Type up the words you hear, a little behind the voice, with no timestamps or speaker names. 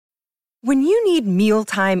When you need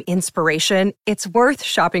mealtime inspiration, it's worth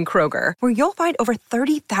shopping Kroger, where you'll find over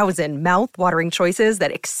 30,000 mouth-watering choices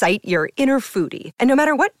that excite your inner foodie. And no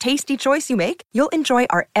matter what tasty choice you make, you'll enjoy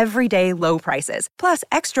our everyday low prices, plus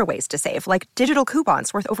extra ways to save, like digital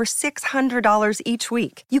coupons worth over $600 each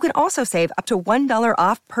week. You can also save up to $1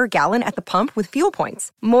 off per gallon at the pump with fuel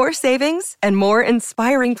points. More savings and more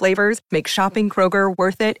inspiring flavors make shopping Kroger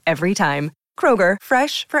worth it every time. Kroger,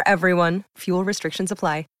 fresh for everyone. Fuel restrictions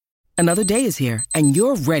apply. Another day is here, and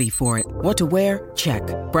you're ready for it. What to wear? Check.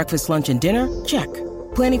 Breakfast, lunch, and dinner? Check.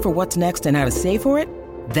 Planning for what's next and how to save for it?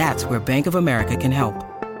 That's where Bank of America can help.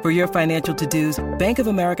 For your financial to-dos, Bank of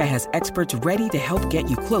America has experts ready to help get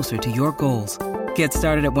you closer to your goals. Get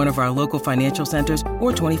started at one of our local financial centers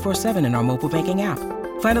or 24/7 in our mobile banking app.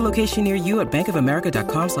 Find a location near you at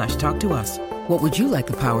bankofamerica.com/talktous. What would you like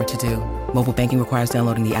the power to do? Mobile banking requires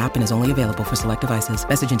downloading the app and is only available for select devices.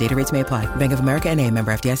 Message and data rates may apply. Bank of America N.A.,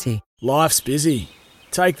 member FDIC. Life's busy.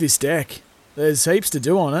 Take this deck. There's heaps to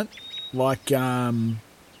do on it, like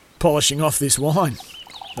polishing off this wine.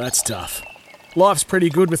 That's tough. Life's pretty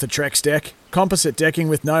good with a Trex deck. Composite decking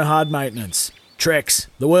with no hard maintenance. Trex,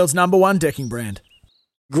 the world's #1 decking brand.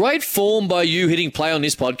 Great form by you hitting play on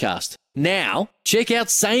this podcast. Now, check out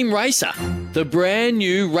Same Racer, the brand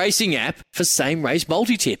new racing app for same race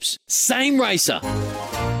multi-tips. Same Racer.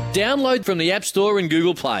 Download from the App Store and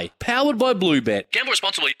Google Play. Powered by Bluebet. Gamble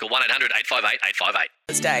responsibly. Call 1-800-858-858.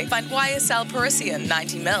 This day, find YSL Parisian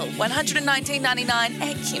 90ml, $119.99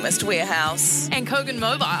 at Chemist Warehouse. And Kogan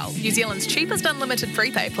Mobile, New Zealand's cheapest unlimited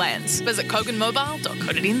prepaid plans. Visit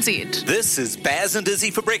koganmobile.co.nz. This is Baz and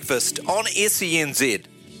Izzy for breakfast on SENZ.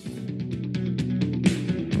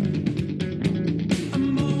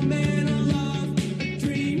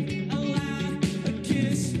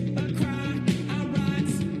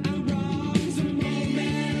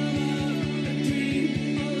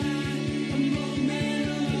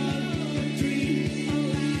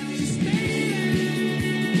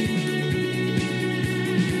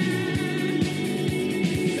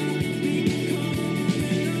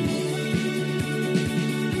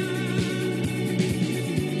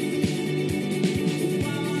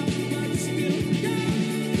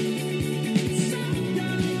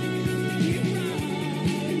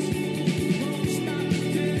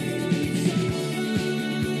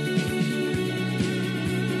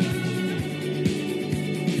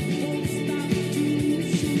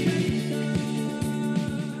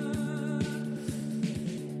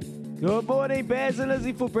 Good morning, Baz and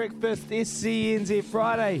Izzy for breakfast. SCNZ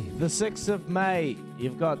Friday, the 6th of May.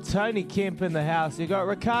 You've got Tony Kemp in the house. You've got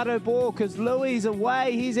Ricardo Ball because Louis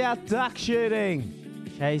away. He's out duck shooting,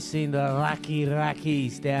 chasing the lucky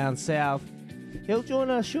Rockies down south. He'll join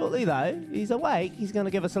us shortly, though. He's awake. He's going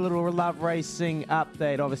to give us a little love racing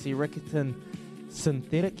update. Obviously, Rickerton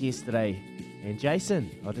Synthetic yesterday. And Jason,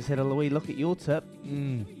 I just had a wee look at your tip.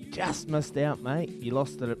 Just missed out, mate. You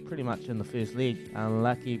lost it pretty much in the first leg.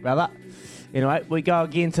 Unlucky, brother. Anyway, we go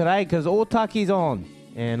again today because Otaki's on.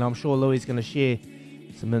 And I'm sure Louis is going to share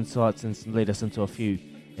some insights and lead us into a few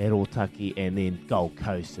at Otaki and then Gold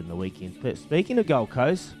Coast in the weekend. But speaking of Gold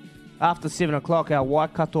Coast, after 7 o'clock, our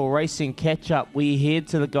Waikato Racing catch-up, we head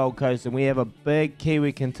to the Gold Coast and we have a big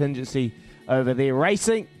Kiwi contingency over there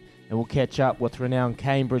racing. And we'll catch up with renowned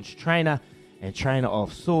Cambridge trainer and trainer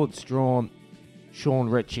of Swords Drawn, Sean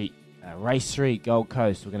Ritchie. Race 3, Gold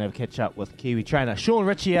Coast. We're going to have a catch up with Kiwi trainer Sean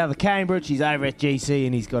Ritchie out of Cambridge. He's over at GC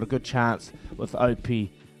and he's got a good chance with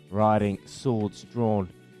OP riding Swords Drawn.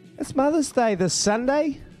 It's Mother's Day this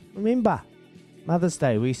Sunday. Remember, Mother's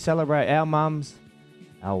Day. We celebrate our mums,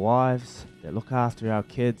 our wives that look after our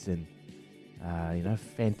kids and,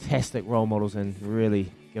 fantastic role models and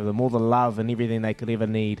really give them all the love and everything they could ever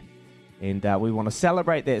need. And we want to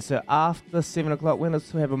celebrate that. So after 7 o'clock, we're going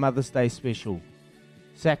to have a Mother's Day special.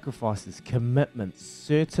 Sacrifices, commitments.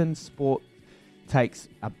 Certain sport takes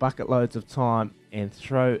a bucket loads of time and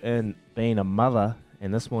throw in being a mother.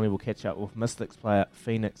 And this morning we'll catch up with Mystics player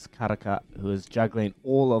Phoenix Karaka, who is juggling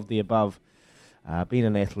all of the above, being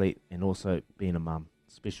an athlete and also being a mum.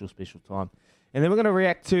 Special time. And then we're going to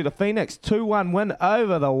react to the Phoenix 2-1 win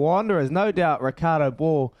over the Wanderers. No doubt Ricardo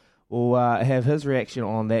Ball will have his reaction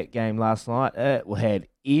on that game last night. It had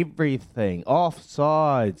everything.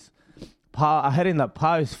 Offsides. Hitting the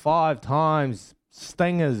post 5 times,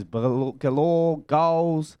 stingers galore,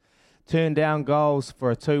 goals, turned down goals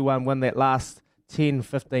for a 2-1 win. That last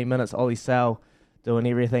 10-15 minutes, Ollie Sale doing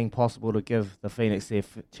everything possible to give the Phoenix their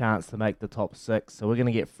chance to make the top 6. So we're going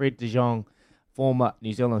to get Fred de Jong, former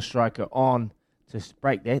New Zealand striker, on to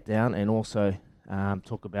break that down and also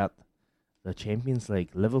talk about the Champions League.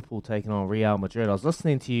 Liverpool taking on Real Madrid. I was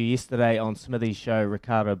listening to you yesterday on Smithy's show,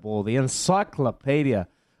 Ricardo Ball, the encyclopedia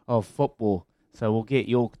of football. So we'll get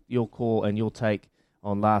your call and your take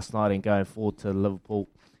on last night and going forward to Liverpool.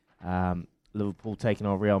 Liverpool taking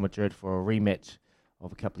on Real Madrid for a rematch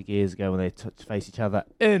of a couple of years ago when they face each other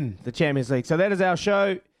in the Champions League. So that is our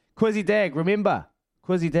show. Quizzy Dag, remember,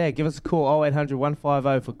 Quizzy Dag, give us a call, 0800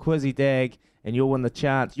 150 for Quizzy Dag, and you'll win the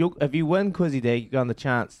chance. If you win Quizzy Dag, you go on the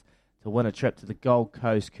chance to win a trip to the Gold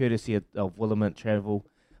Coast, courtesy of Willamette Travel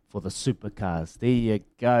for the supercars. There you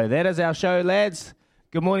go. That is our show, lads.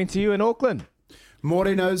 Good morning to you in Auckland.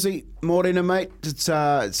 Morning, Ozzy. Morning, mate. It's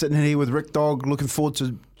sitting here with Rick Dog. Looking forward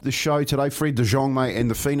to the show today. Fred de Jong, mate, and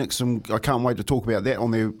the Phoenix, and I can't wait to talk about that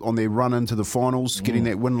on their run into the finals, getting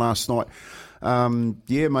that win last night.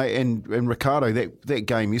 Yeah, mate, and Ricardo, that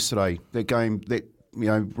game yesterday,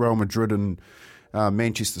 Real Madrid and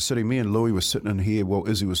Manchester City. Me and Louis were sitting in here while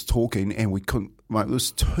Izzy was talking, and we couldn't. Mate, it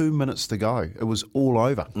was 2 minutes to go. It was all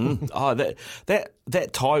over. Oh,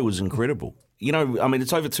 that tie was incredible. You know, I mean,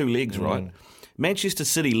 it's over 2 legs, right? Manchester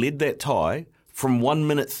City led that tie from 1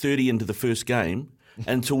 minute 30 into the first game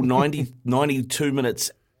until 92 minutes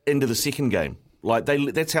into the second game. Like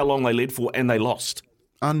that's how long they led for, and they lost.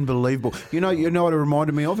 Unbelievable. You know what it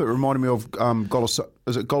reminded me of? It reminded me of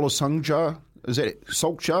is it Golosungja? Is that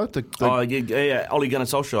Solskjaer? Yeah, Ole Gunnar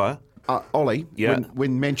Solskjaer. Ollie, yeah.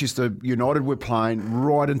 When Manchester United were playing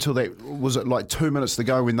right until that, was it like 2 minutes to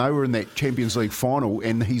go when they were in that Champions League final,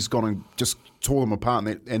 and he's gone and just tore them apart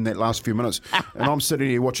in that last few minutes. And I'm sitting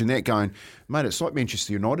here watching that going, mate, it's like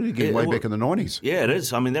Manchester United again, back in the 90s. Yeah, it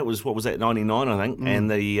is. I mean, that was, 99, I think,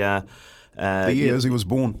 and the year Izzy was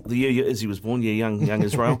born. The year Izzy was born, young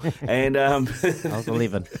Israel. And I was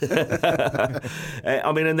 11.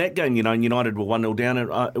 I mean, in that game, United were 1-0 down.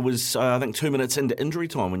 It was, I think, 2 minutes into injury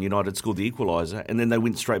time when United scored the equaliser, and then they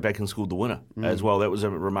went straight back and scored the winner as well. That was a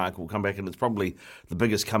remarkable comeback, and it's probably the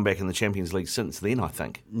biggest comeback in the Champions League since then, I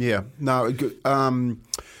think. Yeah. No,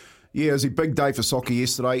 yeah, it was a big day for soccer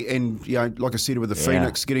yesterday, and like I said, with the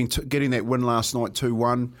Phoenix getting that win last night,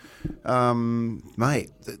 2-1, mate.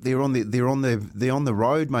 They're on the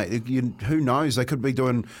road, mate. Who knows? They could be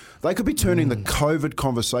turning the COVID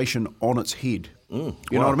conversation on its head. You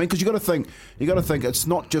know what I mean? Because you got to think. It's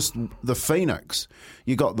not just the Phoenix.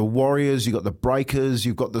 You got the Warriors, you got the Breakers,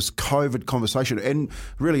 you've got this COVID conversation. And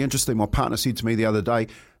really interesting, my partner said to me the other day,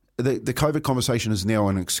 the COVID conversation is now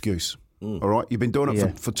an excuse. All right, you've been doing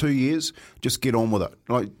it for 2 years. Just get on with it.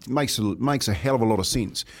 Like, makes a hell of a lot of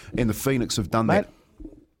sense. And the Phoenix have done that.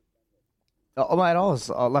 Oh, mate, I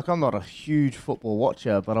was I'm not a huge football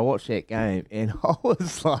watcher, but I watched that game and I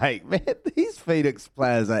was like, man, these Phoenix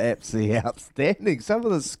players are absolutely outstanding. Some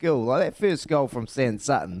of the skill, like that first goal from Sam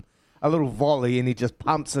Sutton, a little volley, and he just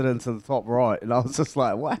pumps it into the top right, and I was just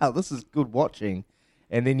like, wow, this is good watching.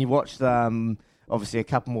 And then you watched obviously a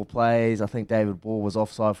couple more plays. I think David Ball was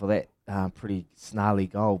offside for that pretty snarly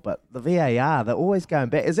goal. But the VAR, they're always going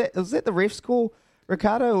back. Is that the ref's call,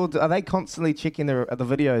 Ricardo, or are they constantly checking the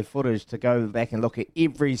video footage to go back and look at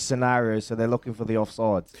every scenario, so they're looking for the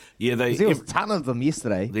offsides? Yeah, there was a ton of them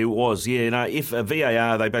yesterday. There was, yeah. If a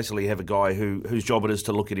VAR, they basically have a guy whose job it is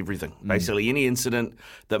to look at everything. Basically, any incident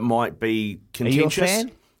that might be contentious. Are you a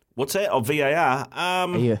fan? What's that? Of VAR?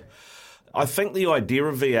 I think the idea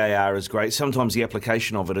of VAR is great. Sometimes the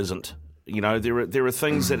application of it isn't. There are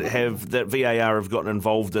things that VAR have gotten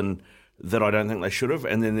involved in that I don't think they should have,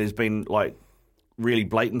 and then there's been like really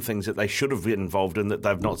blatant things that they should have been involved in that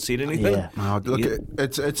they've not said anything. Yeah.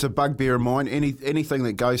 It's a bugbear of mine. Anything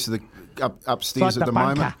that goes to the upstairs like at the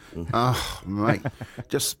moment. Oh, mate,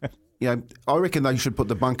 just. I reckon they should put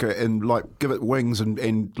the bunker in, like, give it wings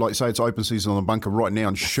and like, say it's open season on the bunker right now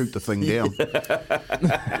and shoot the thing down.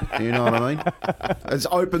 You know what I mean? It's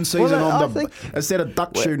open season instead of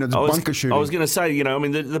duck shooting, it's bunker shooting. I was going to say,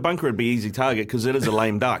 the bunker would be easy target because it is a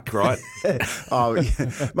lame duck, right? Oh,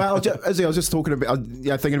 yeah. Mate, I was just talking about,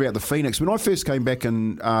 thinking about the Phoenix. When I first came back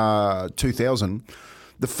in 2000,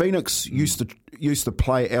 the Phoenix used to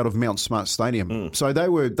play out of Mount Smart Stadium, so they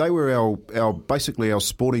were our basically our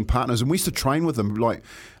sporting partners, and we used to train with them. Like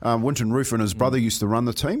Winton Roofer and his brother used to run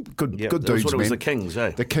the team. Good dudes, man. It was the Kings,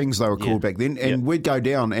 eh? The Kings, they were called back then, and we'd go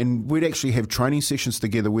down and we'd actually have training sessions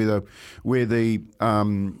together where the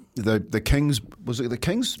the Kings, was it the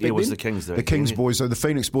Kings? Yeah, it was the Kings. The Kings boys. So the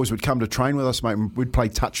Phoenix boys would come to train with us, mate. And we'd play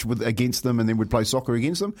touch against them, and then we'd play soccer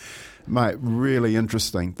against them, mate. Really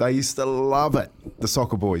interesting. They used to love it. The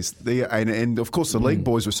soccer boys, and of course the league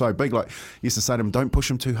boys were so big. Like, used to say to them, "Don't push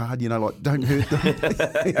them too hard. Like don't hurt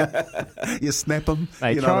them. You snap them.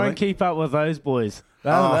 Mate, try and keep up with those boys.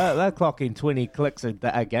 They're clocking 20 clicks a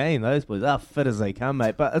game. Those boys are fit as they come,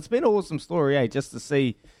 mate. But it's been an awesome story, just to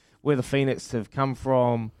see where the Phoenix have come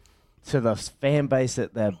from, to the fan base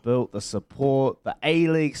that they've built, the support, the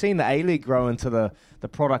A-League, seeing the A-League grow into the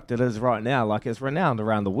product it is right now. Like, it's renowned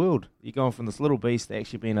around the world. You're going from this little beast to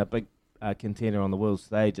actually being a big contender on the world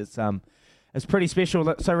stage. It's pretty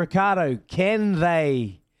special. So, Ricardo, can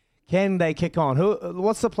they kick on?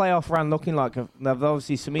 What's the playoff run looking like? They've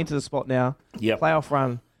obviously cemented the spot now. Yep. Playoff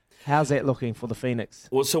run, how's that looking for the Phoenix?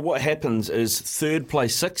 Well, so what happens is third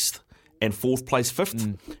plays sixth and fourth plays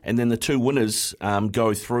fifth, and then the two winners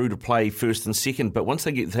go through to play first and second. But once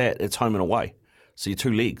they get that, it's home and away. So you're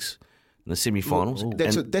two legs in the semi-finals.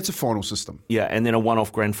 That's a final system. Yeah, and then a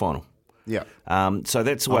one-off grand final. Yeah. So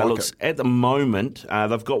that's the way it looks. At the moment,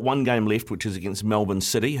 they've got one game left, which is against Melbourne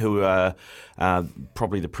City, who are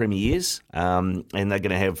probably the premiers, and they're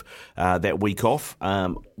going to have that week off.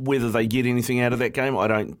 Whether they get anything out of that game,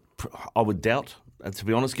 I would doubt. To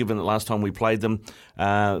be honest, given that last time we played them,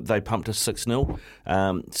 they pumped us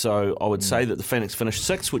 6-0. So I would say that the Phoenix finished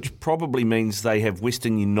 6th, which probably means they have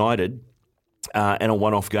Western United in a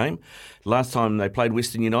one-off game. Last time they played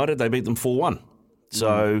Western United, they beat them 4-1.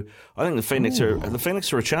 So I think the Phoenix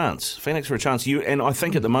are a chance. Phoenix are a chance. And I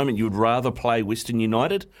think at the moment you would rather play Western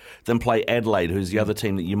United than play Adelaide, who's the other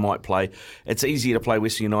team that you might play. It's easier to play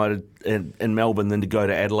Western United in Melbourne than to go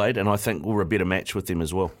to Adelaide, and I think we're a better match with them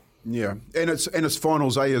as well. Yeah, and it's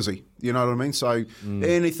finals Izzy. You know what I mean? So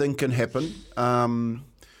anything can happen. I'm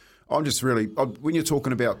just really, when you're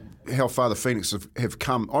talking about how far the Phoenix have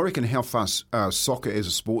come, I reckon how far soccer as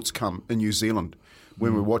a sport's come in New Zealand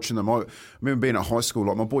when we're watching them. I remember being at high school,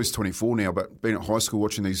 like my boy's 24 now, but being at high school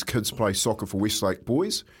watching these kids play soccer for Westlake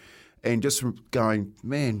boys and just going,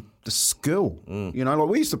 man, the skill. Like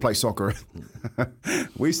we used to play soccer.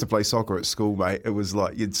 We used to play soccer at school, mate. It was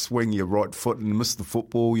like you'd swing your right foot and miss the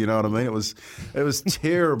football, you know what I mean? It was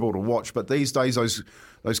terrible to watch. But these days,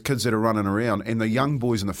 those kids that are running around and the young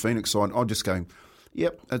boys in the Phoenix side, I'm just going,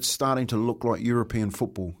 yep, it's starting to look like European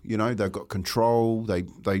football. They've got control. They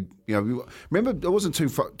remember it wasn't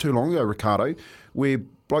too long ago, Ricardo, where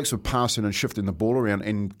blokes were passing and shifting the ball around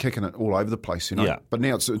and kicking it all over the place. Yeah. But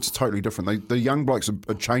now it's totally different. The young blokes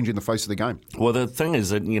are changing the face of the game. Well, the thing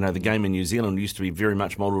is that the game in New Zealand used to be very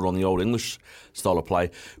much modelled on the old English style of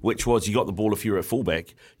play, which was you got the ball if you were at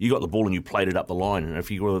fullback, you got the ball and you played it up the line, and if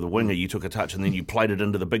you were the winger, you took a touch and then you played it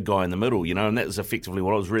into the big guy in the middle. And that was effectively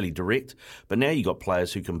what it was, really direct. But now you got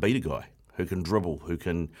players who can beat a guy, who can dribble, who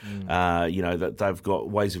can, that they've got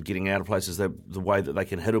ways of getting out of places. The way that they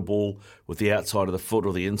can hit a ball with the outside of the foot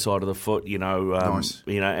or the inside of the foot, nice.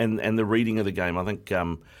 And the reading of the game. I think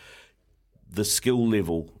the skill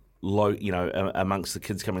level low, amongst the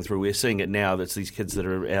kids coming through. We're seeing it now. That's these kids that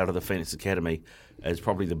are out of the Phoenix Academy is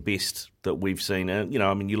probably the best that we've seen.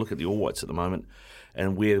 You look at the All Whites at the moment.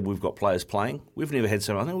 And where we've got players playing, we've never had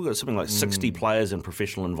I think we've got something like 60 players in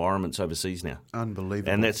professional environments overseas now.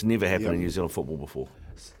 Unbelievable. And that's never happened in New Zealand football before.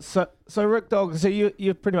 So Rick Dog, so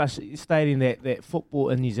you're pretty much stating that football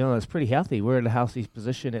in New Zealand is pretty healthy. We're in a healthy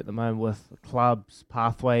position at the moment with clubs,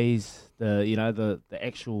 pathways, the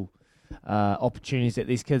actual opportunities that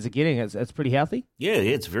these kids are getting. It's pretty healthy. Yeah,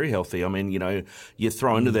 it's very healthy. I mean, you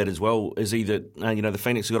throw into that as well is either the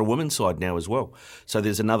Phoenix have got a women's side now as well. So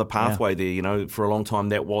there's another pathway there. For a long time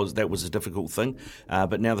that was a difficult thing,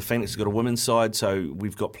 but now the Phoenix have got a women's side. So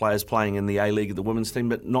we've got players playing in the A-League of the women's team,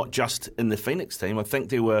 but not just in the Phoenix team. I think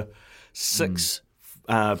there were 6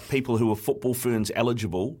 people who were football ferns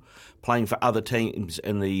eligible playing for other teams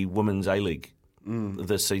in the women's A-League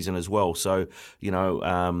this season as well. So,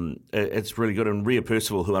 it's really good. And Rhea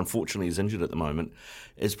Percival, who unfortunately is injured at the moment,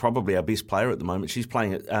 is probably our best player at the moment. She's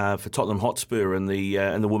playing for Tottenham Hotspur in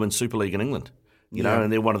the Women's Super League in England.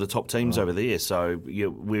 And they're one of the top teams over there. So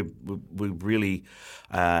we really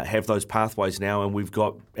have those pathways now, and we've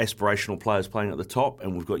got aspirational players playing at the top,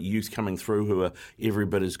 and we've got youth coming through who are every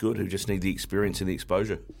bit as good, who just need the experience and the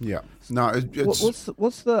exposure. Yeah. No, it's...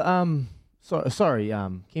 What's the Sorry,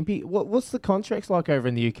 Kempy. What's the contracts like over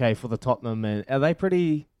in the UK for the Tottenham? And are they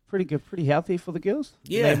pretty good, pretty healthy for the girls?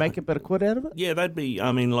 Yeah, do they make a bit of quid out of it. Yeah, they'd be.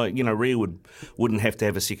 I mean, Rhea wouldn't have to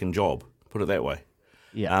have a second job. Put it that way.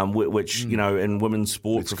 which in women's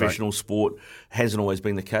sport, professional sport, hasn't always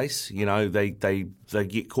been the case. They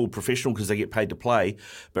get called professional because they get paid to play,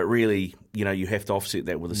 but really, you have to offset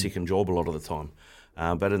that with a second job a lot of the time.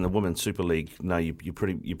 But in the Women's Super League, no, you're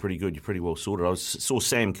pretty good. You're pretty well sorted. I saw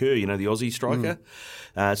Sam Kerr, the Aussie striker.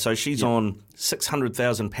 So she's on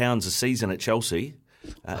 £600,000 a season at Chelsea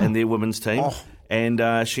in their women's team.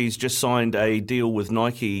 And she's just signed a deal with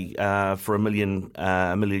Nike for $1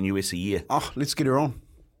 million US a year. Oh, let's get her on.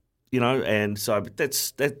 And so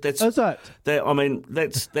that's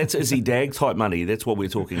Izzy Dag type money. That's what we're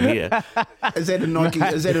talking here. Is that a Nike?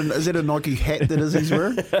 Is that a Nike hat that Izzy's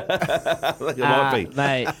wearing? I think it might be,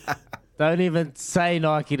 mate. Don't even say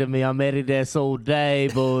Nike to me. I'm Adidas all day,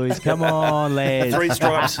 boys. Come on, lads. Three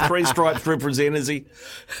stripes represent Izzy.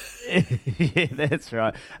 Yeah, that's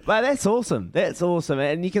right. But that's awesome.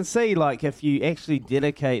 And you can see, if you actually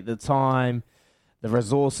dedicate the time, the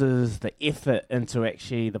resources, the effort into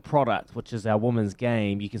actually the product, which is our women's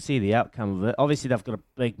game, you can see the outcome of it. Obviously, they've got a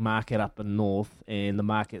big market up in North, and the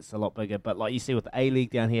market's a lot bigger. But like you see with the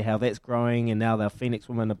A-League down here, how that's growing, and now the Phoenix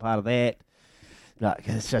women are part of that. It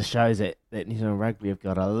just shows that New Zealand Rugby have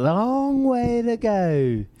got a long way to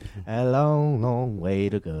go. A long, long way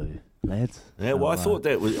to go, lads. Yeah, well, I thought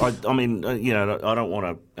that was... I don't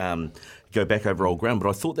want to go back over old ground, but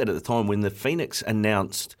I thought that at the time when the Phoenix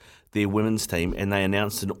announced their women's team and they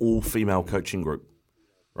announced an all-female coaching group,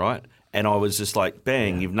 right? And I was just like,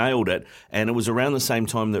 bang, you've nailed it. And it was around the same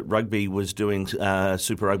time that rugby was doing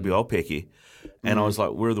Super Rugby Aupiki. And I was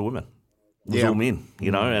like, where are the women? It was all men,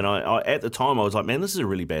 And I at the time, I was like, man, this is a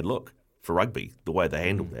really bad look for rugby, the way they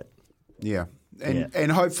handled that. Yeah.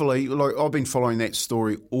 And hopefully, I've been following that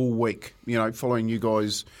story all week, following you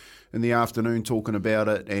guys in the afternoon talking about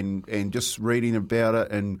it and just reading about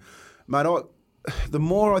it. And, mate, the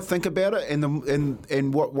more I think about it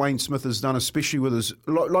and what Wayne Smith has done, especially with his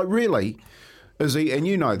really, is he? And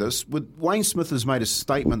you know this. Wayne Smith has made a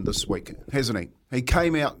statement this week, hasn't he? He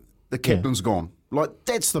came out. The captain's gone.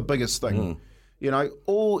 That's the biggest thing.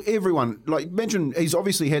 Everyone. Imagine he's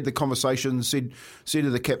obviously had the conversation, said to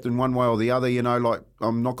the captain one way or the other.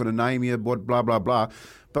 I'm not going to name you, blah blah blah.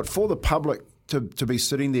 But for the public to be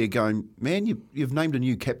sitting there going, man, you've named a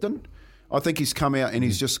new captain. I think he's come out and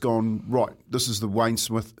he's just gone, right, this is the Wayne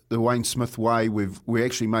Smith way. We're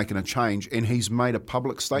actually making a change, and he's made a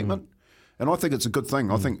public statement. And I think it's a good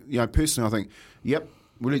thing. I think, personally, I think, yep,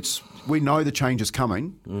 we know the change is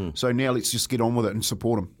coming, so now let's just get on with it and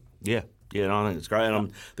support him. Yeah. Yeah, I think it's great.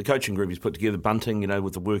 And the coaching group he's put together, Bunting,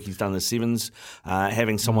 with the work he's done in the Sevens,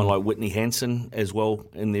 having someone like Whitney Hansen as well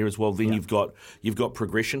in there as well. Then you've got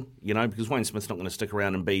progression, because Wayne Smith's not going to stick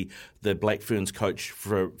around and be the Black Ferns coach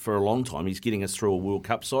for a long time. He's getting us through a World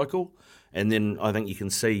Cup cycle, and then I think you can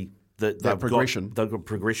see that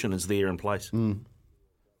progression is there in place.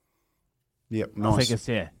 Yep, nice. I think it's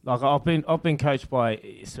I've been coached by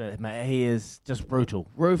Smith, mate. He is just brutal,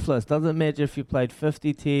 ruthless. Doesn't matter if you played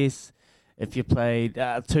 50 tests. If you played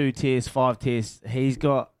 2 tests, 5 tests, he's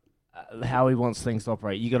got how he wants things to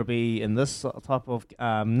operate. You got to be in this type of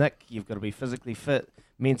nick. You've got to be physically fit,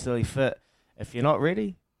 mentally fit. If you're not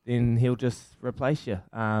ready, then he'll just replace you.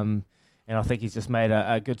 And I think he's just made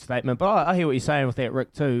a good statement. But I hear what you're saying with that,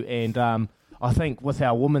 Rick, too. And I think with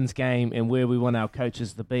our women's game and where we want our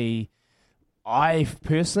coaches to be, I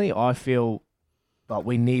feel like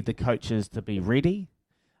we need the coaches to be ready.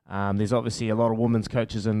 There's obviously a lot of women's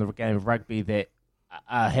coaches in the game of rugby that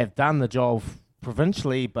have done the job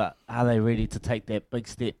provincially, but are they ready to take that big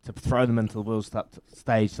step to throw them into the World Cup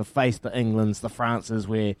stage, to face the Englands, the Frances,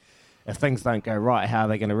 where if things don't go right, how are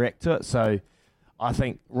they going to react to it? So I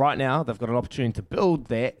think right now they've got an opportunity to build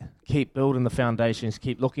that, keep building the foundations,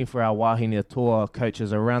 keep looking for our wahine tour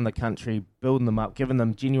coaches around the country, building them up, giving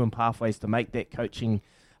them genuine pathways to make that coaching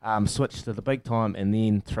switch to the big time, and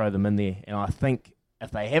then throw them in there. And I think if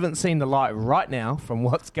they haven't seen the light right now from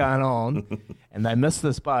what's going on and they miss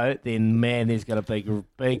this boat, then, man, there's going to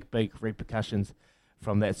be big repercussions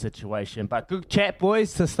from that situation. But good chat,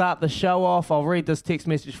 boys, to start the show off. I'll read this text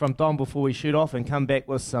message from Don before we shoot off and come back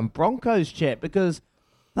with some Broncos chat, because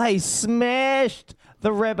they smashed the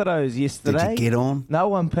Rabbitohs yesterday. Did you get on? No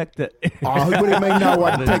one picked it. Oh, what do you mean no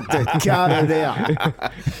one picked it? Cut it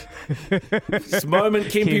out. This moment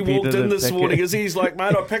Kempy walked in this morning as he's like,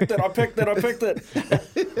 mate, I picked it.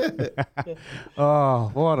 Oh,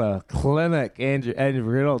 what a clinic Andrew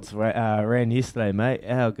Reynolds ran yesterday, mate.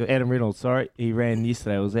 How good. Adam Reynolds, sorry. He ran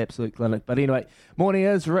yesterday. It was an absolute clinic. But anyway, morning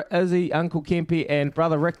Izzy, Uncle Kempy, and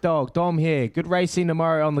brother Rick Dog. Dom here. Good racing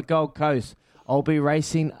tomorrow on the Gold Coast. I'll be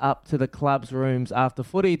racing up to the club's rooms after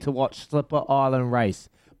footy to watch Slipper Island race.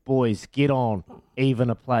 Boys, get on. Even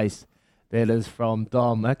a place. That is from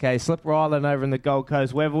Dom. Okay, Slipper Island over in the Gold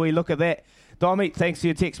Coast. Wherever we look at that. Dommy, thanks for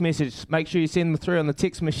your text message. Make sure you send them through on the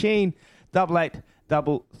text machine.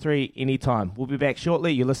 8833 anytime. We'll be back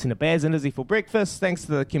shortly. You're listening to Baz and Izzy for breakfast. Thanks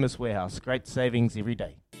to the Chemist Warehouse. Great savings every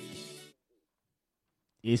day.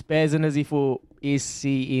 Yes, Baz and Izzy for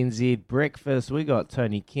SCNZ breakfast. We got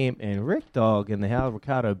Tony Kemp and Rick Dog in the house.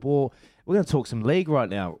 Ricardo Ball. We're going to talk some league right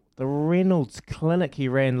now. The Reynolds Clinic he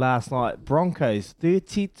ran last night. Broncos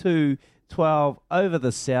 32-12 over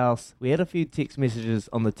the South. We had a few text messages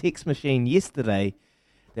on the text machine yesterday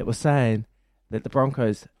that were saying that the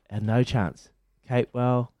Broncos had no chance.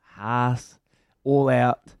 Capewell, Haas, all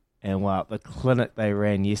out. And well, the clinic they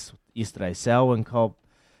ran yesterday. Selwyn Cobb,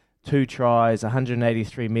 2 tries,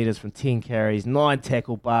 183 metres from 10 carries, 9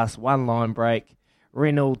 tackle busts, 1 line break.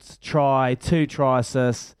 Reynolds try, 2 try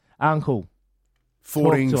assists. Uncle,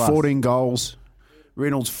 14 goals.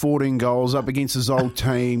 Reynolds 14 goals up against his old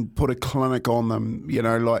team, put a clinic on them,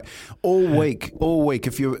 like all week.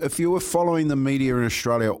 If you were following the media in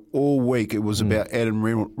Australia all week, it was about Adam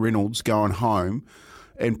Reynolds going home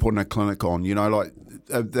and putting a clinic on. We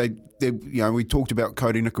talked about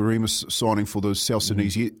Cody Nicodemus signing for the South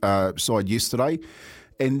Sydney side yesterday,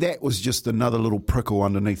 and that was just another little prickle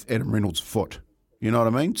underneath Adam Reynolds' foot. You know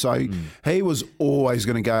what I mean? So he was always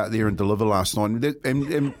going to go out there and deliver last night.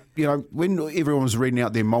 And when everyone was reading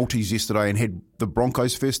out their multis yesterday and had the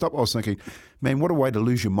Broncos first up, I was thinking, man, what a way to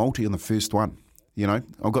lose your multi in the first one.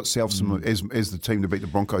 I've got Souths as the team to beat the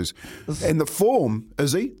Broncos. And the form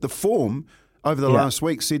over the last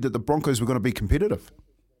week said that the Broncos were going to be competitive.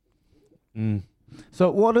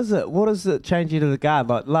 So what is it? What is it changing to the guard?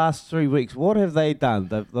 Like last 3 weeks, what have they done?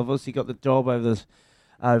 They've obviously got the job over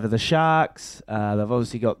the Sharks. They've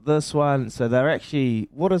obviously got this one. So they're actually,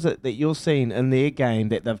 what is it that you're seeing in their game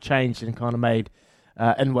that they've changed and kind of made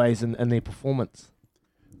inways in their performance?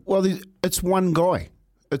 Well, it's one guy.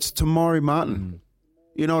 It's Tamari Martin.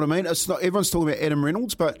 You know what I mean? It's not everyone's talking about Adam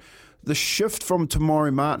Reynolds, but the shift from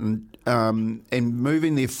Tamari Martin and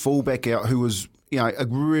moving their fullback out, who was a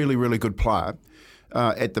really, really good player,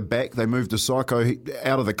 at the back. They moved Psycho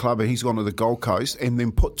out of the club and he's gone to the Gold Coast, and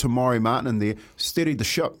then put Tamari Martin in there, steadied the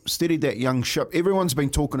ship, steadied that young ship. Everyone's been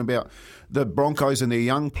talking about the Broncos and their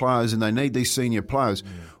young players and they need these senior players.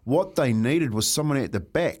 What they needed was someone at the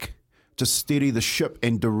back to steady the ship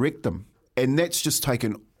and direct them. And that's just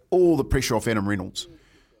taken all the pressure off Adam Reynolds.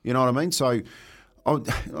 You know what I mean? So I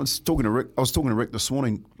was talking to Rick this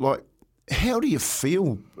morning, like, how do you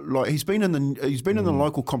feel? Like he's been in the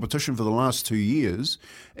local competition for the last 2 years,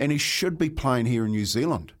 and he should be playing here in New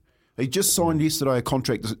Zealand. He just signed yesterday a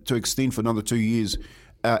contract to extend for another 2 years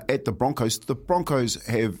at the Broncos. The Broncos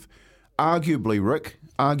have arguably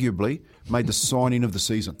made the signing of the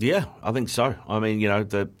season. Yeah, I think so. I mean,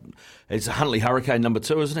 it's a Huntley Hurricane number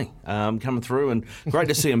 2, isn't he? Coming through, and great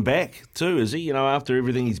to see him back too, is he? After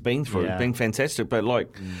everything he's been through, it's been fantastic. But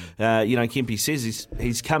Kempy says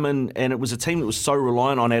he's come in, and it was a team that was so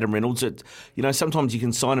reliant on Adam Reynolds that, sometimes you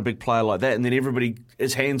can sign a big player like that, and then everybody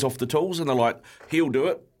is hands off the tools, and they're like, he'll do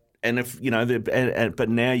it. And if but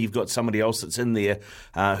now you've got somebody else that's in there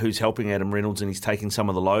who's helping Adam Reynolds, and he's taking some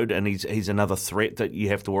of the load, and he's another threat that you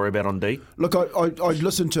have to worry about on D. Look, I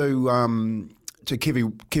listened to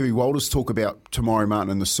Kevy Walters talk about Tamari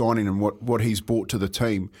Martin and the signing and what he's brought to the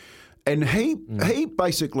team, and he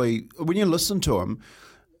basically, when you listen to him,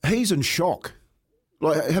 he's in shock.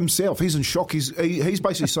 Like himself, he's in shock. He's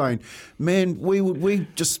basically saying, man, we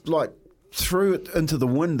just like threw it into the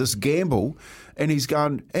wind, this gamble. And he's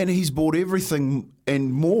gone, and he's bought everything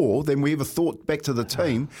and more than we ever thought back to the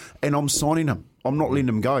team. And I'm signing him. I'm not letting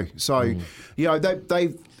him go. So,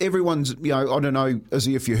 everyone's, I don't know,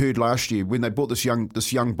 Izzy, if you heard last year when they brought this young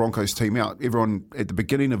Broncos team out. Everyone at the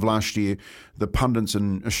beginning of last year, the pundits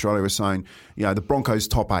in Australia were saying, the Broncos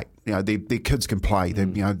top 8. Their kids can play.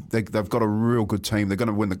 They've got a real good team. They're going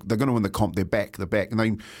to win the comp. They're back, and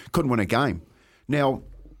they couldn't win a game. Now,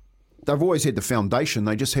 they've always had the foundation,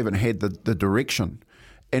 they just haven't had the direction.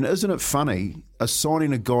 And isn't it funny,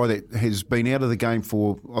 signing a guy that has been out of the game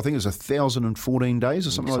for, I think it's 1,014 days or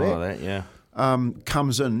something like that,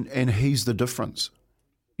 comes in and he's the difference.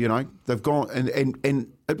 They've gone, and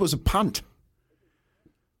it was a punt.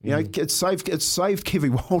 It saved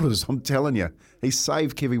Kevy Walters, I'm telling you. He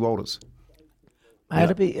saved Kevy Walters.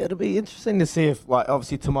 It'll be interesting to see if,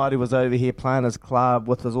 obviously Tamari was over here playing his club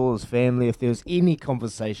with all his family. If there was any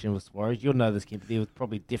conversation with Warriors, you'll know this, Kemp, there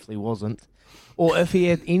probably definitely wasn't. Or if he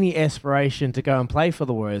had any aspiration to go and play for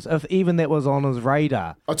the Warriors, if even that was on his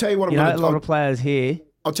radar. I'll tell you what I'm going to do. A lot of players here.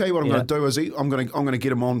 I'll tell you what I'm going to do, Izzy. I'm going to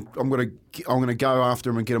get him on. I'm going to go after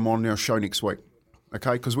him and get him on our show next week.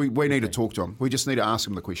 Okay, because we need to talk to him. We just need to ask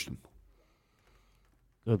him the question.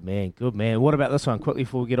 Good man, good man. What about this one? Quickly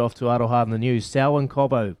before we get off to Aroha in the news. Selwyn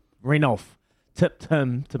Cobbo, Renouf, tipped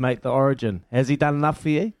him to make the Origin. Has he done enough for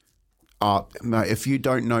you? Mate, if you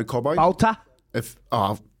don't know Cobbo... Bolter?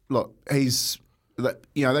 Look, he's...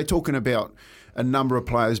 they're talking about a number of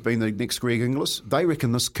players being the next Greg Inglis. They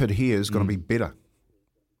reckon this kid here is going to be better.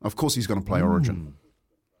 Of course he's going to play Origin.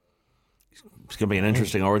 It's going to be an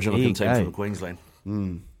interesting Origin-looking team for the Queensland.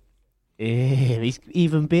 Yeah, he's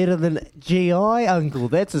even better than GI, Uncle.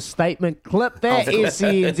 That's a statement. Clip that,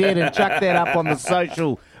 SCNZ, and chuck that up on the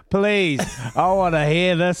social. Please, I want to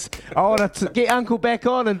hear this. I want to get Uncle back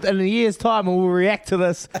on in a year's time and we'll react to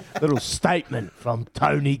this little statement from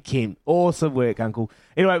Tony Kemp. Awesome work, Uncle.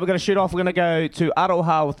 Anyway, we're going to shoot off. We're going to go to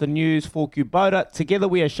Aroha with the news for Kubota. Together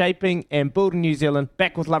we are shaping and building New Zealand.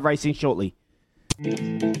 Back with Love Racing shortly.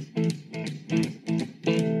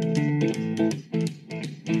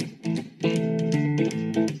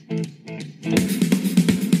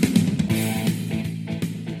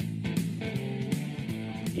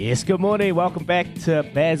 Yes, good morning. Welcome back to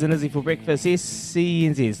Baz and Izzy for breakfast.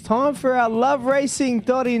 SCNZ. It's time for our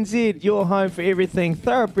loveracing.nz, your home for everything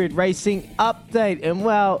thoroughbred racing update. And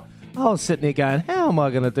well, I was sitting there going, how am I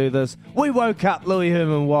going to do this? We woke up Louis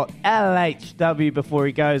Herman Watt, LHW, before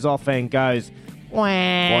he goes off and goes,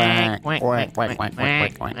 morning,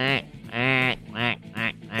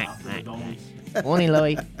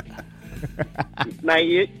 Louis.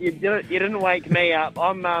 Mate, you didn't wake me up.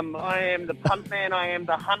 I am the punt man, I am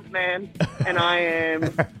the hunt man, and I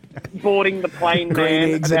am boarding the plane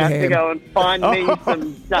man about to go and find me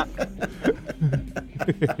some ducks.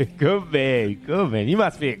 Good man. You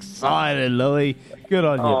must be excited, Louis. Good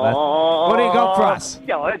on you, bud. What do you got for us?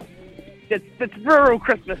 It's rural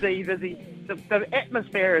Christmas Eve, Izzy. The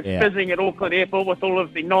atmosphere is fizzing at Auckland Airport with all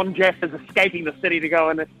of the non-Jaffers escaping the city to go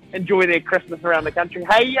and enjoy their Christmas around the country.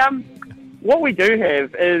 Hey, what we do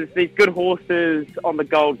have is these good horses on the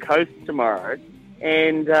Gold Coast tomorrow.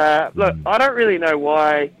 And, look, I don't really know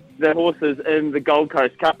why the horses in the Gold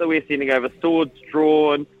Coast Cup that we're sending over, Swords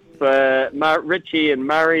Drawn for Richie and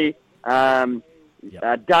Murray, Dunhill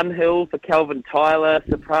for Calvin Tyler,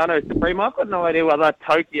 Soprano Supreme. I've got no idea why they're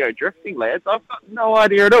Tokyo drifting, lads. I've got no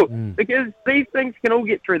idea at all. Because these things can all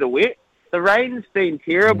get through the wet. The rain's been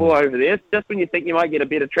terrible over there. Just when you think you might get a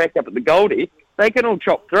better track up at the Goldie, they can all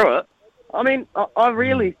chop through it. I mean, I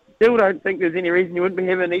really still don't think there's any reason you wouldn't be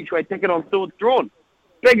having an each-way ticket on Swords Drawn.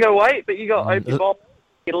 Bigger weight, but you got Opie Bob,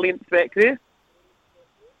 get a length back there.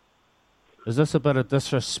 Is this a bit of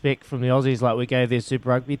disrespect from the Aussies like we gave their Super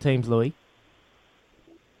Rugby teams, Louis?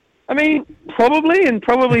 I mean,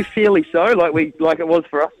 probably fairly so, like it was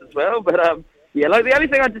for us as well. But the only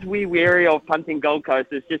thing I just wary of punting Gold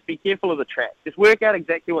Coast is just be careful of the track. Just work out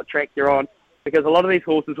exactly what track you're on, because a lot of these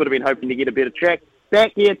horses would have been hoping to get a better track.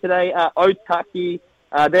 Back here today, Otaki,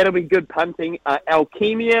 that'll be good punting.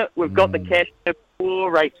 Alchemia, we've got the cash for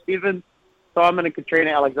race 7. Simon and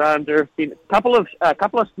Katrina Alexander. A couple of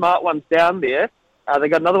smart ones down there. They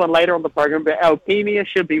got another one later on the program, but Alchemia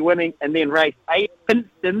should be winning. And then race 8,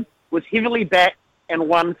 Princeton was heavily backed and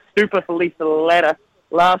won Super Felicia Ladder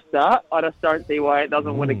last start. I just don't see why it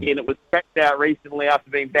doesn't win again. It was tracked out recently after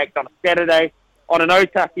being backed on a Saturday on an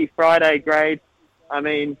Otaki Friday grade. I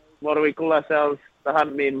mean, what do we call ourselves? The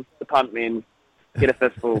hunt men, the punt men. Get a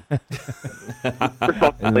fistful.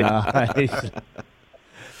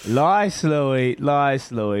 Nice, Louis.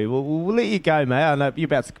 We'll let you go, mate. I know you're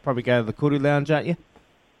about to probably go to the Kuru Lounge, aren't you?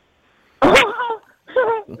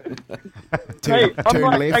 Turn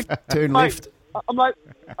left. I'm like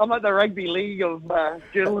the rugby league of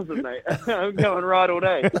journalism, mate. I'm going right all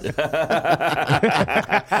day.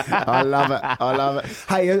 I love it.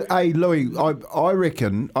 Hey, Louis. I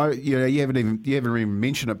reckon. You haven't even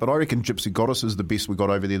mentioned it, but I reckon Gypsy Goddess is the best we got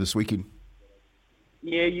over there this weekend.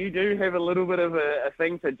 Yeah, you do have a little bit of a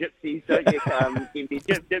thing for gypsies, don't you, Kempy?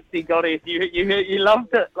 Gypsy Goddess. You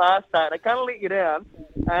loved it last start. I kind of let you down,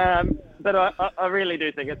 but I really do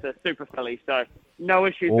think it's a super filly. So no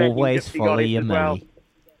issues backing Gypsy Goddess as well.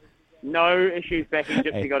 No issues backing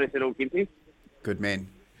Gypsy Goddess at all, Kempy. Good man.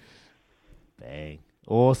 Bang.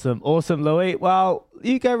 Awesome, Louis. Well,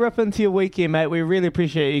 you go rip into your weekend, mate. We really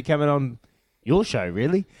appreciate you coming on your show,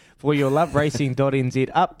 really, for your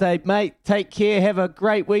loveracing.nz update, mate. Take care. Have a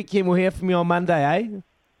great weekend. We'll hear from you on Monday, eh?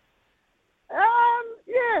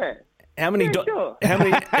 Yeah. How many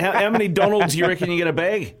Donalds do you reckon you're going to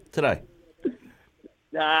bag today?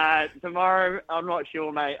 Tomorrow, I'm not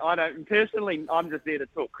sure, mate. I don't personally. I'm just there to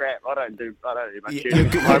talk crap. I don't do much.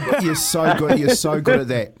 You're so good. You're so good at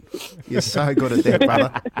that. You're so good at that,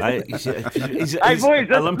 brother. He's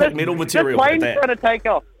Olympic medal material. The plane's trying to take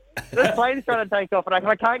off. This plane's trying to take off, and if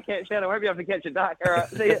I can't catch that, I won't be able to catch a duck. All right,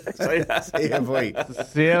 see ya. See you, boy.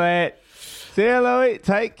 See you, mate. See you, Louis.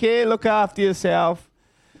 Take care. Look after yourself.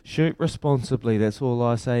 Shoot responsibly. That's all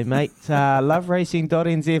I say, mate.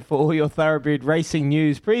 Loveracing.nz for all your thoroughbred racing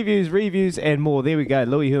news, previews, reviews, and more. There we go.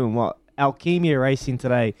 Louis Hume, what? Alchemia racing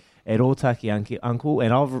today at Otaki Uncle.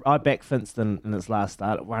 And I backed Finston in its last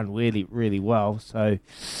start. It ran really, really well. So,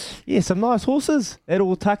 yeah, some nice horses at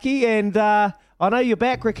Otaki. And I know you're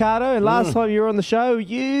back, Ricardo. And last time you were on the show,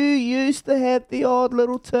 you used to have the odd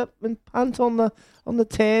little tip and punt on the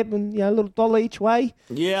tab and, a little dollar each way.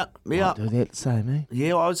 Yeah. I'll do that the same, eh?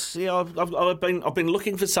 Yeah, I've been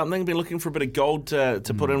looking for something. Been looking for a bit of gold to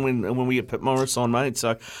put in when we get Pip Morris on, mate.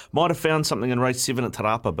 So might have found something in race 7 at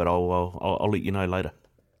Tarapa, but I'll let you know later.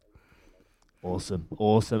 Awesome.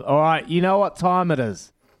 All right, you know what time it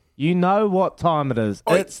is.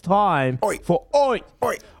 It's time for Oi.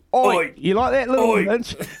 Oi. You like that little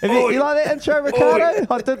intro? You like that intro, Ricardo?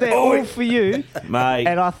 I did that all for you. Mate.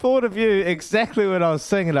 And I thought of you exactly when I was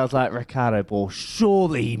singing. I was like, Ricardo Ball,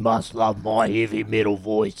 surely he must love my heavy metal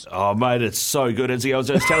voice. Oh, mate, it's so good, Izzy. I was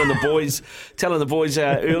just telling the boys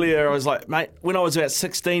earlier, I was like, mate, when I was about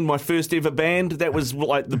 16, my first ever band, that was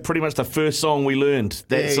like pretty much the first song we learned.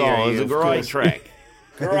 That song. It was a great track.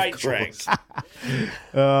 Great tracks.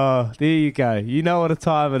 Oh, there you go. You know what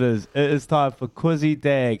time it is. It is time for Quizzy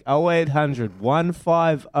Dag 0800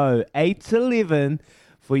 150 811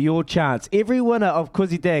 for your chance. Every winner of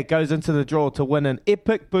Quizzy Dag goes into the draw to win an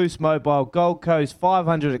Epic Boost Mobile Gold Coast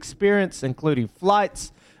 500 experience, including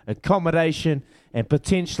flights, accommodation, and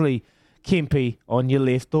potentially Kempe on your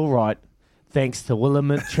left or right. Thanks to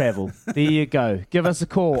Willamette Travel. There you go. Give us a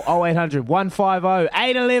call. 0800 150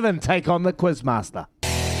 811. Take on the Quizmaster.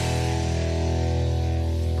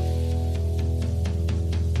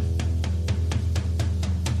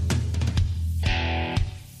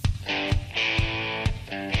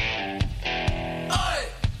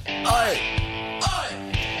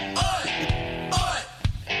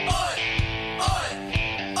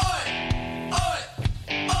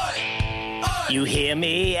 You hear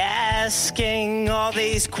me asking all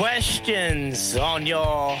these questions on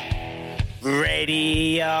your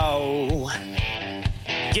radio,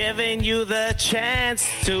 giving you the chance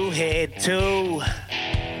to head to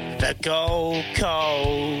the Gold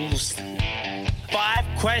Coast. 5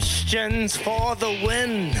 questions for the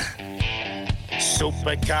win,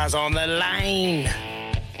 supercars on the line.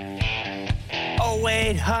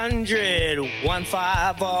 0800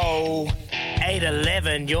 150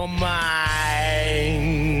 811, you're mine.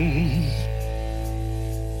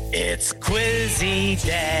 It's Quizzy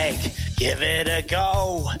Dag, give it a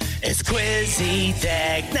go. It's Quizzy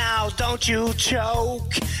Dag, now don't you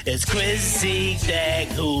choke. It's Quizzy Dag,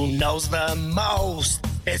 who knows the most?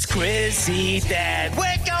 It's Quizzy Dag,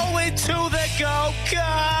 we're going to the Gold Coast.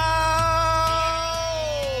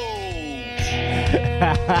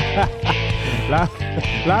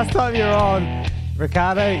 Last time you were on,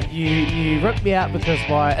 Ricardo, you ripped me out because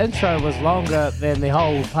my intro was longer than the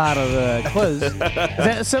whole part of the quiz. Is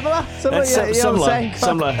that similar?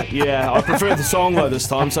 Similar. Yeah, I prefer the song though this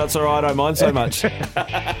time, so it's all right. I don't mind so much.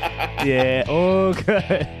 Yeah, all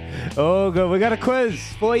good. All good. We got a quiz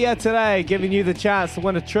for you today, giving you the chance to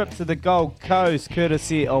win a trip to the Gold Coast,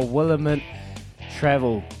 courtesy of Willamette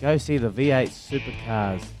Travel. Go see the V8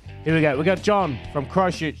 supercars. Here we go. We got John from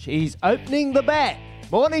Christchurch. He's opening the bat.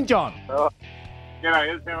 Morning, John.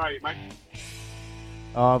 G'day, how are you, mate?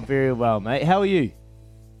 Oh, I'm very well, mate. How are you?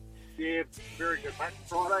 Yeah, very good, mate.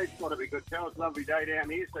 Friday's got to be good. It's a lovely day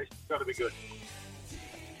down here, so it's got to be good.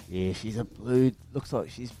 Yeah, looks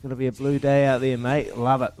like she's going to be a blue day out there, mate.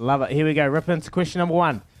 Love it. Here we go. Rip into question number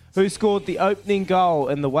 1. Who scored the opening goal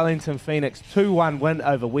in the Wellington Phoenix 2-1 win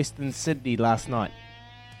over Western Sydney last night?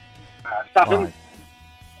 Sutton.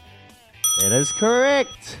 That is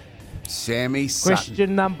correct. Sammy Sutton.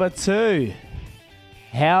 Question number 2.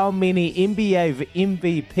 How many NBA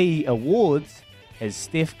MVP awards has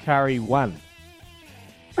Steph Curry won?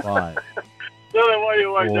 5. Don't know why you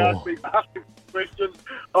always ask me asking questions.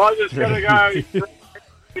 I'm just going to go.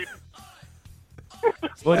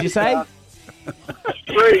 What'd you say?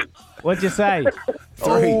 3. What'd you say?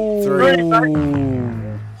 3.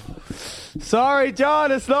 3. Sorry,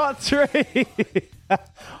 John, it's not 3.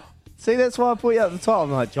 See, that's why I put you at the top.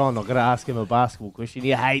 I'm like, John, I'm going to ask him a basketball question.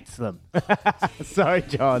 He hates them. Sorry,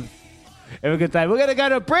 John. Have a good day. We're going to go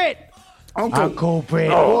to Brett. Uncle Brett.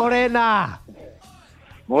 Morena.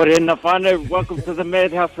 Morena, whānau. Welcome to the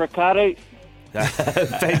Madhouse, Ricardo.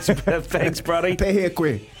 Thanks, Bruddy. Pehe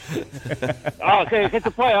koe. Okay, get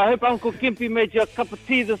the point. I hope Uncle Kempy made you a cup of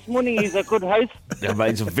tea this morning. He's a good host. Yeah,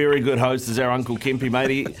 mate, he's a very good host, is our Uncle Kempy, mate.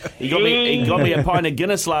 He got me a pint of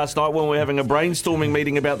Guinness last night when we were having a brainstorming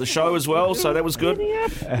meeting about the show as well, so that was good.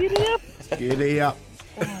 Giddy up.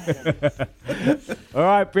 All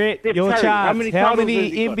right, Brett, your Curry, chance. how How many many titles has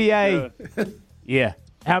he NBA? Yeah.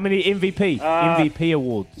 How many MVP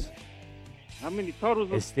awards? How many titles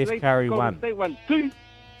Has has Steph Curry won? They won 2.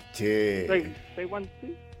 Yeah. They won 2.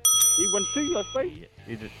 He won 2, I suppose.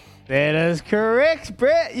 That is correct,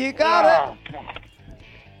 Brett. You got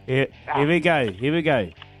it. Here we go.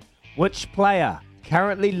 Which player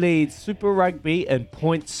currently leads Super Rugby in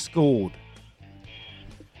points scored?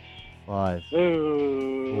 5.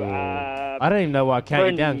 Ooh, I don't even know why I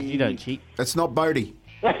counted down because you don't cheat. It's not Bodie.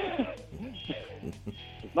 It's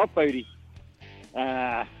not Bodie.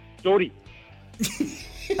 Geordie.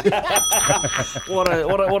 What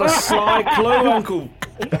a sly clue, Uncle.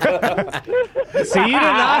 So you didn't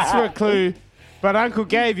ask for a clue, but Uncle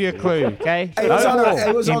gave you a clue, okay? He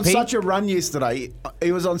was on such a run yesterday.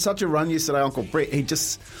 Uncle Brett. He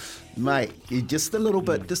just a little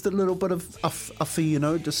bit of uffy, you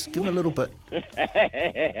know, just give him a little bit.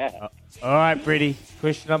 All right, Bretty.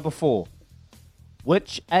 Question number 4.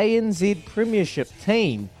 Which ANZ Premiership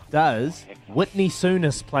team does Whitney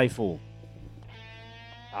Souness play for?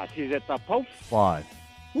 She's at the Pulse. 5.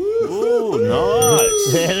 Ooh,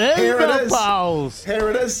 nice. Here it is. Here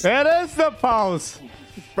it is. It is the Pulse.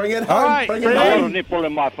 Bring it home. All right, Bring There's it a lot home. of nipple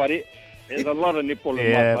in my buddy. There's a lot of nipple in my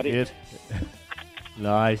Yeah, buddy. good.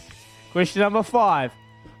 Nice. Question number 5.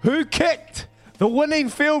 Who kicked the winning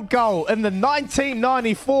field goal in the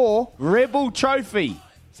 1994 Rebel Trophy?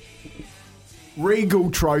 Regal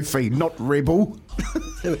Trophy, not Rebel.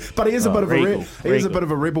 But he is a bit of Regal. he is a bit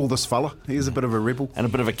of a rebel, this fella. He is a bit of a rebel. And a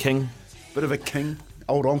bit of a king. Bit of a king.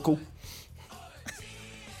 Old uncle.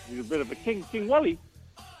 He's a bit of a king Wally.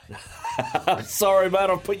 Sorry, mate,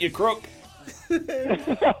 I've put you crook.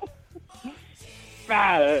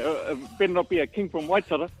 Better not be a king from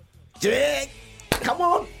Waitara. Yeah. Come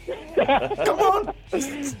on. Come on.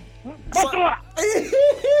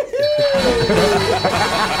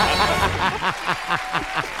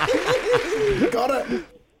 Got it.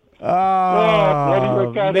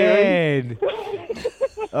 Oh, man.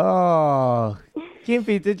 Oh.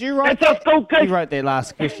 Kempy, did you write that? You wrote that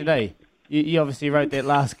last question, eh? You obviously wrote that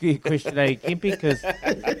last question, eh, Kempy? Because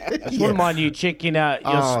I just wouldn't mind you checking out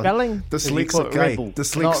your spelling. Dyslexic, Rebel,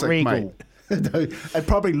 Dyslexic, not Regal. mate. It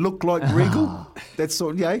probably looked like Regal. That's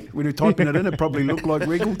sort yeah. When you're typing it in, it probably looked like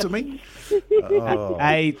Regal to me. Oh,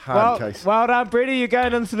 hey, well done, Bretty. You're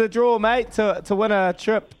going into the draw, mate, to win a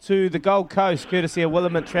trip to the Gold Coast, courtesy of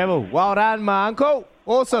Willamette Travel. Well done, my uncle.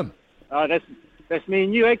 Awesome. Oh, that's me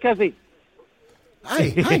and you, eh, Cuzzy?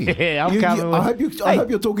 Hey, I'm coming. I hope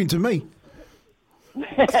you're talking to me.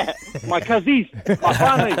 My cousins, my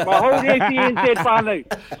whānau, my whole SENZ whānau.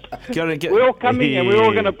 We're all coming and we're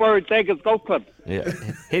all going to borrow Daggers Golf Club. Yeah.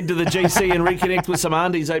 Head to the GC and reconnect with some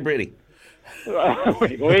aunties, eh, Bretty?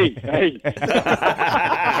 Wait, hey.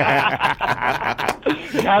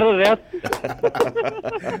 Cut it out.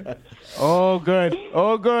 All good.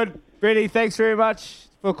 Bretty, thanks very much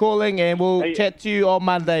for calling, and we'll chat to you on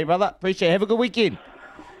Monday, brother. Appreciate it. Have a good weekend.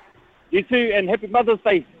 You too, and happy Mother's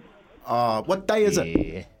Day. What day is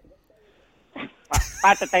it?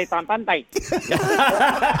 Saturday, Sunday.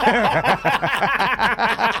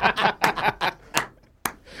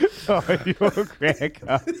 Oh, you're a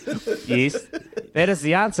cracker. Yes, that is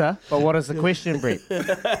the answer, but what is the question, Brett?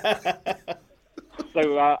 So,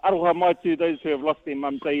 aroha mai to those who have lost their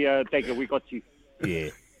mums. Dagger, we got you. Yeah.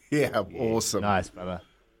 Yeah, awesome. Nice, brother.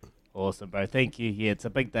 Awesome, bro. Thank you. Yeah, it's a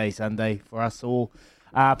big day Sunday for us all.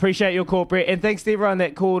 Appreciate your call, Brett. And thanks to everyone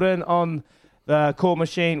that called in on the call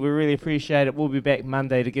machine. We really appreciate it. We'll be back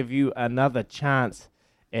Monday to give you another chance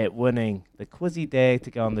at winning the Quizzy Dag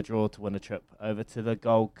to go on the draw to win a trip over to the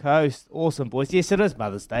Gold Coast. Awesome, boys. Yes, it is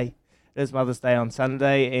Mother's Day. It is Mother's Day on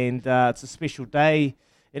Sunday, and it's a special day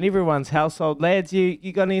in everyone's household. Lads,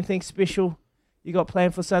 you got anything special you got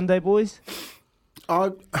planned for Sunday, boys?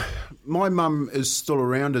 My mum is still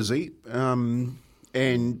around, Izzy. And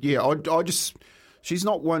yeah, I just... She's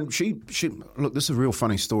not one... She look, this is a real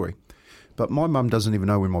funny story, but my mum doesn't even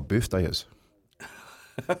know when my birthday is.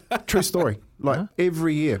 True story. Like,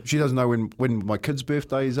 every year. She doesn't know when my kids'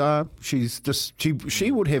 birthdays are. She's just...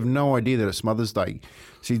 She would have no idea that it's Mother's Day.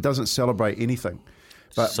 She doesn't celebrate anything.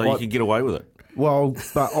 But so you can get away with it. Well,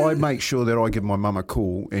 but I make sure that I give my mum a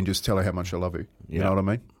call and just tell her how much I love her. You know what I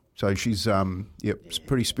mean? So she's,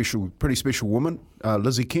 pretty special woman,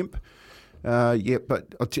 Lizzie Kemp.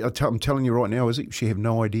 But I'm telling you right now, Izzy, she have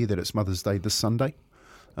no idea that it's Mother's Day this Sunday.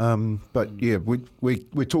 But yeah,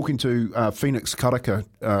 we're talking to Phoenix Karaka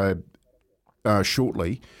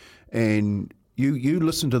shortly, and you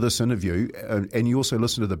listen to this interview, and you also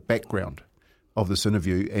listen to the background of this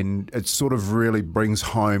interview, and it sort of really brings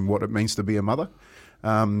home what it means to be a mother.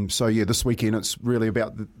 So yeah, this weekend it's really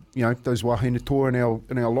about those wahine toa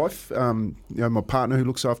in our life. My partner who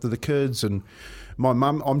looks after the kids, and my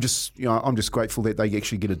mum. I'm just grateful that they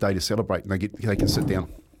actually get a day to celebrate and they can sit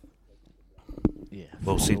down. Yeah,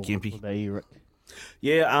 well said, Kempy.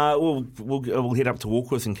 Yeah, we'll head up to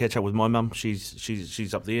Warkworth and catch up with my mum.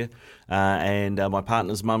 She's up there, and my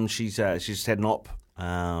partner's mum. She's just had an op.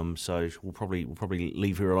 So we'll probably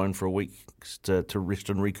leave her alone for a week to rest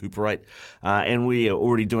and recuperate. And we are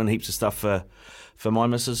already doing heaps of stuff for my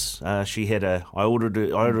missus. I ordered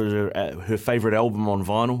her favourite album on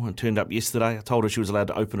vinyl and turned up yesterday. I told her she was allowed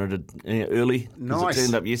to open it early. Nice. It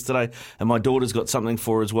turned up yesterday. And my daughter's got something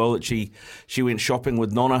for her as well that she went shopping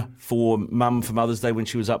with Nonna for Mum for Mother's Day when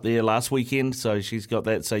she was up there last weekend. So she's got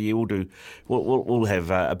that. So yeah, we'll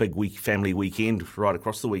have a big family weekend right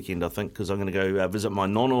across the weekend, I think, because I'm going to go visit my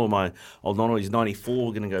Nonna, or my old Nonna. He's 94.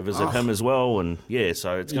 We're going to go visit him as well. And yeah,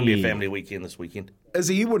 so it's going to be a family weekend this weekend.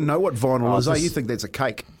 Izzy, you wouldn't know what vinyl is, You think that's a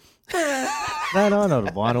cake? No, I know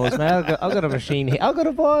what vinyl is, mate. I've got a machine here. I've got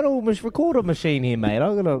a vinyl recorder machine here, mate.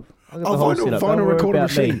 I've got the whole setup. Vinyl recorder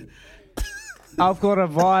machine. I've got a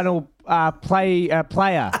vinyl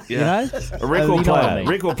player, you know? A record player. I mean.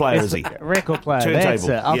 Record player, is he? Record player, Turntable. That's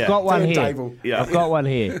it. I've got one Turntable. here. Yeah. I've got one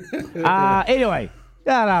here. Anyway,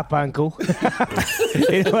 shut up, Uncle.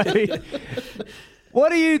 Anyway,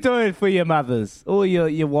 what are you doing for your mothers or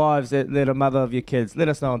your wives that are mother of your kids? Let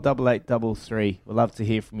us know on 8833. We'd love to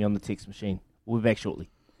hear from you on the text machine. We'll be back shortly.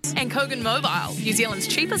 And Kogan Mobile, New Zealand's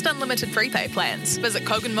cheapest unlimited prepaid plans. Visit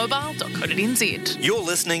koganmobile.co.nz. You're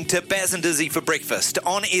listening to Baz and Izzy for breakfast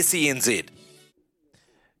on SENZ.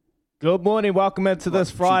 Good morning. Welcome into this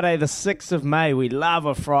Friday, the 6th of May. We love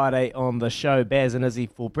a Friday on the show, Baz and Izzy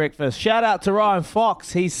for breakfast. Shout out to Ryan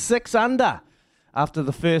Fox. He's 6 under after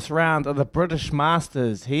the first round of the British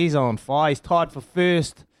Masters. He's on fire. He's tied for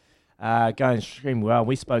first, going extremely well.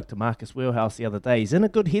 We spoke to Marcus Wheelhouse the other day. He's in a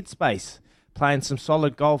good headspace, playing some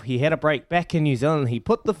solid golf. He had a break back in New Zealand. He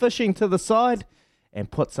put the fishing to the side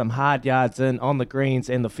and put some hard yards in on the greens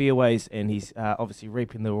and the fairways, and he's obviously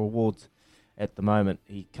reaping the rewards at the moment.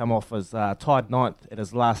 He come off as tied 9th at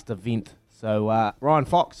his last event. So Ryan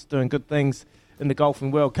Fox doing good things in the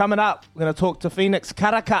golfing world. Coming up, we're going to talk to Phoenix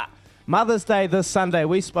Karaka. Mother's Day this Sunday.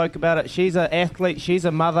 We spoke about it. She's an athlete. She's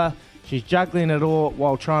a mother. She's juggling it all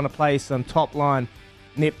while trying to play some top-line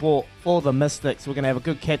netball for the Mystics. We're going to have a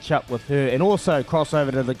good catch-up with her and also cross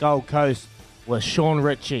over to the Gold Coast with Sean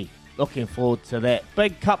Ritchie. Looking forward to that.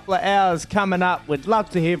 Big couple of hours coming up. We'd love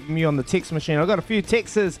to hear from you on the text machine. I've got a few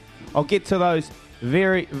texts. I'll get to those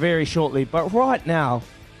very, very shortly. But right now,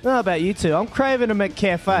 I don't know about you two, I'm craving a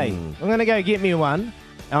McCafe. I'm going to go get me one.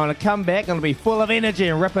 I'm going to come back. I'm going to be full of energy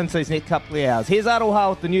and rip into these next couple of hours. Here's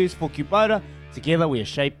Aroha with the news for Kubota. Together we are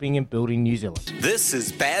shaping and building New Zealand. This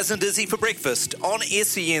is Baz and Izzy for breakfast on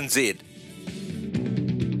SENZ.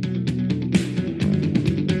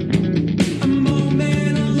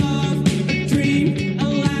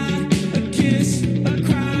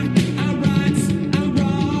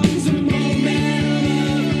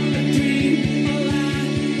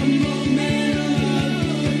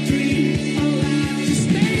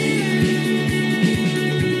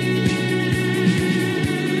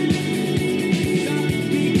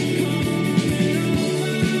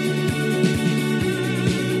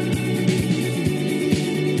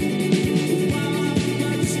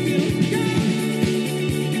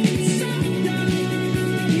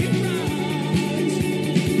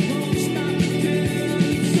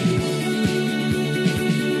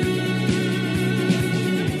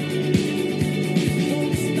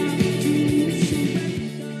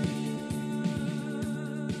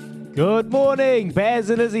 Good morning, Baz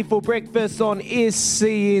and Izzy for breakfast on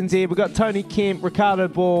SCNZ. We've got Tony Kemp, Ricardo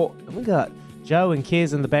Ball, and we've got Joe and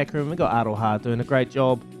Kez in the back room. We've got Aroha doing a great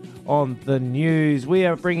job on the news. We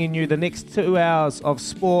are bringing you the next 2 hours of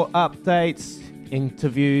sport updates,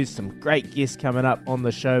 interviews, some great guests coming up on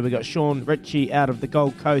the show. We've got Sean Ritchie out of the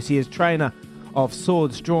Gold Coast. He is trainer of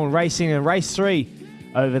Swords Drawn Racing in Race 3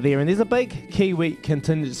 over there. And there's a big Kiwi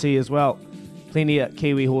contingency as well. Plenty of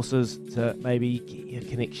Kiwi horses to maybe get your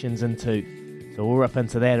connections into. So we'll rip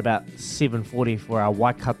into that about 7:40 for our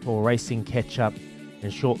Waikato Racing catch-up.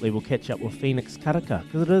 And shortly we'll catch up with Phoenix Karaka,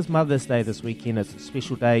 because it is Mother's Day this weekend. It's a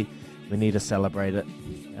special day. We need to celebrate it.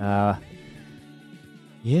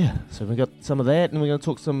 Yeah, so we got some of that, and we're going to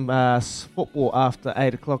talk some football after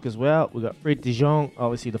 8 o'clock as well. We've got Fred de Jong,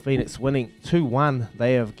 obviously the Phoenix winning 2-1.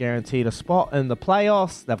 They have guaranteed a spot in the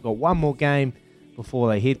playoffs. They've got one more game before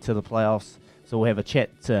they head to the playoffs, so we'll have a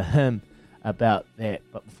chat to him about that.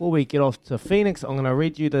 But before we get off to Phoenix, I'm going to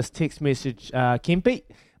read you this text message. Kempi.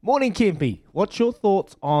 Morning, Kempi. What's your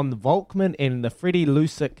thoughts on Volkman and the Freddie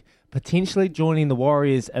Lusick potentially joining the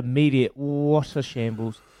Warriors immediate? What a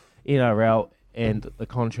shambles. NRL and the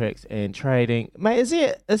contracts and trading. Mate, is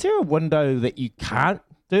there a window that you can't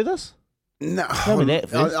do this? No, Tell me that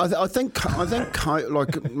first. I think,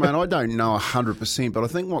 like, man, I don't know 100%, but I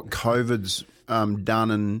think what COVID's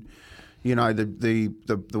done, and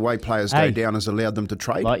the way players go down has allowed them to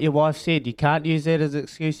trade. Like your wife said, you can't use that as an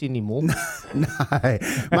excuse anymore. No,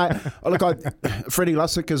 mate. Look, Freddie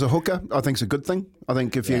Lusick as a hooker, I think is a good thing. I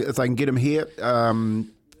think if they can get him here.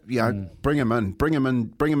 Bring him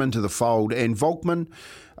into the fold. And Volkman,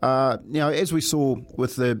 as we saw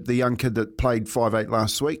with the young kid that played 5'8"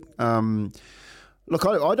 last week, look,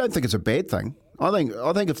 I don't think it's a bad thing. I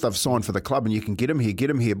think if they've signed for the club and you can get him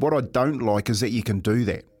here. What I don't like is that you can do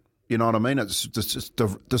that. You know what I mean? It's just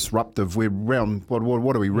disruptive. We're round, what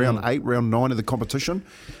are we, round 8, round 9 of the competition,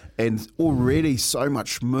 and already so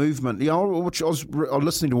much movement. Which I was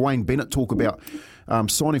listening to Wayne Bennett talk about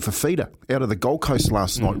signing for Feeder out of the Gold Coast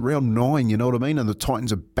last night, round 9. You know what I mean? And the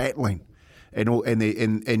Titans are battling,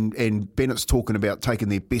 and Bennett's talking about taking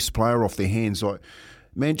their best player off their hands. Like,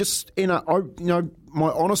 man, my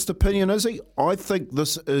honest opinion is, I think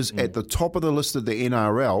this is at the top of the list of the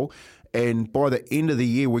NRL. And by the end of the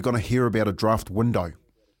year, we're going to hear about a draft window.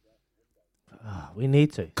 We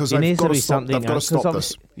need to. Because they've got to stop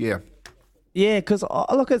this. Yeah. Yeah, because,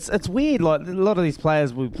 look, it's weird. Like, a lot of these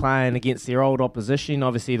players will be playing against their old opposition.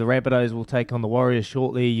 Obviously, the Rabbitohs will take on the Warriors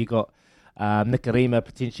shortly. You got Nikorima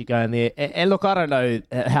potentially going there. And look, I don't know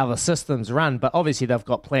how the systems run, but obviously they've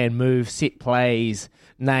got planned moves, set plays,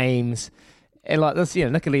 names. And like this,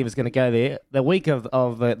 Nikolima's going to go there. The week of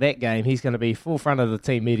that game, he's going to be forefront of the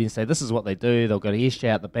team meeting and say, this is what they do. They'll go to Esh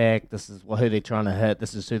out the back. This is who they're trying to hit.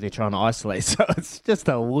 This is who they're trying to isolate. So it's just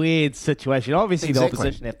a weird situation. Obviously, the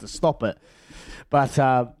opposition have to stop it. But,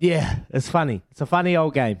 it's funny. It's a funny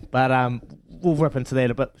old game. But we'll rip into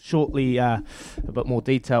that a bit shortly, a bit more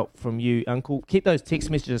detail from you, Uncle. Keep those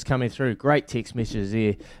text messages coming through. Great text messages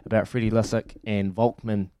there about Freddie Lusick and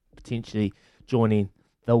Volkman potentially joining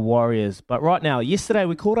the Warriors. But right now, yesterday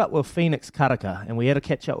we caught up with Phoenix Karaka and we had to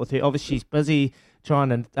catch up with her. Obviously, she's busy trying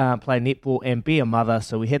to play netball and be a mother,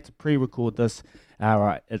 so we had to pre-record this. All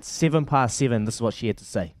right, it's 7:07. This is what she had to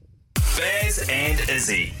say. Baz and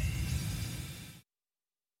Izzy.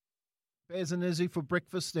 Baz and Izzy for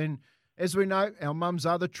breakfast, and as we know, our mums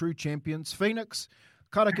are the true champions. Phoenix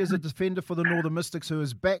Karaka is a defender for the Northern Mystics who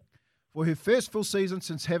is back for her first full season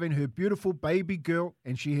since having her beautiful baby girl,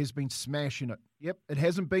 and she has been smashing it. Yep, it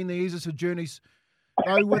hasn't been the easiest of journeys,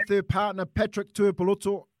 though, with her partner Patrick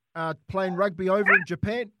Tuipulotu playing rugby over in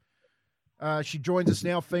Japan. She joins us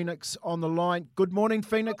now, Phoenix, on the line. Good morning,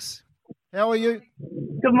 Phoenix. How are you?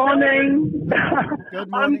 Good morning. Good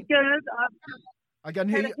morning. I'm good. I can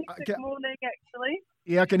hear you. Good morning, actually.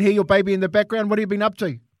 Yeah, I can hear your baby in the background. What have you been up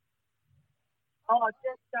to? Oh,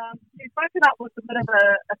 she's woken up with a bit of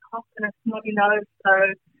a cough and a snotty nose,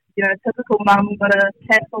 so, typical mum, got to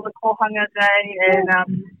cancel the kohanga day and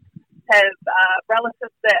have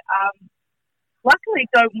relatives that luckily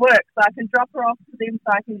don't work, so I can drop her off to them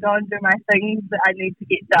so I can go and do my things that I need to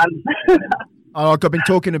get done. I've been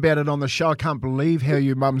talking about it on the show. I can't believe how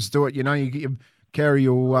you mums do it. You carry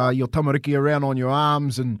your tamariki around on your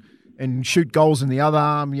arms and shoot goals in the other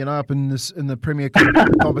arm, up in the Premier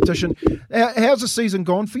competition. How's the season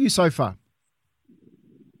gone for you so far?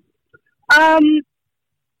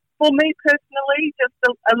 For me personally, just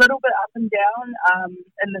a little bit up and down.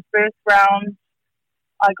 In the first round,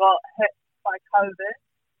 I got hit by COVID,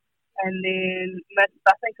 and then missed,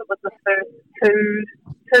 I think it was the first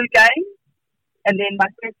two games. And then my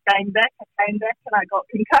first game back, I came back and I got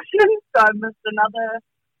concussion, so I missed another,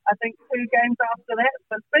 I think, 2 games after that.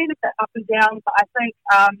 So it's been a bit up and down, but I think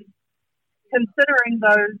considering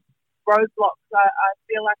those roadblocks, I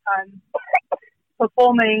feel like I'm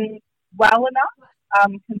performing well enough,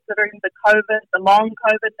 considering the long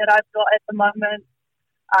COVID that I've got at the moment.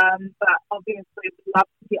 But obviously, we'd love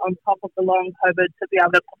to get on top of the long COVID to be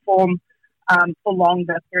able to perform for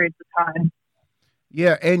longer periods of time.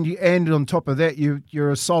 Yeah, and on top of that,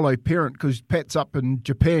 you're a solo parent because Pat's up in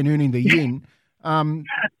Japan earning the yen.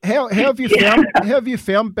 How have you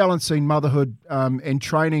found balancing motherhood and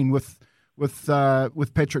training with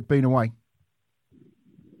Patrick being away?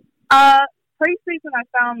 pre-season I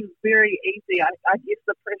found very easy. I guess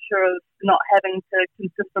the pressure of not having to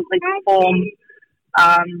consistently perform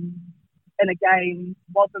in a game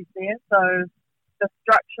wasn't there. So the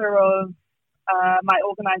structure of my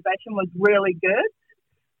organisation was really good.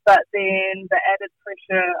 But then the added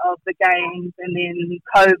pressure of the games and then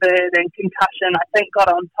COVID and concussion, I think, got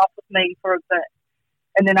on top of me for a bit.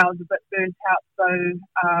 And then I was a bit burnt out. So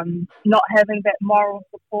not having that moral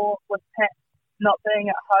support with Pat not being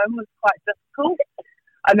at home was quite difficult.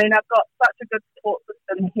 I mean, I've got such a good support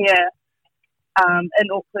system here in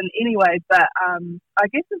Auckland anyway, but I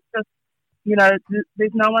guess it's just,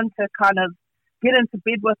 there's no one to kind of get into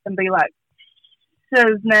bed with and be like,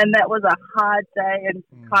 man, that was a hard day, and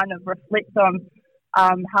kind of reflect on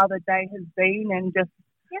how the day has been, and just,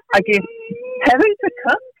 I guess, having to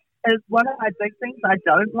cook is one of my big things I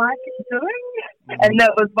don't like doing, and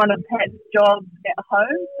that was one of Pat's jobs at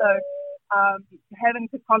home, so having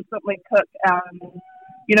to constantly cook,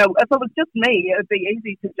 if it was just me, it would be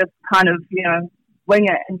easy to just kind of, wing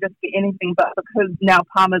it and just get anything, but because now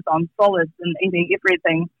Palmer's on solids and eating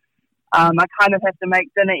everything, I kind of have to make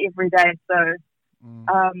dinner every day, so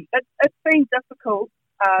it's been difficult,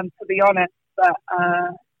 to be honest, but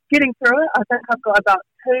getting through it. I think I've got about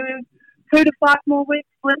 2 to 5 more weeks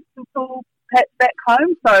left until Pat's back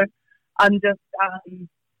home, so I'm just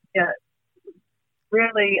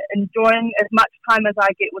really enjoying as much time as I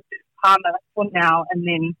get with Palmer for now, and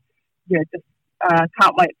then just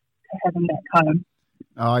can't wait to have him back home.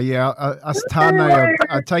 Oh, yeah. Us Tāne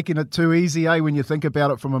are taking it too easy, when you think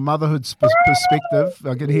about it from a motherhood perspective.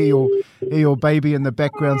 I can hear your baby in the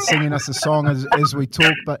background singing us a song as we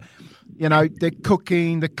talk. But, the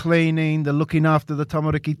cooking, the cleaning, the looking after the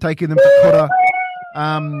tamariki, taking them to kura,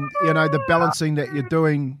 the balancing that you're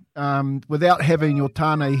doing without having your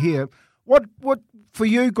Tāne here. What for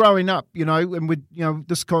you growing up, and with,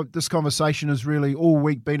 this conversation has really all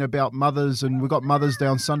week been about mothers, and we've got Mother's Day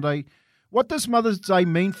on Sunday. What does Mother's Day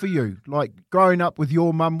mean for you? Like growing up with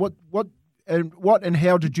your mum, what and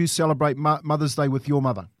how did you celebrate Mother's Day with your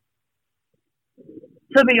mother?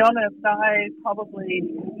 To be honest,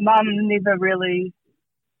 Mum never really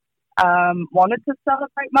wanted to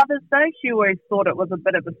celebrate Mother's Day. She always thought it was a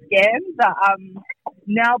bit of a scam. But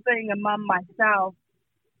now being a mum myself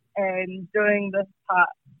and doing this part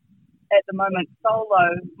at the moment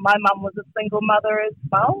solo, my mum was a single mother as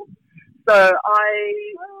well. So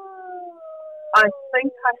I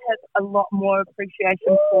think I had a lot more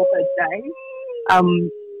appreciation for her day.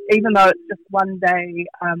 Even though it's just one day,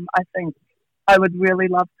 I think I would really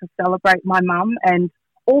love to celebrate my mum and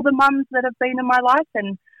all the mums that have been in my life.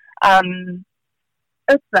 And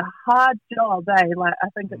it's a hard job, I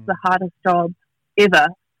think it's the hardest job ever.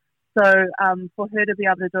 So for her to be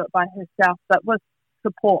able to do it by herself, but with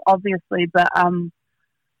support, obviously. But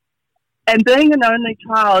and being an only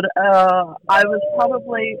child, I was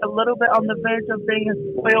probably a little bit on the verge of being a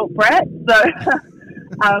spoiled brat. So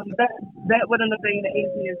that wouldn't have been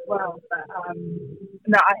easy as well. But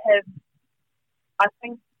no, I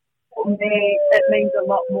think for me, it means a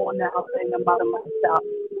lot more now being a mother myself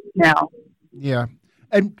now. Yeah.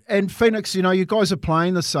 And Phoenix, you guys are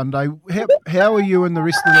playing this Sunday. How are you and the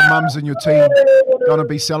rest of the mums in your team going to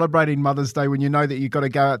be celebrating Mother's Day when you know that you've got to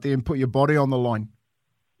go out there and put your body on the line?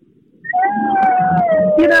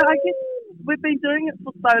 I guess we've been doing it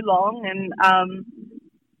for so long, and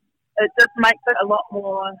it just makes it a lot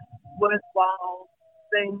more worthwhile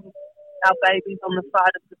seeing our babies on the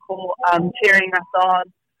side of the court cheering us on.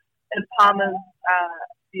 In Palmer's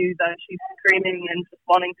view, though, she's screaming and just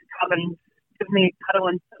wanting to come and give me a cuddle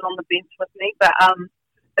and sit on the bench with me. But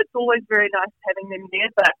it's always very nice having them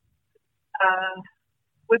there. But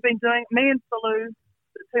we've been doing, me and Sulu,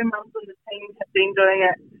 the 2 mums on the team, have been doing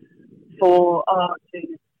it for,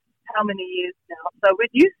 how many years now? So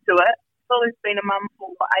we're used to it. Sulu's been a mum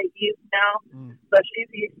for 8 years now, so she's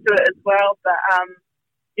used to it as well. But,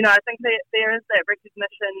 I think that there is that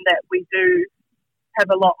recognition that we do have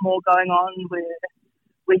a lot more going on where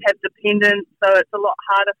we have dependents, so it's a lot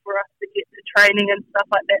harder for us to get to training and stuff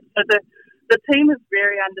like that. So the team is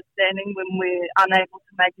very understanding when we're unable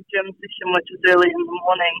to make a gym session, which is early in the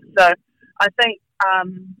morning. So I think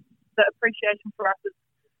the appreciation for us is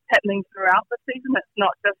happening throughout the season. It's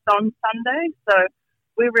not just on Sunday. So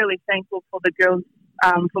we're really thankful for the girls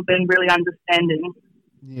for being really understanding.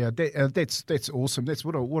 Yeah, that's awesome. That's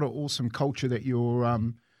what an awesome culture that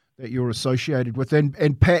you're associated with.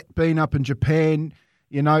 And Pat, being up in Japan,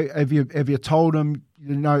 have you told him,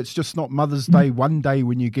 it's just not Mother's Day one day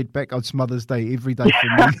when you get back. It's Mother's Day every day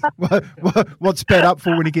for me. What's Pat up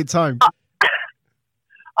for when he gets home?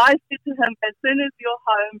 I said to him, as soon as you're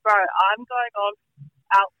home, bro, I'm going on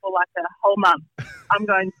out for like a whole month. I'm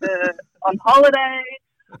going on holiday.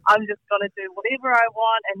 I'm just going to do whatever I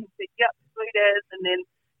want. And he said, yep, sweet as. And then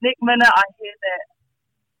next minute I hear that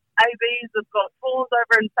ABs have got tours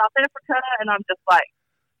over in South Africa, and I'm just like,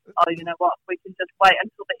 oh, you know what, we can just wait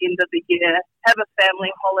until the end of the year, have a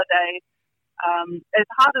family holiday. As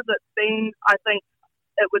hard as it's been, I think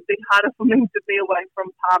it would be harder for me to be away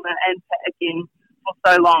from Palmer and Pat again for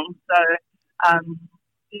so long. So,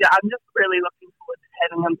 I'm just really looking forward to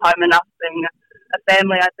having him home and us being a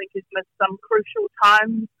family. I think he's missed some crucial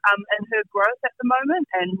times in her growth at the moment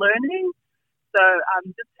and learning. So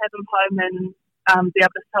just have him home and be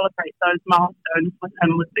able to celebrate those milestones with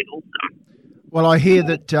him would be awesome. Well, I hear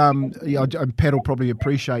that, Pat will probably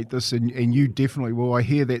appreciate this, and you definitely will. I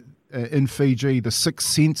hear that in Fiji, the Six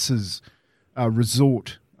Senses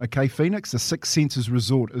resort, okay, Phoenix, the Six Senses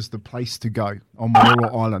resort is the place to go on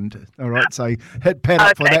Malolo Island. All right, so hit Pat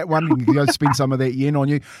up for that one. You can go spend some of that yen on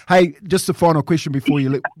you. Hey, just a final question before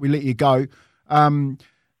we let you go.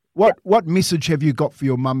 What message have you got for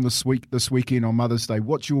your mum this weekend on Mother's Day?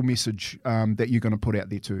 What's your message that you're going to put out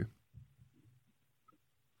there too?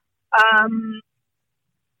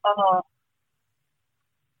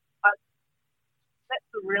 That's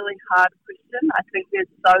a really hard question. I think there's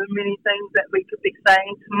so many things that we could be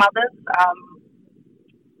saying to mothers.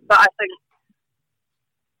 But I think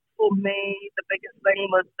for me, the biggest thing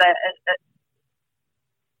was that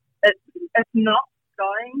it's not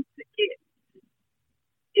going to get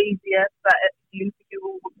easier, but you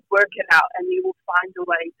will work it out and you will find a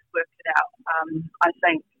way to work it out.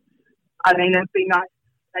 It'd be nice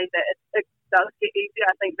to say that it does get easier.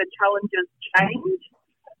 I think the challenges change,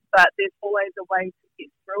 but there's always a way to get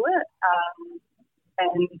through it.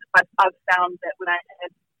 And I've found that when I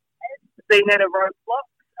have been at a roadblock,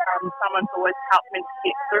 someone's always helped me to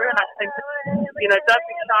get through. And I think, don't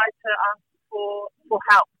be shy to ask for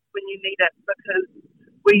help when you need it, because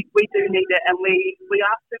we do need it, and we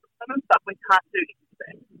are superwomen, but we can't do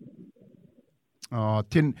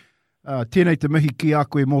everything. Tēnei te mihi ki a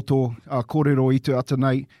koe moto kōrero i te ata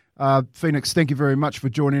nei. Phoenix, thank you very much for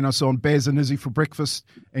joining us on Baz and Izzy for breakfast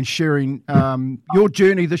and sharing your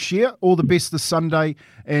journey this year. All the best this Sunday,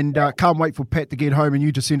 and can't wait for Pat to get home and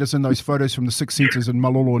you to send us in those photos from the Six Senses in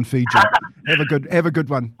Malolo and Fiji. Have a good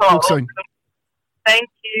one. Talk soon. Thank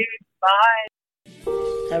you. Bye.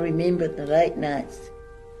 I remember the late nights.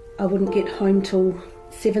 I wouldn't get home till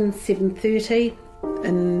 7:30,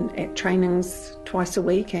 and at trainings twice a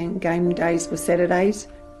week, and game days were Saturdays.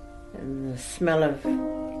 And the smell of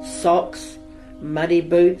socks, muddy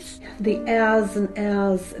boots. The hours and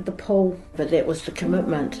hours at the pool. But that was the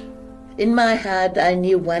commitment. In my heart, I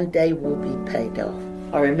knew one day we'll be paid off.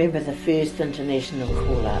 I remember the first international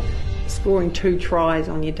call-up. Scoring 2 tries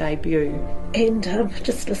on your debut. And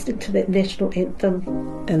just listening to that national anthem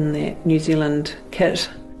in that New Zealand kit.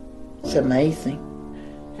 It's amazing.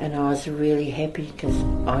 And I was really happy because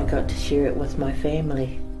I got to share it with my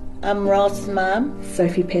family. I'm Ross' mum.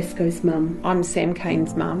 Sophie Pascoe's mum. I'm Sam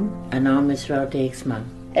Kane's mum. And I'm Israel Dagg's mum.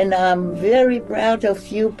 And I'm very proud of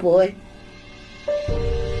you, boy.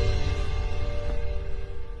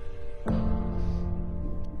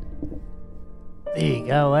 There you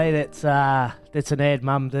go, eh? That's an ad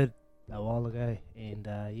Mum did a while ago, and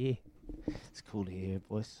it's cool to hear her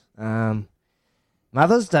voice.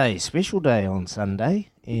 Mother's Day, special day on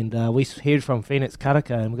Sunday, and we heard from Phoenix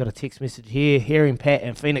Karaka, and we got a text message here. Hearing Pat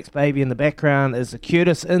and Phoenix Baby in the background is the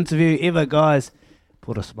cutest interview ever, guys.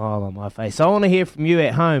 Put a smile on my face. I want to hear from you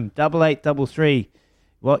at home, 8833,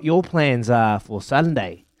 what your plans are for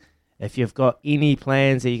Sunday. If you've got any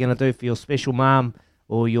plans that you're going to do for your special mum,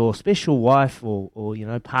 or your special wife, or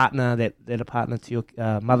partner that are partner to your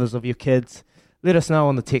mothers of your kids, let us know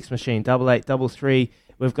on the text machine, 8833.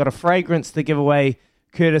 We've got a fragrance to give away,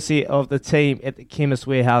 courtesy of the team at the Chemist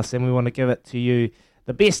Warehouse, and we want to give it to you.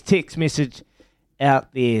 The best text message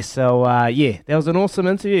out there. So, that was an awesome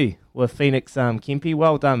interview with Phoenix Kempe.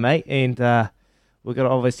 Well done, mate. And we're going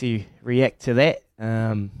to obviously react to that.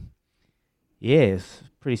 It's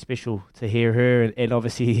pretty special to hear her and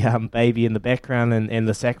obviously Baby in the background and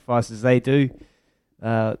the sacrifices they do,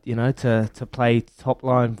 to play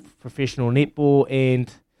top-line professional netball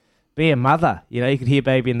and be a mother. You could hear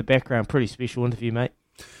Baby in the background. Pretty special interview, mate.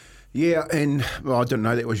 Yeah, and I didn't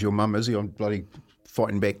know that was your mum, Izzy. I'm bloody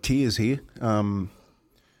fighting back tears here. I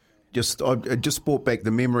just brought back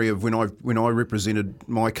the memory of when I represented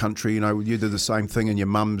my country. You did the same thing, and your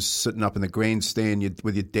mum's sitting up in the grandstand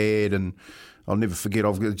with your dad, and I'll never forget.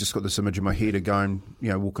 I've just got this image in my head of going,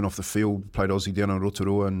 walking off the field, played Aussie down in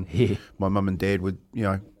Rotorua, and my mum and dad would,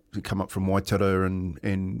 come up from Waitara,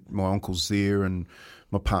 and my uncle's there, and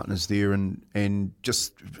my partner's there, and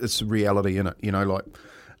just it's a reality in it, you know, like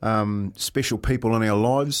special people in our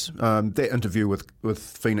lives. That interview with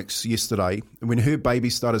Phoenix yesterday, when her baby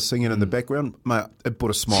started singing in the background, mate, it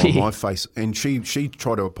put a smile on my face, and she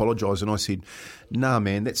tried to apologise, and I said, nah,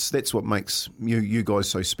 man, that's what makes you guys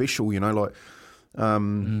so special, you know, like.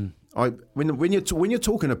 When you're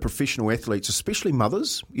talking to professional athletes, especially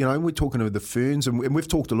mothers, you know, we're talking to the Ferns, and we've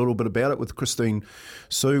talked a little bit about it with Christine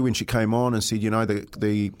Sue when she came on and said, you know,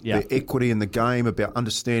 the equity in the game, about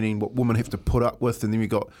understanding what women have to put up with, and then we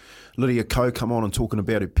got Lydia Ko come on and talking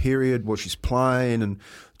about her period, what she's playing, and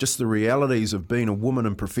just the realities of being a woman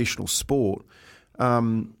in professional sport.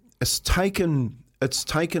 It's taken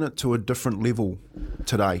it to a different level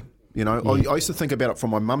today. You know, I used to think about it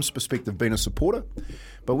from my mum's perspective, being a supporter.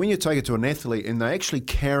 But when you take it to an athlete and they're actually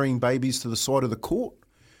carrying babies to the side of the court,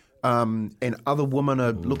 and other women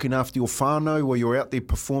are looking after your whānau while you're out there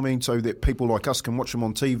performing, so that people like us can watch them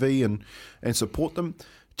on TV and support them,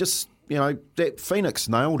 just, you know, that Phoenix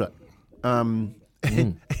nailed it.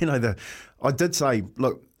 You know, I did say,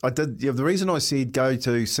 look, the reason I said go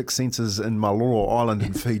to Six Senses in Maloro Island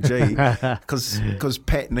in Fiji, because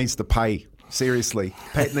Pat needs to pay. Seriously,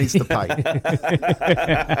 Pat needs to pay.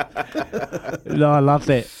 No, I love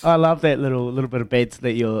that. I love that little bit of bets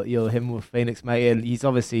that you're having with Phoenix, mate. And he's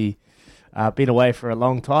obviously been away for a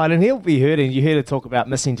long time, and he'll be hurting. You heard her talk about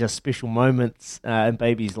missing just special moments in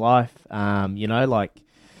baby's life. You know, like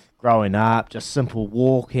growing up, just simple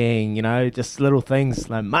walking. You know, just little things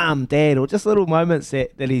like mum, dad, or just little moments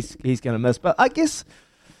that he's going to miss. But I guess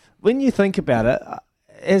when you think about it,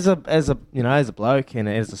 as a bloke and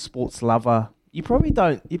as a sports lover, you probably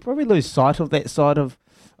lose sight of that side of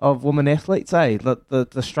women athletes,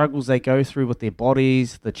 the struggles they go through with their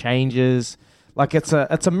bodies, the changes. Like it's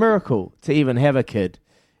a miracle to even have a kid,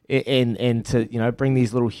 and to, you know, bring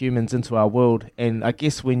these little humans into our world. And I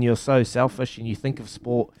guess when you're so selfish and you think of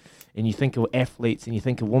sport and you think of athletes and you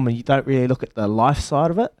think of women, you don't really look at the life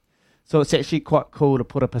side of it. So it's actually quite cool to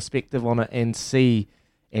put a perspective on it and see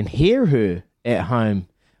and hear her at home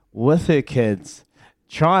with her kids,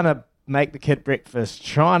 trying to make the kid breakfast,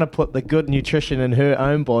 trying to put the good nutrition in her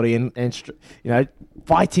own body, and you know,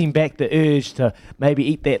 fighting back the urge to maybe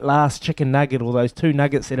eat that last chicken nugget or those 2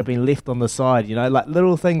 nuggets that have been left on the side, you know, like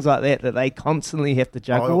little things like that they constantly have to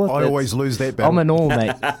juggle with. I always lose that battle. I'm an all,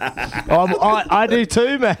 mate. I do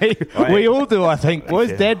too, mate. We all do, I think.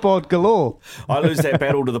 Boys, dad bod galore. I lose that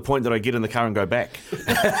battle to the point that I get in the car and go back.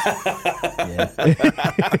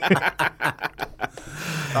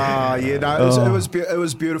 It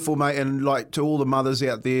was beautiful, mate, and like to all the mothers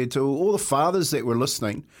out there, to all the fathers that were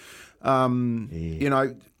listening, you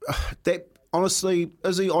know, that honestly,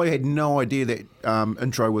 Izzy, I had no idea that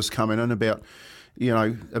intro was coming in about, you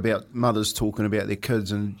know, about mothers talking about their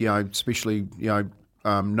kids, and, you know, especially, you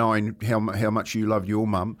know, knowing how much you love your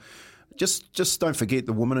mum. Just don't forget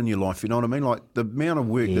the woman in your life. You know what I mean? Like the amount of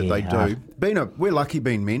work that they do. We're lucky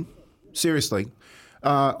being men. Seriously.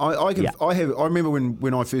 I remember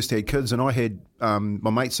when I first had kids, and I had my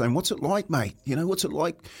mate saying, "What's it like, mate? You know, what's it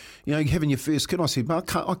like? You know, having your first kid?" I said, "I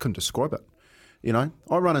couldn't describe it." You know,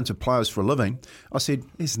 I run into players for a living. I said,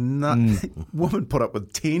 "There's nothing." Women put up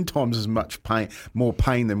with 10 times as much more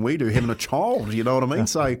pain than we do having a child. You know what I mean?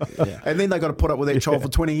 So, and then they got to put up with that child for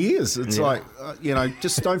 20 years. It's like, you know,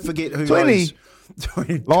 just don't forget who 20.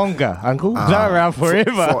 Longer, Uncle. They're around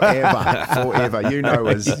forever. Forever. You know.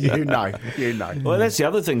 Well, that's the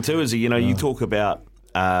other thing too, is, you know, you talk about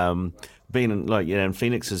being in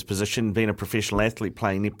Phoenix's position, being a professional athlete,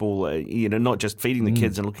 playing netball, you know, not just feeding the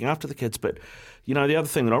kids and looking after the kids, but, you know, the other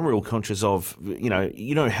thing that I'm real conscious of, you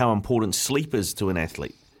know how important sleep is to an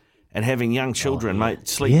athlete. And having young children, mate,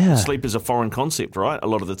 sleep is a foreign concept, right? A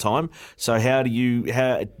lot of the time. So how do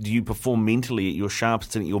you perform mentally at your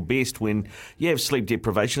sharpest and at your best when you have sleep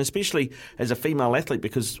deprivation, especially as a female athlete?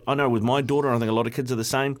 Because I know with my daughter, I think a lot of kids are the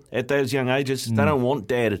same. At those young ages, they don't want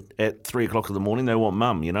dad at 3 o'clock in the morning. They want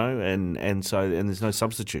mum, you know, and there's no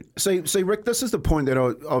substitute. See, Rick, this is the point that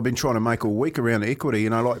I've been trying to make all week around equity. You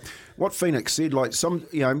know, like what Phoenix said, like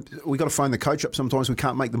we got to phone the coach up sometimes. We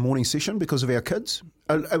can't make the morning session because of our kids.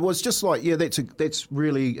 It was just like, that's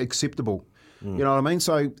really acceptable. You know what I mean?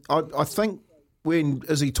 So I think when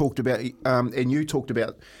Izzy talked about, and you talked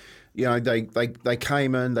about, you know, they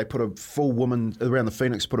came in, they put a full woman around the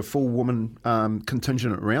Phoenix, put a full woman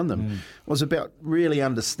contingent around them. It was about really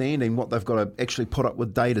understanding what they've got to actually put up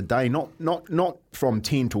with day to day, not from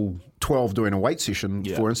 10 till 12 doing a weight session,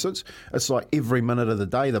 for instance. It's like every minute of the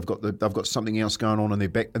day they've got something else going on in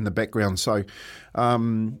the background. So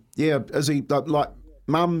Izzy, like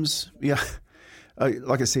mums,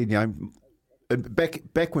 like I said,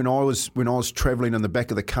 back when I was travelling in the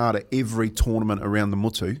back of the car to every tournament around the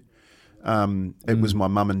Mutu, it was my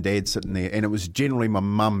mum and dad sitting there, and it was generally my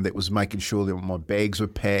mum that was making sure that my bags were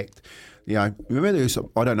packed. Remember,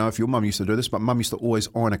 I don't know if your mum used to do this, but mum used to always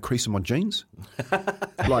iron a crease in my jeans.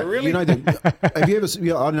 Like, really? Have you ever?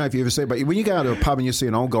 I don't know if you ever see it, but when you go to a pub and you see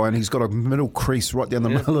an old guy and he's got a middle crease right down the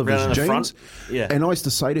middle of his jeans, and I used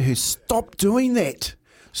to say to her, "Stop doing that!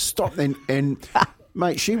 Stop!" And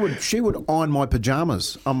mate, she would iron my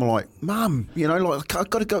pajamas. I'm like, Mum, I've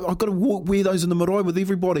got to wear those in the marae with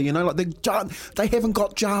everybody. Like they haven't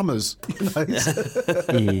got pajamas.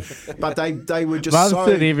 But they were just Mums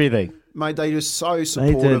did everything. Mate, they were so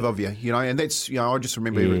supportive of you, and that's, I just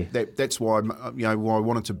remember that's why, why I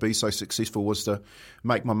wanted to be so successful was to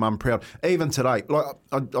make my mum proud. Even today, like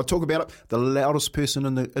I talk about it, the loudest person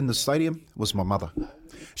in the stadium was my mother.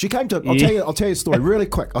 She came to. I'll tell you a story really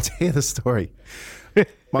quick. I'll tell you the story.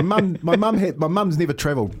 My mum's never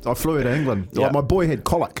travelled. I flew her to England. Yeah. Like, my boy had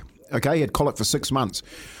colic. Okay, he had colic for 6 months.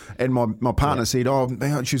 And my partner said, "Oh,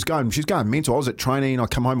 man, she's going mental." I was at training. I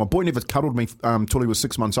come home. My boy never cuddled me till he was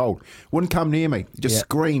 6 months old. Wouldn't come near me. Just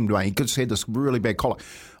screamed, mate. He just had this really bad colic.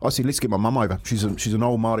 I said, "Let's get my mum over. She's an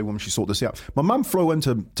old Māori woman. She sort this out." My mum flew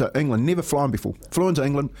into England. Never flown before. Flew into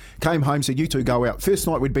England. Came home. Said, "You two go out." First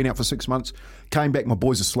night we'd been out for 6 months. Came back. My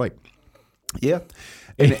boy's asleep. Yeah.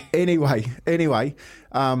 And anyway, the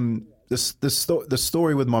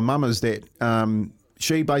story with my mum is that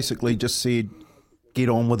she basically just said, "Get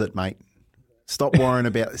on with it, mate. Stop worrying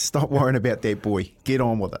about that boy. Get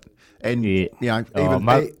on with it." And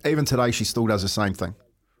even today, she still does the same thing.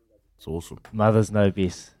 It's awesome. Mothers know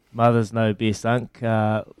best. Mothers know best, Unc.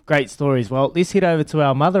 Great story as well. Let's head over to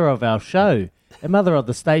our mother of our show, a mother of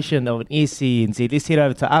the station of an SENZ. Let's head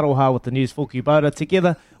over to Aroha with the news for Kubota.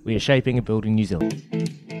 Together, we are shaping and building New Zealand.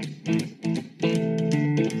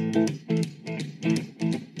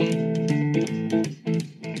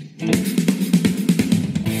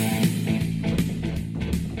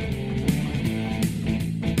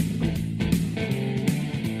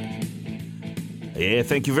 Yeah,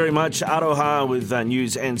 thank you very much. Aroha with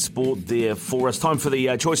news and sport there for us. Time for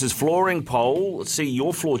the Choices Flooring poll. See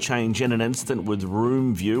your floor change in an instant with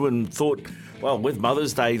Room View, and thought, well, with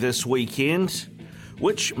Mother's Day this weekend,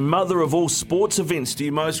 which mother of all sports events do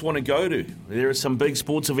you most want to go to? There are some big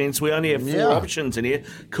sports events. We only have 4 options in here.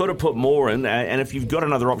 Could have put more in. And if you've got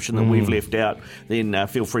another option that we've left out, then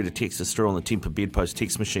feel free to text us through on the Temper Bedpost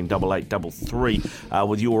text machine 8833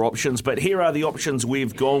 with your options. But here are the options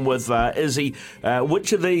we've gone with. Izzy,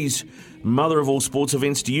 which of these mother of all sports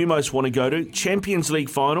events do you most want to go to? Champions League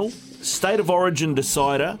final, State of Origin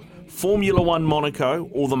decider, Formula One Monaco,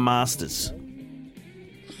 or the Masters?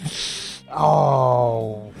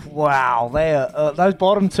 Oh, wow. They are, those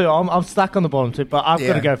bottom two, I'm stuck on the bottom two, but I've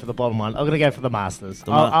got to go for the bottom one. I'm going to go for the Masters.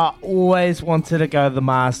 I always wanted to go to the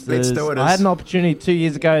Masters. Let's do it. I had an opportunity 2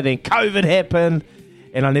 years ago, then COVID happened,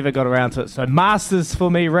 and I never got around to it. So Masters for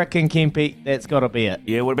me, Rick and Kempy, that's got to be it.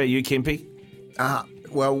 Yeah, what about you, Kempy?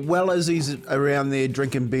 Well, as he's around there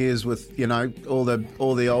drinking beers with, all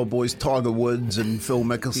the old boys, Tiger Woods and Phil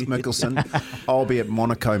Mickelson, I'll be at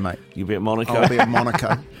Monaco, mate. You'll be at Monaco? I'll be at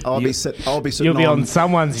Monaco. I'll be sitting You'll be on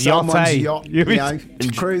someone's yacht,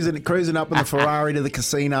 cruising up in the Ferrari to the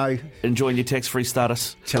casino. Enjoying your tax-free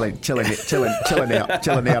status. Chilling out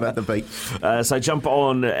at the beach. So jump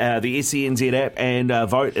on the SENZ app and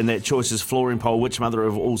vote in that Choices Flooring poll. Which mother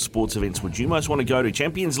of all sports events would you most want to go to?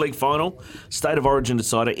 Champions League final, State of Origin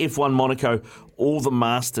decider, F1 Monaco, all the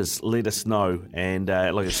Masters. Let us know. And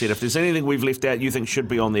like I said, if there's anything we've left out you think should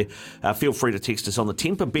be on there, feel free to text us on the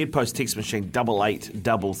Temper Bedpost text machine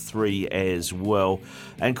 8833 as well.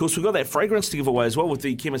 And of course we've got that fragrance to give away as well with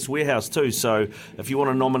the Chemist Warehouse too. So if you want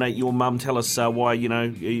to nominate your mum, tell us why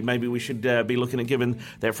maybe we should be looking at giving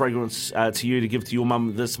that fragrance to you to give to your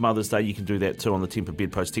mum this Mother's Day. You can do that too on the Temper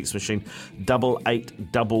Bedpost text machine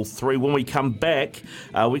 8833. When we come back,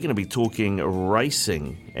 we're going to be talking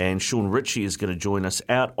racing, and Sean Ritchie is going to join us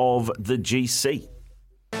out of the GC.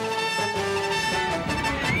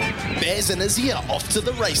 Baz and Izzy are off to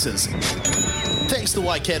the races. Thanks to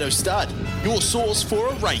Waikato Stud, your source for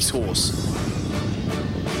a racehorse.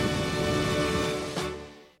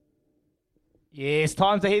 Yes,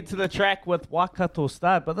 time to head to the track with Waikato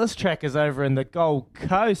Stud, but this track is over in the Gold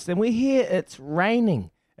Coast, and we hear it's raining.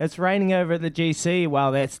 It's raining over at the GC.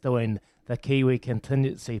 Well, that's doing the Kiwi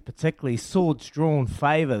contingency, particularly Swords Drawn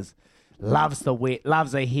favours. Loves the wet,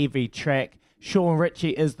 loves a heavy track. Sean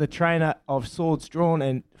Ritchie is the trainer of Swords Drawn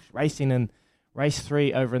and racing in race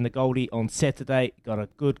 3 over in the Goldie on Saturday. Got a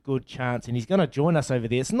good chance, and he's going to join us over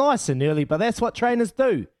there. It's nice and early, but that's what trainers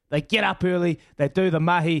do. They get up early, they do the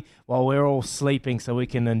mahi while we're all sleeping so we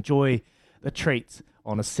can enjoy the treats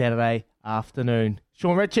on a Saturday afternoon.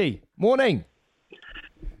 Sean Ritchie, morning.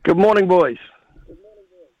 Good morning, boys.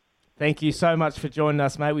 Thank you so much for joining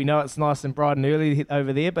us, mate. We know it's nice and bright and early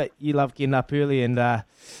over there, but you love getting up early and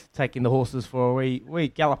taking the horses for a wee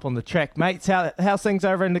gallop on the track. Mates, how's things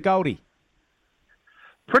over in the Goldie?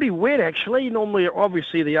 Pretty wet, actually. Normally,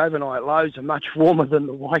 obviously, the overnight lows are much warmer than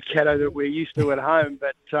the Waikato that we're used to at home,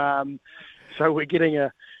 but so we're getting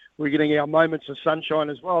our moments of sunshine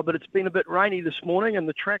as well. But it's been a bit rainy this morning, and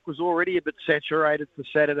the track was already a bit saturated for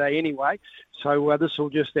Saturday anyway. So this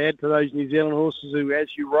will just add to those New Zealand horses who, as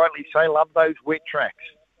you rightly say, love those wet tracks.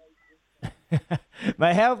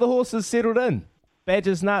 Mate, how have the horses settled in?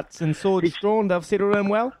 Badger's Nuts and Swords Drawn, they've settled in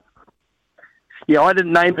well? Yeah, I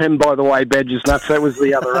didn't name him, by the way, Badger's Nuts. That was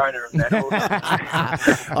the other owner of that horse.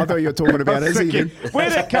 I thought you were talking about Izzy.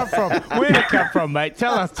 Where'd it come from? Where'd it come from, mate?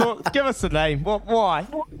 Tell us. Give us the name. Why?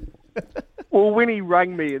 Well, when he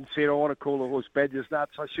rang me and said, I want to call the horse Badger's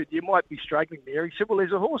Nuts, I said, you might be struggling there. He said, well,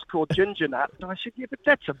 there's a horse called Ginger Nut. And I said, yeah, but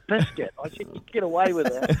that's a biscuit. I said, you get away with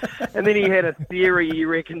that. And then he had a theory, he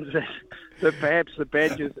reckons, that perhaps the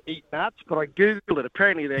badgers eat nuts. But I Googled it.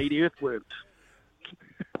 Apparently they eat earthworms.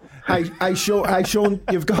 Hey, Sean,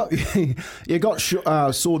 you've got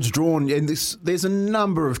Swords Drawn, and there's a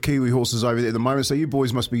number of Kiwi horses over there at the moment. So you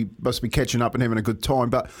boys must be catching up and having a good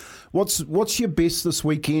time. But what's your best this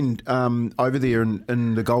weekend over there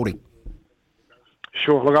in the Goldie?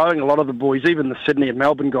 Sure. Look, I think a lot of the boys, even the Sydney and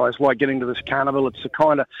Melbourne guys, like getting to this carnival. It's the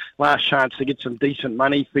kind of last chance to get some decent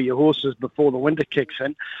money for your horses before the winter kicks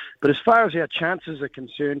in. But as far as our chances are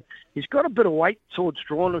concerned, he's got a bit of weight, Swords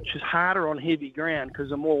Drawn, which is harder on heavy ground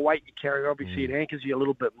because the more weight you carry, obviously it anchors you a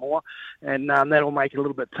little bit more, and that'll make it a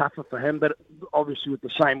little bit tougher for him. But obviously with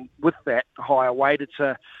that higher weight, it's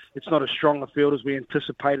not as strong a field as we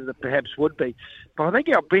anticipated it perhaps would be. But I think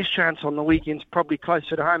our best chance on the weekend's probably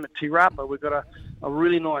closer to home at Te Rapa. We've got a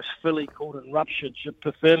really nice filly called Enruptured, she's a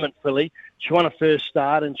preferment filly. She won a first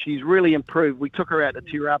start and she's really improved. We took her out to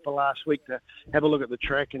Te Rapa last week to have a look at the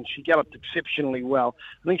track and she galloped exceptionally well.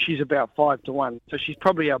 I think she's about 5-1, so she's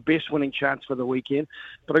probably our best winning chance for the weekend.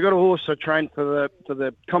 But I got a horse I trained for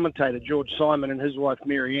the commentator George Simon and his wife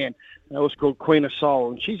Mary Ann, a horse called Queen of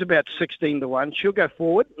Soul, and she's about 16-1. She'll go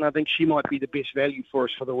forward, and I think she might be the best value for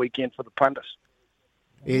us for the weekend for the punters.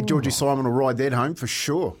 Yeah, Georgie Simon will ride that home for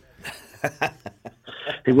sure.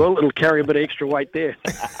 He will. It'll carry a bit of extra weight there.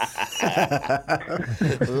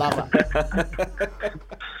 Love it.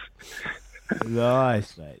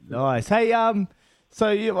 Nice, mate. Nice. Hey,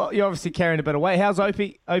 so you're obviously carrying a bit of weight. How's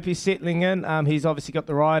Opie settling in? He's obviously got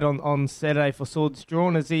the ride on Saturday for Swords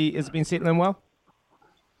Drawn. Has he been settling well?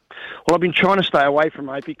 Well, I've been trying to stay away from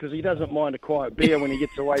Opie because he doesn't mind a quiet beer when he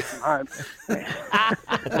gets away from home.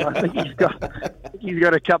 I think he's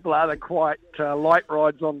got a couple of other quiet light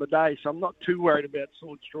rides on the day, so I'm not too worried about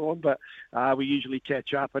Swords Drawn, but we usually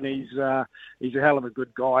catch up, and he's a hell of a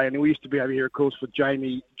good guy. And we used to be over here, of course, with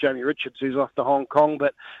Jamie Richards, who's off to Hong Kong,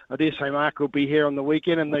 but I dare say Mark will be here on the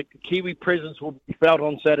weekend, and the Kiwi presence will be felt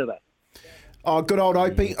on Saturday. Oh, good old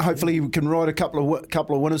Opie. Hopefully we can ride a couple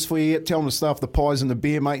of winners for you. Tell them to stuff the pies and the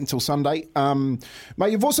beer, mate, until Sunday.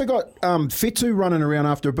 Mate, you've also got Fetu running around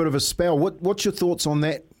after a bit of a spell. What's your thoughts on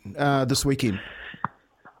that this weekend?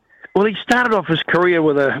 Well, he started off his career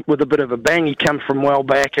with a bit of a bang. He come from well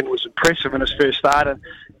back and was impressive in his first start,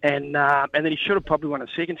 and then he should have probably won a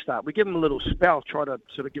second start. We give him a little spell, try to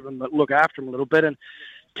sort of look after him a little bit, and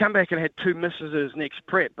come back and had 2 misses at his next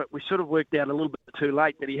prep, but we sort of worked out a little bit too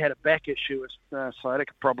late that he had a back issue, a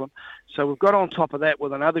sciatica problem. So we've got on top of that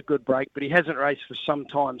with another good break, but he hasn't raced for some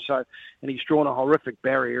time. And he's drawn a horrific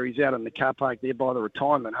barrier. He's out in the car park there by the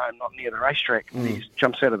retirement home, not near the racetrack. And he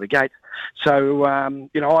jumps out of the gate. So, I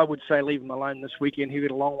would say leave him alone this weekend. He'll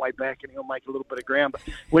get a long way back and he'll make a little bit of ground. But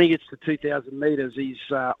when he gets to 2,000 metres,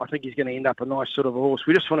 I think he's going to end up a nice sort of a horse.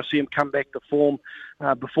 We just want to see him come back to form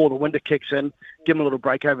before the winter kicks in, give him a little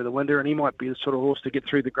break over the winter, and he might be the sort of horse to get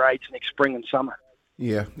through the grades next spring and summer.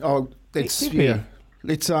 Yeah. Oh,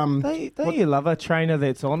 Let's Don't you love a trainer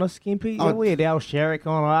that's honest, Kempy? We had Al Sharrock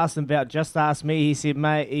on. I asked him about. Just asked me. He said,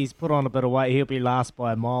 "Mate, he's put on a bit of weight. He'll be last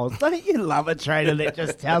by a mile." Don't you love a trainer that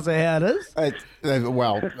just tells her how it is?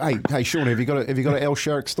 Hey, Sean, have you got an Al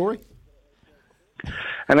Sharrock story?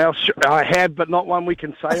 And I have, but not one we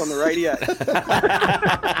can say on the radio.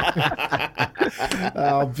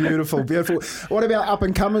 Oh, beautiful, beautiful. What about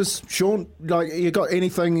up-and-comers, Sean? Like, you got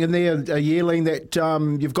anything in there, a yearling that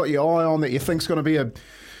you've got your eye on that you think's going to be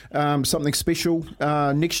something special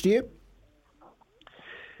next year?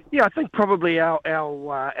 Yeah, I think probably our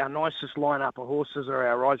nicest lineup of horses are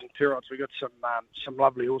our Rising Turons. We've got some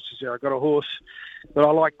lovely horses there. I've got a horse that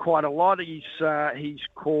I like quite a lot. He's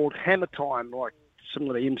called Hammer Time, like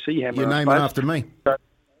similar to MC Hammer. You name it after me.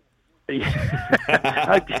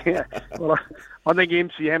 Yeah. Well, I think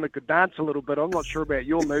MC Hammer could dance a little bit. I'm not sure about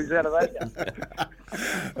your moves out of that.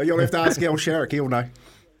 Well, you'll have to ask Al Sharrock. He'll know.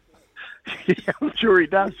 Yeah, I'm sure he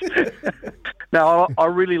does. No, I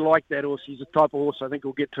really like that horse. He's a type of horse I think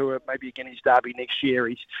we'll get to it maybe again his Derby next year.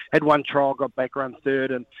 He's had one trial, got back run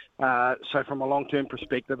third, and so from a long-term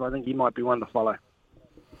perspective, I think he might be one to follow.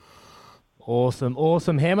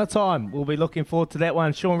 Awesome. Hammer Time. We'll be looking forward to that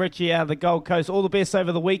one. Sean Ritchie out of the Gold Coast. All the best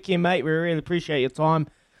over the weekend, mate. We really appreciate your time.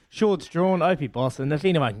 Short's drawn, Opie Boston. If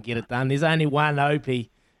anyone can get it done, there's only one Opie.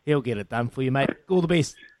 He'll get it done for you, mate. All the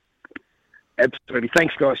best. Absolutely.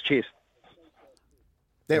 Thanks, guys. Cheers.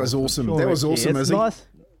 That was awesome. Sean that was Ritchie. awesome, It's Izzy. nice.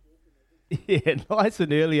 Yeah, nice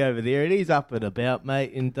and early over there. And he's up and about,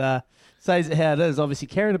 mate, and says it how it is. Obviously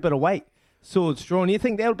carrying a bit of weight. Swords drawn. You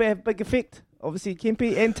think that'll have a big effect? Obviously,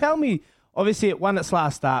 Kempy. And tell me, obviously it won its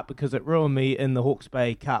last start because it ruined me in the Hawke's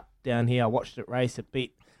Bay Cup down here. I watched it race. It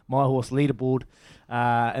beat my horse Leaderboard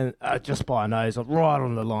and just by a nose, right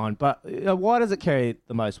on the line. But why does it carry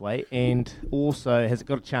the most weight? And also, has it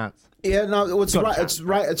got a chance? Yeah, no, it's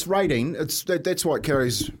rating. That's why it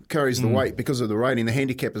carries the weight because of the rating. The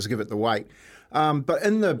handicappers give it the weight. But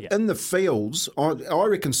in the fields, I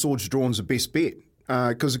reckon Swords Drawn's the best bet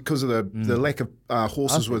because of the lack of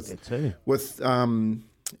horses with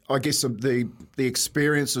I guess the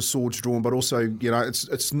experience of Swords Drawn, but also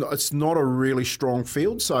it's not a really strong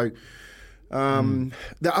field. So the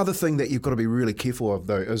other thing that you've got to be really careful of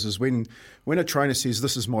though is when a trainer says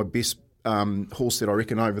this is my best horse that I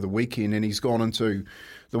reckon over the weekend, and he's gone into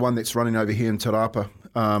the one that's running over here in Tarapa,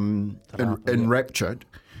 Enraptured.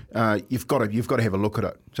 You've got to have a look at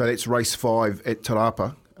it. So that's race 5 at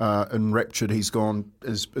Tarapa. Enraptured, he's gone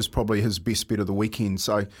is probably his best bet of the weekend.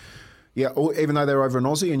 So yeah, even though they're over in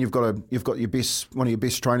Aussie, and you've got your best one of your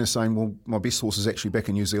best trainers saying, well, my best horse is actually back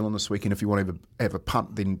in New Zealand this weekend. If you want to have a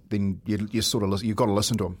punt, then you sort of you've got to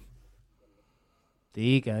listen to him.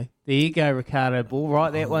 There you go, Ricardo Ball.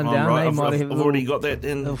 Write that one down. Right. I've already got that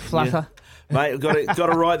in. Little flutter. Yeah. Mate, got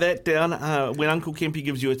to write that down. When Uncle Kempy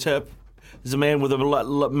gives you a tip, there's a man with a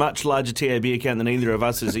much larger TAB account than either of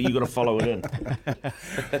us is, so you've got to follow it in.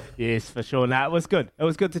 Yes, for sure. No, it was good. It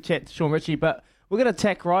was good to chat to Sean Ritchie, but we're going to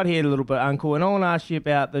tack right here a little bit, Uncle, and I want to ask you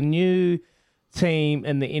about the new team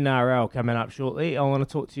in the NRL coming up shortly. I want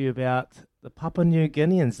to talk to you about the Papua New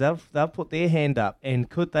Guineans. They've put their hand up, and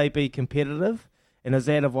could they be competitive? And is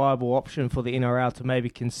that a viable option for the NRL to maybe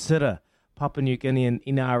consider Papua New Guinean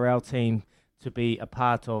NRL team to be a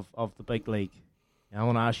part of the big league? Now, I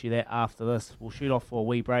want to ask you that after this. We'll shoot off for a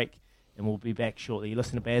wee break, and we'll be back shortly. You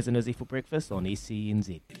listen to Baz and Izzy for breakfast on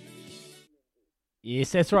SCNZ.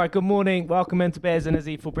 Yes, that's right. Good morning. Welcome into Baz and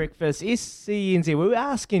Izzy for breakfast. SCNZ, we were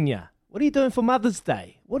asking you, what are you doing for Mother's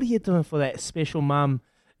Day? What are you doing for that special mum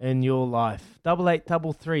in your life?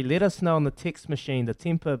 8833. Let us know on the text machine, the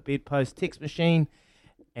Temper Bedpost text machine.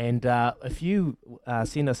 And if you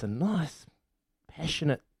send us a nice,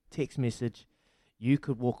 passionate text message, you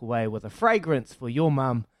could walk away with a fragrance for your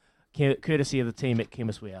mum, courtesy of the team at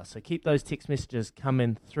Chemist Warehouse. So keep those text messages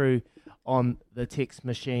coming through on the text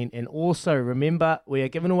machine. And also remember, we are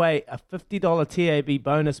giving away a $50 TAB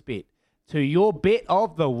bonus bet to your bet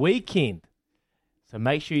of the weekend. So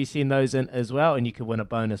make sure you send those in as well, and you can win a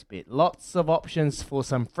bonus bet. Lots of options for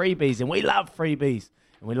some freebies, and we love freebies,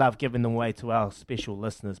 and we love giving them away to our special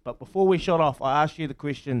listeners. But before we shut off, I asked you the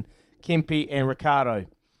question, Kempy and Ricardo.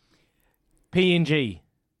 PNG,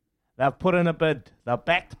 they've put in a bid. They're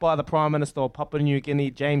backed by the Prime Minister of Papua New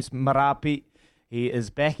Guinea, James Marape. He is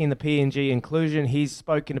backing the PNG inclusion. He's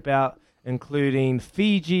spoken about including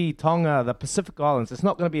Fiji, Tonga, the Pacific Islands. It's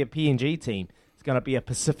not going to be a PNG team. It's going to be a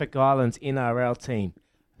Pacific Islands NRL team.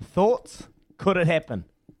 Thoughts? Could it happen?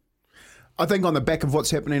 I think on the back of what's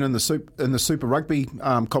happening in the Super Rugby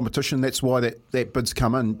competition, that's why that bid's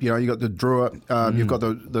come in. You know, you got the Drua, you've got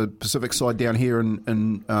the Pacific side down here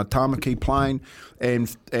in Tamaki playing,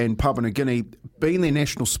 and Papua New Guinea being their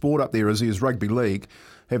national sport up there is rugby league,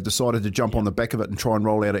 have decided to jump on the back of it and try and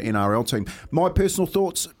roll out an NRL team. My personal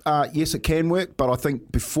thoughts, yes, it can work, but I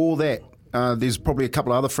think before that, there's probably a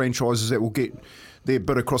couple of other franchises that will get their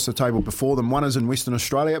bid across the table before them. One is in Western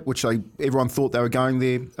Australia, which everyone thought they were going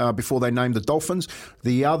there before they named the Dolphins.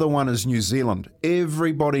 The other one is New Zealand.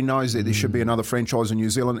 Everybody knows that there should be another franchise in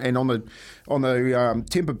New Zealand. And on the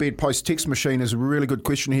Temper Bedpost text machine is a really good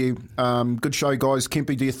question here. Good show, guys.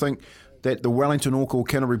 Kempy, do you think that the Wellington Orca or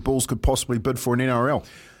Canterbury Bulls could possibly bid for an NRL?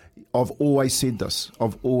 I've always said this.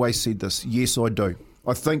 Yes, I do.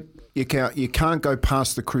 I think you can't go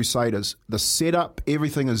past the Crusaders. The setup,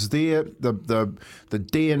 everything is there. The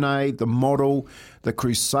DNA, the model. The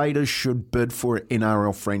Crusaders should bid for an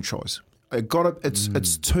NRL franchise.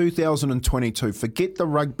 It's 2022. Forget the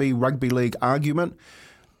rugby league argument.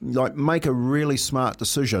 Like, make a really smart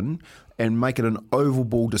decision and make it an oval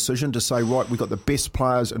ball decision to say, right, we've got the best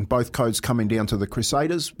players in both codes coming down to the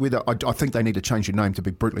Crusaders. Whether I think they need to change their name, to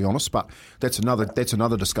be brutally honest, but that's another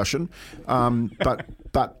discussion.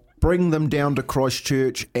 But bring them down to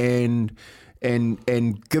Christchurch and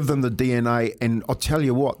give them the DNA, and I'll tell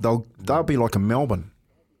you what, they'll be like a Melbourne.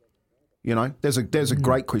 You know, there's a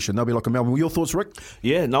great question. They'll be like a Melbourne. Your thoughts, Rick?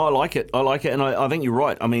 Yeah, no, I like it, and I think you're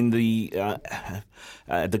right. I mean, the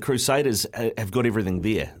Crusaders have got everything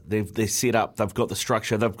there. They're set up. They've got the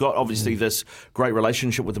structure. They've got obviously this great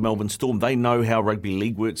relationship with the Melbourne Storm. They know how rugby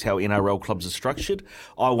league works, how NRL clubs are structured.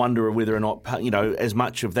 I wonder whether or not, as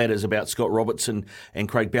much of that is about Scott Robertson and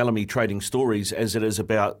Craig Bellamy trading stories as it is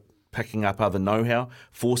about picking up other know-how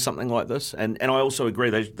for something like this. And I also agree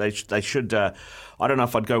they should, I don't know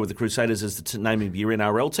if I'd go with the Crusaders as the name of your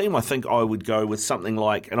NRL team. I think I would go with something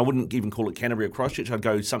like, and I wouldn't even call it Canterbury or Christchurch, I'd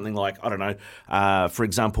go something like, I don't know, for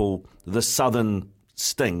example, the Southern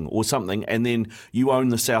Sting or something, and then you own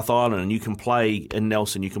the South Island and you can play in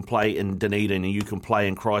Nelson, you can play in Dunedin, and you can play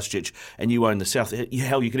in Christchurch, and you own the South.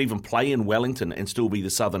 Hell, you could even play in Wellington and still be the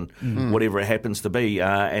Southern, whatever it happens to be,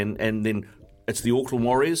 and then it's the Auckland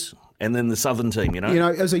Warriors and then the Southern team, you know. You know,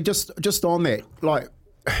 as just on that, like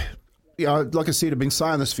I said, I've been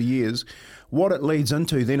saying this for years. What it leads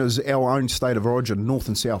into then is our own state of origin, north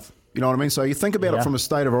and south. You know what I mean? So you think about it from a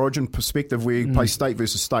state of origin perspective where you play state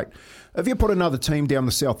versus state. If you put another team down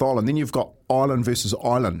the South Island, then you've got island versus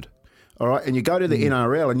island. All right, and you go to the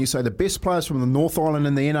NRL and you say the best players from the North Island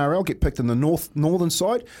in the NRL get picked in the northern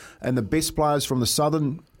side, and the best players from the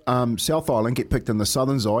southern South Island get picked in the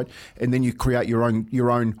southern side, and then you create your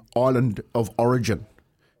own island of origin.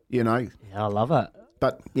 You know. Yeah, I love it.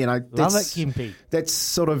 But you know, love it, Kimpy. That's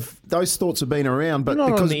sort of, those thoughts have been around. But you're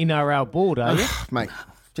not because on the NRL board, are you, mate?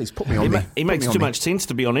 Jeez, put me on there. He makes too much sense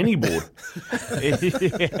to be on any board. Hey,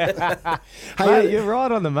 you're right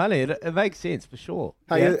on the money. It makes sense for sure.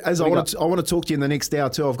 Hey, I want to talk to you in the next hour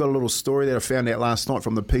too. I've got a little story that I found out last night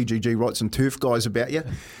from the PGG Rights and Turf guys about you.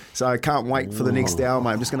 So I can't wait for the next hour,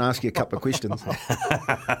 mate. I'm just going to ask you a couple of questions.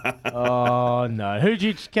 Oh, no. Who'd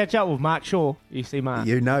you catch up with? Mark Shaw? You see Mark?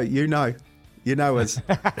 You know us.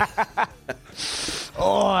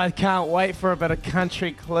 Oh, I can't wait for a bit of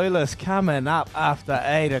Country Clueless coming up after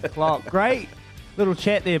 8 o'clock. Great little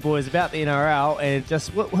chat there, boys, about the NRL and just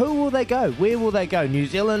who will they go? Where will they go? New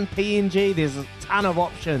Zealand, PNG, there's a ton of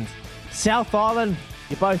options. South Island,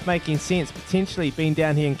 you're both making sense, potentially being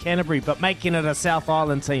down here in Canterbury, but making it a South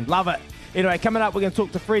Island team. Love it. Anyway, coming up, we're going to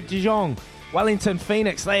talk to Fred de Jong. Wellington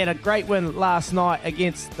Phoenix, they had a great win last night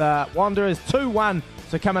against the Wanderers, 2-1.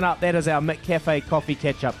 So coming up, that is our Mick Cafe coffee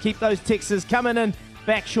catch-up. Keep those texts coming in.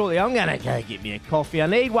 Back shortly. I'm going to go get me a coffee. I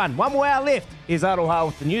need one. One more hour left. Here's Aroha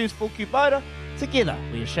with the news for Kubota. Together,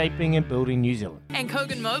 we are shaping and building New Zealand. And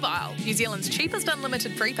Kogan Mobile, New Zealand's cheapest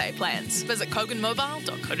unlimited prepaid plans. Visit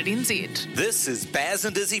koganmobile.co.nz. This is Baz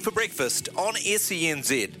and Izzy for breakfast on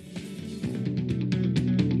SENZ.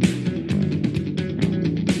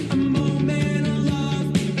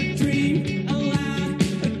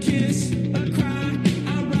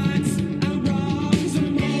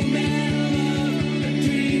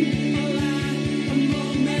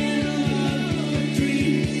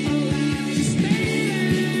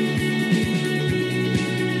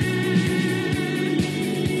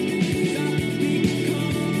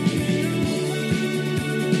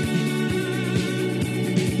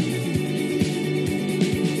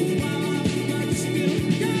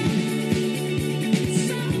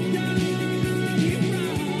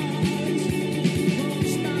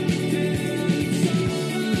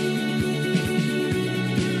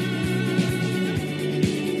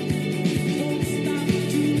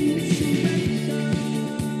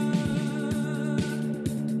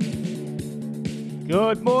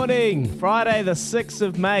 Good morning. Friday the 6th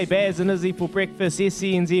of May. Baz and Izzy for breakfast.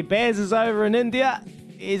 SENZ. Baz is over in India.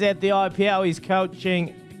 He's at the IPL. He's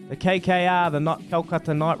coaching the KKR, the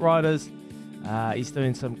Kolkata Knight Riders. He's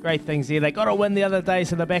doing some great things here. They got a win the other day,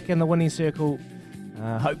 so they're back in the winning circle.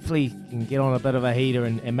 Hopefully can get on a bit of a heater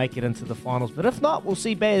and make it into the finals. But if not, we'll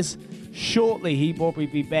see Baz shortly. He'll probably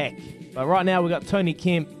be back. But right now we've got Tony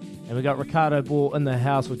Kemp and we've got Ricardo Ball in the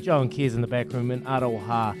house with Joe and Kez in the back room and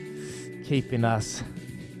Aroha keeping us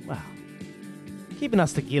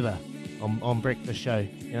together on breakfast show,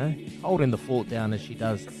 you know, holding the fort down as she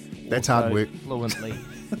does That's hard work. Fluently.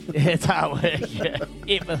 It's hard work, yeah.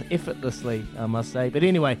 Effortlessly, I must say. But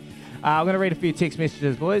anyway, I'm going to read a few text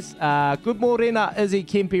messages, boys. Good morning, Izzy,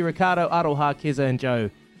 Kempi, Ricardo, Aroha, Keza and Joe.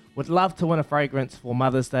 Would love to win a fragrance for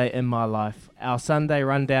Mother's Day in my life. Our Sunday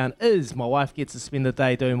rundown is my wife gets to spend the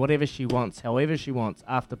day doing whatever she wants, however she wants.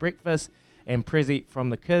 After breakfast and present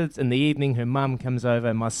from the kids, in the evening her mum comes over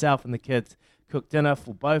and myself and the kids cook dinner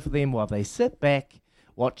for both of them while they sit back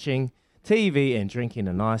watching TV and drinking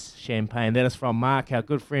a nice champagne. That is from Mark, our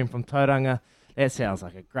good friend from Tauranga. That sounds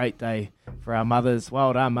like a great day for our mothers.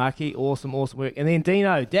 Well done, Marky. Awesome work. And then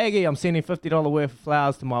Dino, Daggy, I'm sending $50 worth of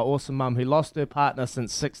flowers to my awesome mum who lost her partner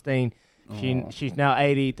since 16. She's now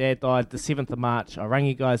 80. Dad died the 7th of March. I rang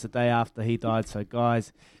you guys the day after he died. So,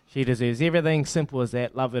 guys, she deserves everything. Simple as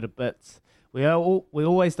that. Love her to bits. We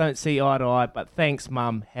always don't see eye to eye, but thanks,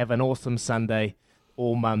 Mum. Have an awesome Sunday.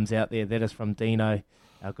 All mums out there. That is from Dino,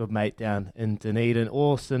 our good mate down in Dunedin.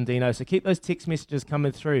 Awesome, Dino. So keep those text messages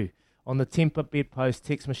coming through on the Temper Bedpost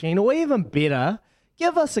text machine, or even better,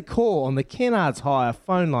 give us a call on the Kennards Hire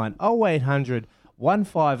phone line 0800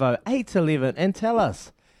 150 811 and tell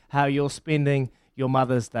us how you're spending your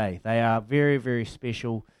Mother's Day. They are very, very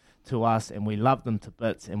special to us, and we love them to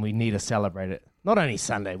bits, and we need to celebrate it. Not only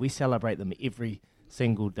Sunday, we celebrate them every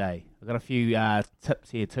single day. I've got a few tips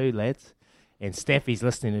here too, lads. And Staffy's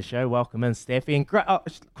listening to the show. Welcome in, Staffy. And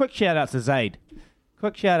quick shout-out to Zaid.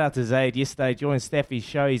 Quick shout-out to Zaid. Yesterday, joined Staffy's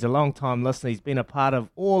show. He's a long-time listener. He's been a part of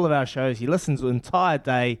all of our shows. He listens the entire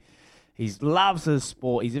day. He loves his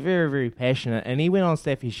sport. He's very, very passionate. And he went on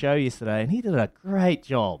Staffy's show yesterday, and he did a great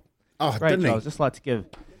job. Oh, great didn't job. he? I'd just like to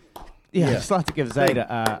give Zaid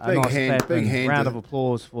a nice clap and round of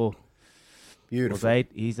applause for Zaid.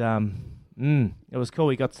 He's it was cool.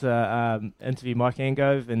 He got to interview Mike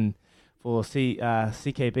Angove and for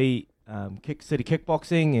CKB City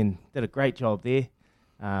Kickboxing, and did a great job there.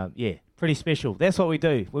 Pretty special. That's what we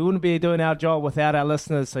do. We wouldn't be doing our job without our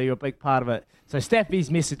listeners, so you're a big part of it. So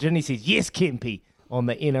Staffy's message, and he says, yes, Kempy, on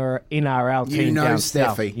the NRL team down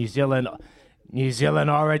Staffy. south. New Zealand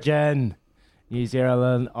origin. New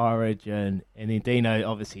Zealand origin. And then Dino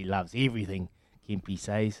obviously loves everything Kempy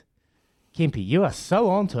says. Kempy, you are so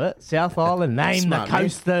onto it. South Island, name the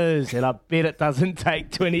coasters. And I bet it doesn't take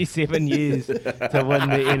 27 years to win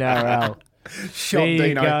the NRL. There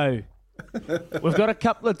you go. We've got a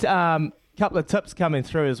couple of tips coming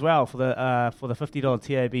through as well for the $50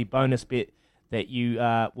 TAB bonus bet that you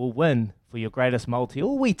will win for your greatest multi.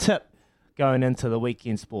 All we tip going into the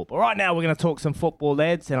weekend sport. But right now we're going to talk some football,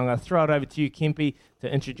 lads, and I'm going to throw it over to you, Kempy,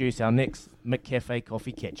 to introduce our next McCafe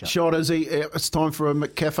Coffee Catch-Up. Sure, Izzy. It's time for a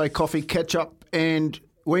McCafe Coffee Catch-Up, and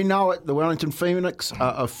we know it. The Wellington Phoenix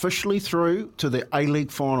are officially through to the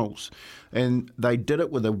A-League finals, and they did it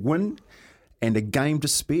with a win and a game to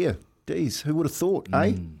spare. Geez, who would have thought,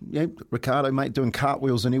 eh? Yeah, Ricardo, mate, doing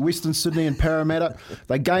cartwheels in here. Western Sydney and Parramatta.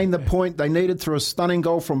 They gained the point they needed through a stunning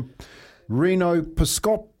goal from Reno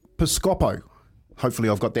Piscopo. Hopefully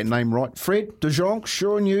I've got that name right. Fred de Jong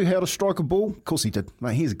sure knew how to strike a ball. Of course he did.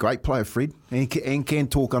 Mate, he's a great player, Fred, and can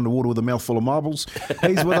talk underwater with a mouthful of marbles.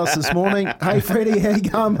 He's with us this morning. Hey, Freddie, how you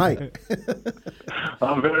going, mate?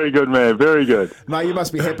 I'm very good, man. Very good. Mate, you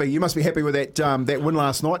must be happy. You must be happy with that win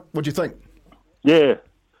last night. What do you think? Yeah,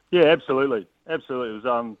 absolutely. It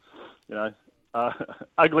was,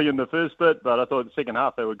 ugly in the first bit, but I thought the second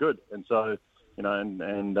half they were good. And so, and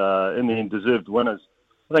in the end, deserved winners.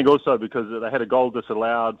 I think also because they had a goal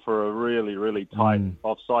disallowed for a really, really tight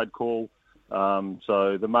offside call.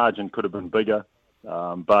 So the margin could have been bigger.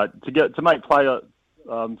 But to make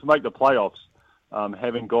the playoffs,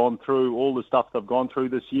 having gone through all the stuff they've gone through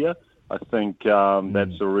this year, I think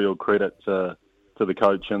that's a real credit to the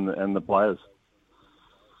coach and the players.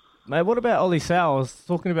 Mate, what about Ollie Sal? I was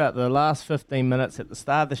talking about the last 15 minutes at the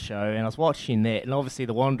start of the show, and I was watching that, and obviously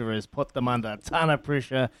the Wanderers put them under a ton of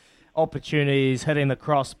pressure, opportunities, hitting the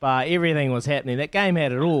crossbar, everything was happening. That game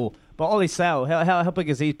had it all. But Ollie Sal, how big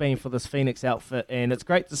has he been for this Phoenix outfit? And it's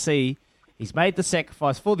great to see he's made the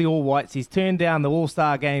sacrifice for the All Whites. He's turned down the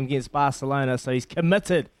All-Star game against Barcelona, so he's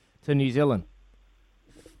committed to New Zealand.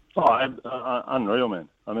 Oh, unreal, man.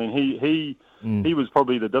 I mean, he was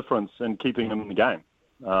probably the difference in keeping him in the game.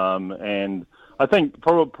 And I think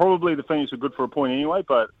probably the Phoenix were good for a point anyway,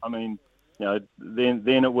 but I mean, then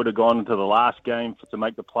it would have gone into the last game to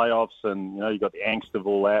make the playoffs, and you got the angst of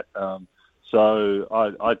all that. So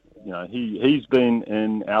he's been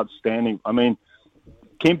in outstanding. I mean,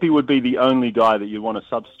 Kempy would be the only guy that you want to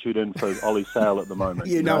substitute in for Ollie Sale at the moment.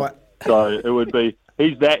 you know it. So it would be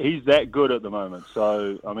he's that good at the moment.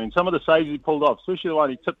 So I mean, some of the saves he pulled off, especially the one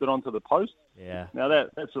he tipped it onto the post. Yeah. Now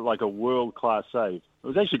that's like a world class save. It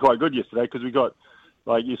was actually quite good yesterday because we got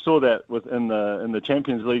Like you saw that in the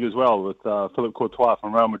Champions League as well with Philippe Courtois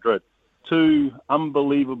from Real Madrid. 2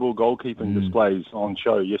 unbelievable goalkeeping displays on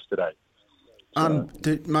show yesterday.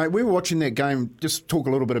 Mate, we were watching that game. Just talk a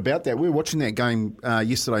little bit about that. We were watching that game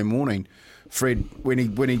yesterday morning, Fred, when he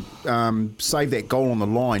saved that goal on the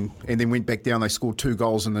line and then went back down. They scored 2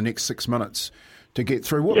 goals in the next 6 minutes to get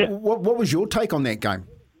through. What was your take on that game?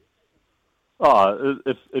 Oh,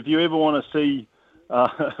 if you ever want to see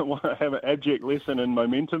have an abject lesson in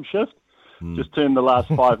momentum shift, just turn the last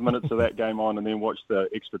 5 minutes of that game on and then watch the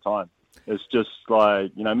extra time. It's just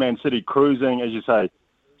like, Man City cruising, as you say,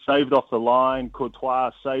 saved off the line.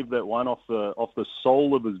 Courtois saved that one off the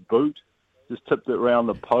sole of his boot, just tipped it around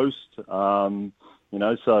the post.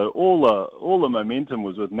 So all the momentum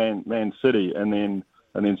was with Man City, and then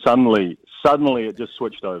suddenly it just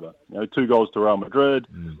switched over. 2 goals to Real Madrid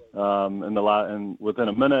and within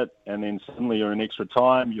a minute, and then suddenly you're in extra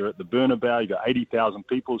time. You're at the Bernabeu. You got 80,000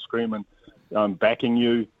 people screaming, backing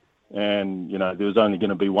you, and there was only going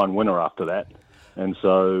to be one winner after that. And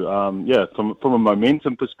so from a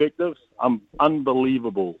momentum perspective,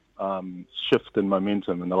 unbelievable shift in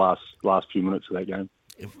momentum in the last few minutes of that game.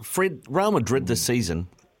 Fred, Real Madrid this season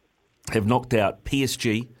have knocked out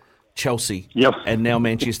PSG, Chelsea, and now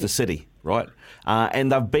Manchester City, right?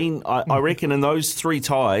 And they've been, I reckon, in those 3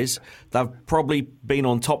 ties, they've probably been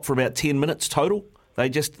on top for about 10 minutes total. They're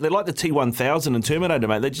like the T-1000 in Terminator,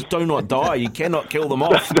 mate. They just do not die. You cannot kill them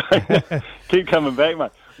off. Keep coming back,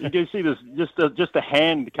 mate. You can see this just a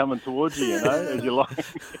hand coming towards you, as you're like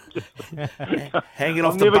hanging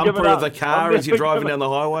off the bumper of the car as you're driving down the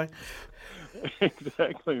highway.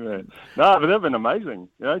 Exactly, man. No, but they've been amazing.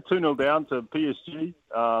 2-0 down to PSG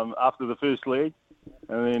after the first leg,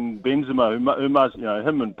 and then Benzema, who must,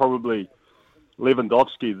 him and probably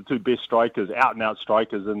Lewandowski, the 2 best strikers, out-and-out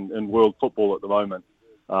strikers in world football at the moment.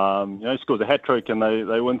 He scores a hat-trick and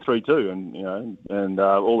they win 3-2, and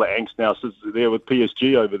all the angst now sits there with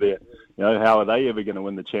PSG over there. How are they ever going to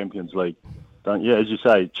win the Champions League? As you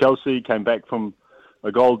say, Chelsea came back from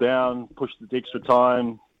a goal down, pushed it to extra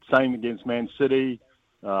time. Same against Man City.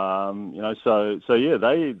 They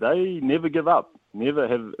never give up. Never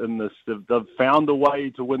have in this. They've found a way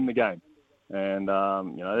to win the game, and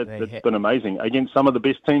it's been amazing against some of the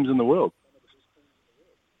best teams in the world.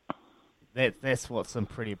 That's what's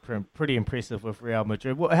pretty impressive with Real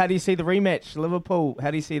Madrid. How do you see the rematch, Liverpool?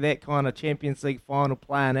 How do you see that kind of Champions League final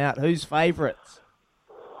playing out? Who's favourites?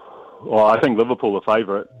 Well, I think Liverpool are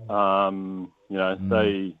favourite.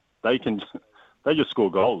 They just score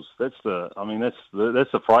goals. That's the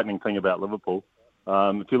frightening thing about Liverpool.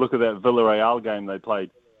 If you look at that Villarreal game they played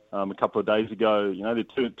a couple of days ago,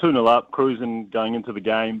 they're 2-0 up, cruising, going into the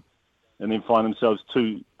game, and then find themselves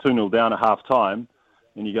 2-0 down at half time,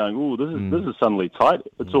 and you're going, "Ooh, this is suddenly tight.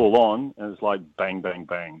 It's all on," and it's like bang, bang,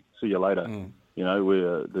 bang. See you later. They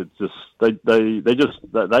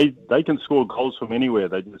can score goals from anywhere.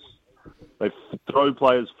 They throw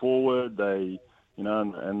players forward. And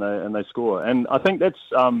they score. And I think that's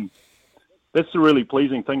the really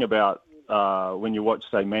pleasing thing about when you watch,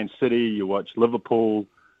 say, Man City, you watch Liverpool,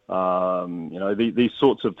 these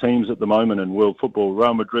sorts of teams at the moment in world football,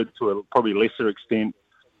 Real Madrid to a probably lesser extent,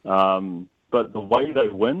 but the way they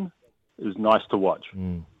win is nice to watch.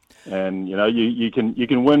 And you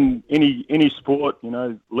can win any sport,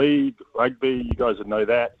 league, rugby. You guys would know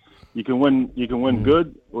that. You can win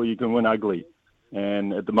good, or you can win ugly.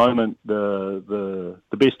 And at the moment, the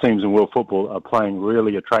best teams in world football are playing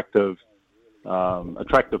really attractive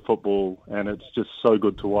football, and it's just so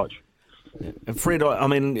good to watch. And Fred, I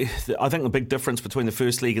think the big difference between the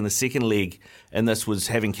first league and the second league in this was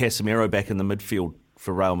having Casemiro back in the midfield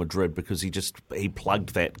for Real Madrid, because he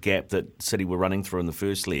plugged that gap that City were running through in the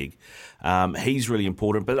first league. He's really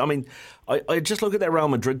important. But I just look at that Real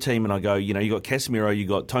Madrid team and I go, you got Casemiro, you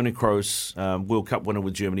got Toni Kroos, World Cup winner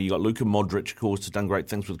with Germany, you got Luka Modric, of course, has done great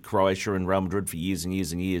things with Croatia and Real Madrid for years and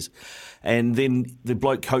years and years. And then the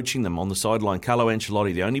bloke coaching them on the sideline, Carlo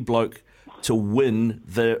Ancelotti, the only bloke to win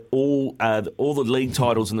all the league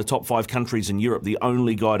titles in the top 5 countries in Europe, the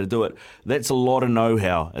only guy to do it. That's a lot of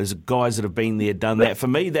know-how. There's guys that have been there, done that. For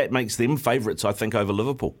me, that makes them favourites, I think, over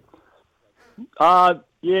Liverpool. Although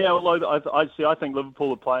I think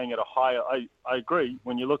Liverpool are playing at a higher. I agree.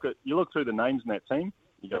 When you look through the names in that team,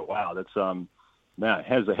 you go, wow, that's man,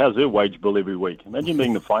 how's their wage bill every week? Imagine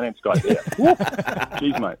being the finance guy there.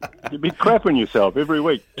 Jeez, mate, you'd be crapping yourself every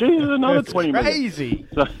week. Jeez, another 20 minutes. Crazy.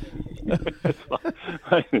 So,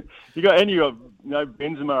 you got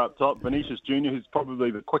Benzema up top, Vinicius Junior, who's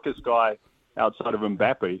probably the quickest guy outside of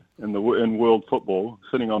Mbappe in world football,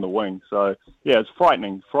 sitting on the wing. So it's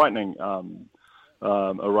frightening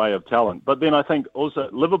array of talent. But then I think also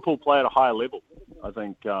Liverpool play at a higher level, I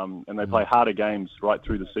think, and they play harder games right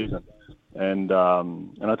through the season. And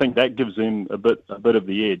I think that gives them a bit of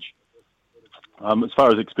the edge. As far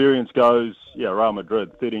as experience goes, Real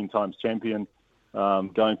Madrid, 13 times champion,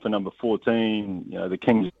 going for number 14, the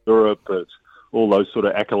Kings of Europe, it's all those sort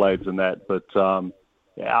of accolades and that. But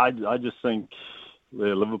I just think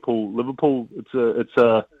Liverpool.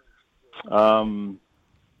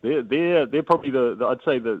 They're probably I'd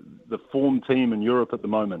say the form team in Europe at the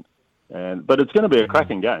moment. But it's going to be a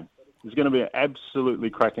cracking game. It's going to be an absolutely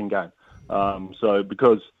cracking game. So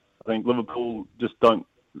because I think Liverpool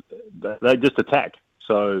they just attack.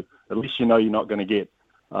 So at least you're not going to get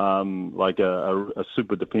like a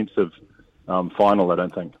super defensive final, I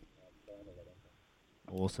don't think.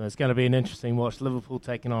 Awesome. It's going to be an interesting watch. Liverpool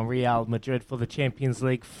taking on Real Madrid for the Champions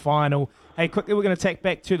League final. Hey, quickly, we're going to tack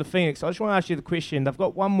back to the Phoenix. I just want to ask you the question. They've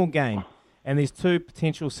got one more game, and there's two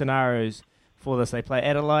potential scenarios for this. They play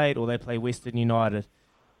Adelaide or they play Western United.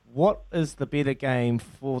 What is the better game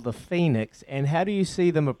for the Phoenix, and how do you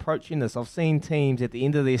see them approaching this? I've seen teams at the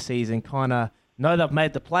end of their season kind of know they've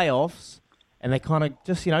made the playoffs, and they kind of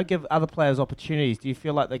just, give other players opportunities. Do you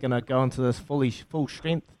feel like they're going to go into this full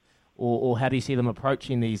strength, or how do you see them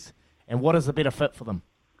approaching these, and what is the better fit for them?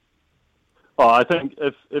 Oh, I think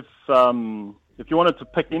if you wanted to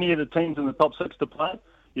pick any of the teams in the top 6 to play,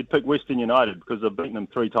 you'd pick Western United because they've beaten them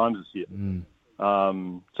 3 times this year.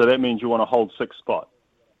 So that means you want to hold 6th spot.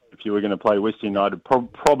 If you were going to play Western United,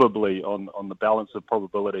 probably on the balance of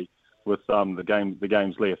probability with the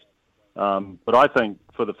games left. But I think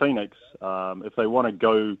for the Phoenix, if they want to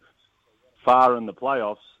go far in the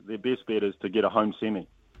playoffs, their best bet is to get a home semi.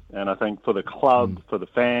 And I think for the club, for the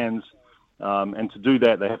fans, and to do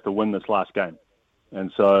that, they have to win this last game.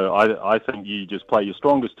 And so I think you just play your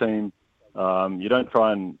strongest team. You don't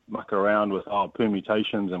try and muck around with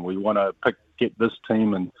permutations and we want to get this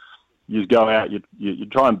team, and you go out, you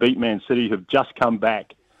try and beat Man City, who've just come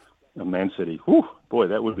back. Man City, whew, boy,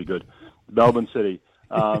 that would be good. Melbourne City,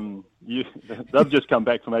 they've just come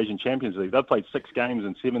back from Asian Champions League. They've played 6 games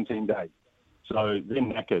in 17 days. So they're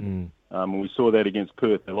knackered. We saw that against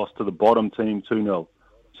Perth. They lost to the bottom team 2-0.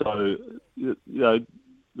 So,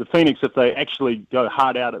 the Phoenix, if they actually go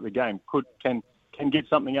hard out at the game, can get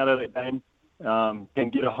something out of that game, can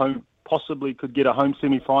get could get a home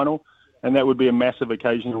semi-final, and that would be a massive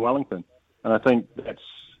occasion in Wellington. And I think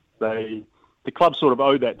the club sort of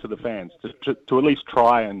owe that to the fans to at least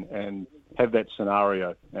try and have that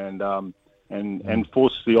scenario and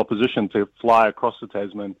force the opposition to fly across the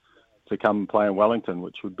Tasman to come and play in Wellington,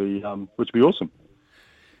 which would be awesome.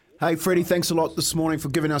 Hey, Freddie, thanks a lot this morning for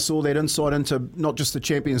giving us all that insight into not just the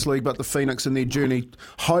Champions League, but the Phoenix and their journey,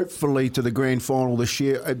 hopefully, to the grand final this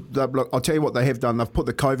year. Look, I'll tell you what they have done. They've put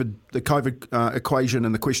the COVID equation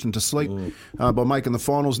and the question to sleep by making the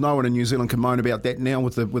finals. No one in New Zealand can moan about that now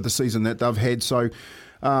with the season that they've had. So,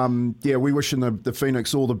 we wishing the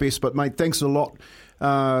Phoenix all the best. But, mate, thanks a lot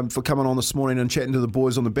for coming on this morning and chatting to the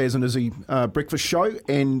boys on the Baz and Izzy breakfast show,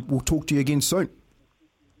 and we'll talk to you again soon.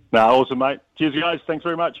 Awesome, mate. Cheers, guys. Thanks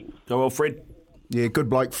very much. Go well, Fred. Yeah, good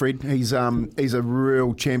bloke, Fred. He's a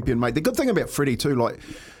real champion, mate. The good thing about Freddie too, like,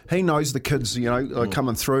 he knows the kids,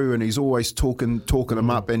 coming through, and he's always talking them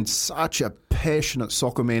up, and such a passionate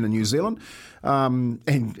soccer man in New Zealand.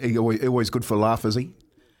 And he always good for a laugh, is he?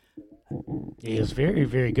 He was very,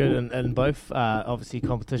 very good in both, obviously,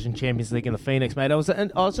 competition, Champions League and the Phoenix, mate. I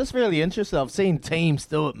was just really interested. I've seen teams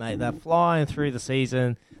do it, mate. They're flying through the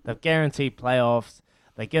season. They've guaranteed playoffs.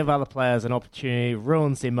 They give other players an opportunity,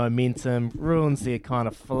 ruins their momentum, ruins their kind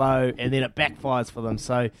of flow, and then it backfires for them.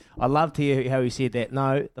 So I loved to hear how he said that,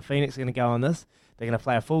 no, the Phoenix are going to go on this. They're going to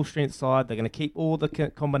play a full-strength side. They're going to keep all the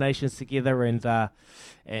combinations together and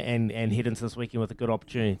head into this weekend with a good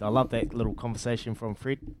opportunity. I love that little conversation from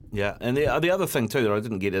Fred. Yeah, and the other thing, too, that I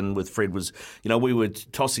didn't get in with Fred was, we were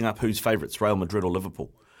tossing up who's favourites, Real Madrid or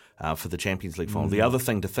Liverpool, for the Champions League final. The other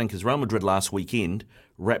thing to think is Real Madrid last weekend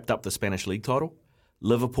wrapped up the Spanish League title.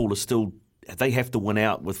 Liverpool is they have to win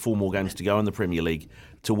out with 4 more games to go in the Premier League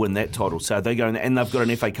to win that title. So they go and they've got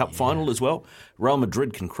an FA Cup final as well. Real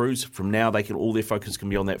Madrid can cruise from now. All their focus can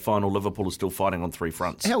be on that final. Liverpool is still fighting on 3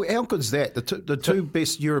 fronts. How good is that? The two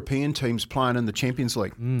best European teams playing in the Champions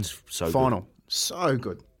League final. Good. So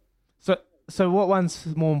good. So what one's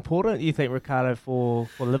more important, you think, Ricardo, for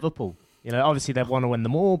Liverpool? Obviously they want to win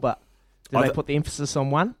them all, but do they put the emphasis on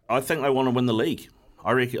one? I think they want to win the league.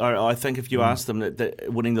 I think if you ask them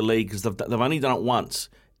that winning the league, because they've only done it once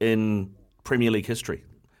in Premier League history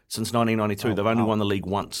since 1992, they've only won the league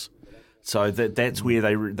once. So that's where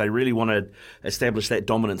they really want to establish that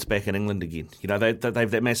dominance back in England again. You know, they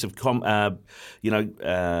have that massive competition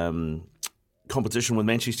with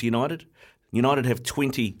Manchester United. United have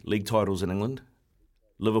 20 league titles in England.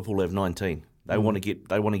 Liverpool have 19. They want to get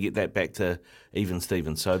that back to even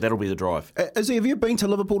Steven. So that'll be the drive. Izzy, have you been to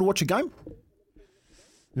Liverpool to watch a game?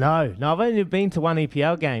 No, I've only been to one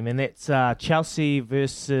EPL game, and that's Chelsea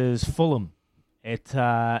versus Fulham at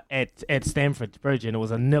Stamford Bridge, and it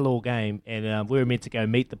was a 0-0 game, and we were meant to go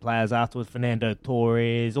meet the players afterwards, Fernando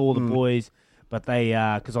Torres, all the boys, but they,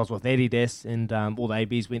 because I was with Adidas, and all the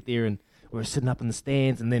ABs went there, and we were sitting up in the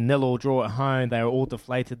stands, and then 0-0 draw at home. They were all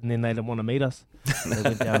deflated, and then they didn't want to meet us. They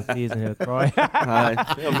went downstairs and had a cry. Mate,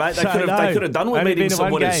 they could have done with meeting some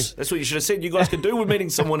winners. That's what you should have said. You guys could do with meeting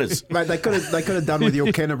some winners. Mate, they could have done with your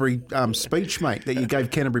Canterbury speech, mate, that you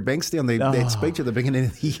gave Canterbury Bankstown that speech at the beginning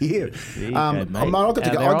of the year. Mate, I got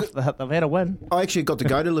to go. They've had a win. I actually got to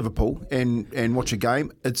go to Liverpool and watch a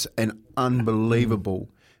game. It's an unbelievable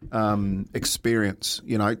experience.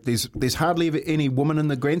 You know, there's hardly ever any woman in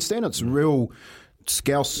the grandstand. It's a real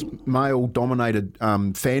Scouse male dominated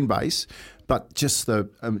fan base, but just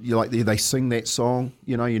they sing that song.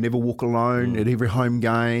 You know, you never walk alone at every home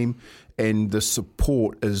game, and the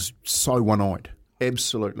support is so one-eyed.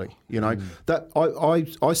 Absolutely, you know that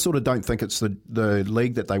I sort of don't think it's the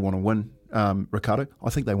league that they want to win. Ricardo, I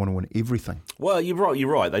think they want to win everything. Well, you're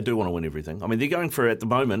right. They do want to win everything. I mean, they're going for, at the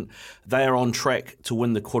moment, they are on track to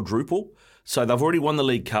win the quadruple. So they've already won the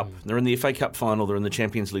League Cup. They're in the FA Cup final. They're in the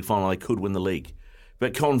Champions League final. They could win the league.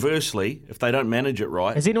 But conversely, if they don't manage it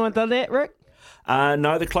right... Has anyone done that, Rick?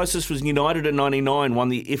 No, the closest was United in 99, won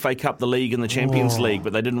the FA Cup, the league, and the Champions League,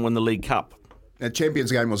 but they didn't win the League Cup. That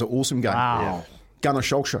Champions game was an awesome game. Wow. Yeah. Gunnar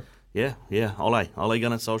Solskjaer. Yeah, Ole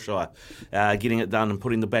Gunnar Solskjaer, getting it done and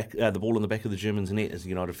putting the ball in the back of the Germans' net, as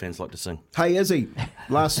United fans like to sing. Hey, Izzy,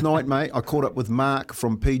 last night, mate, I caught up with Mark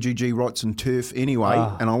from PGG Rights and Turf anyway,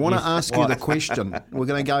 and I want to ask you the question. We're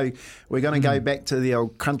going to go back to the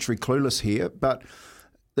old country clueless here, but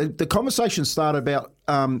the conversation started about,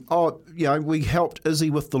 we helped Izzy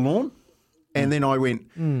with the lawn, and then I went,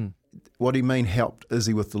 what do you mean helped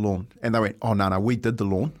Izzy with the lawn? And they went, oh, no, we did the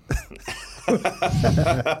lawn. But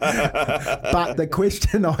the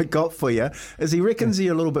question I got for you is, he reckons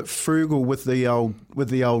you're a little bit frugal with the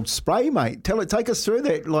old spray, mate. Take us through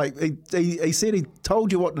that. Like he said, he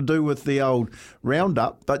told you what to do with the old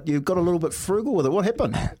Roundup, but you've got a little bit frugal with it. What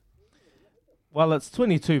happened? Well, it's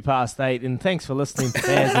 8:22, and thanks for listening to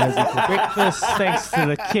Baz and Izzy for breakfast. Thanks to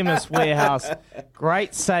the Chemist Warehouse.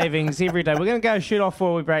 Great savings every day. We're going to go shoot off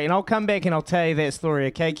before we break, and I'll come back and I'll tell you that story,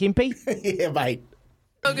 okay, Kempy? Yeah, mate.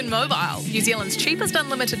 Kogan Mobile, New Zealand's cheapest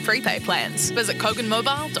unlimited prepaid plans. Visit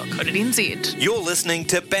koganmobile.co.nz. You're listening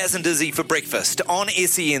to Baz and Izzy for breakfast on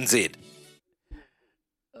SENZ.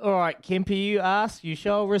 All right, Kempy, you asked, you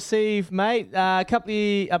shall receive, mate.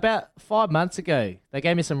 About 5 months ago, they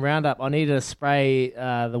gave me some Roundup. I needed to spray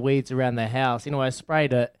the weeds around the house. Anyway, I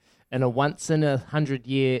sprayed it in a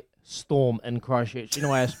once-in-a-100-year storm in Christchurch.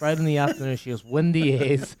 Anyway, I sprayed in the afternoon. She was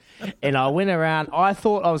windy as, and I went around. I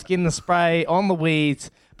thought I was getting the spray on the weeds,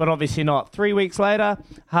 but obviously not. 3 weeks later,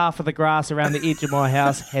 half of the grass around the edge of my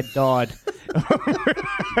house had died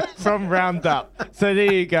from Roundup. So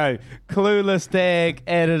there you go. Clueless tag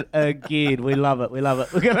at it again. We love it.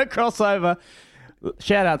 We're going to cross over.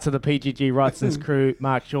 Shout out to the PGG Wrightson's crew.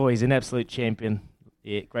 Mark Shaw, he's an absolute champion.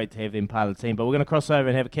 Yeah, great to have them part of the team. But we're going to cross over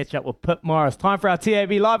and have a catch-up with Pip Morris. Time for our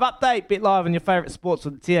TAB Live update. Bet live on your favourite sports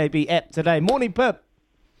with the TAB app today. Morning, Pip.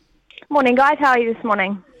 Morning, guys. How are you this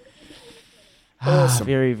morning? Awesome.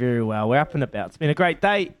 Very, very well. We're up and about. It's been a great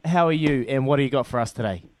day. How are you, and what do you got for us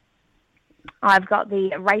today? I've got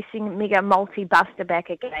the Racing Mega Multi-Buster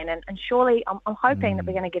back again, and surely I'm hoping that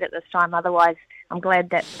we're going to get it this time. Otherwise, I'm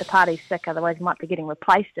glad that the party's sick. Otherwise, we might be getting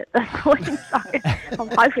replaced at this point. So I'm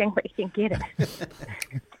hoping we can get it.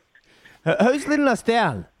 Who's letting us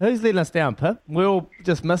down? Pip? We're all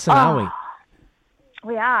just missing, aren't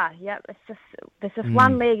we? We are. Yep. There's just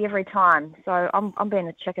one leg every time. So I'm being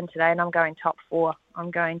a chicken today, and I'm going top 4.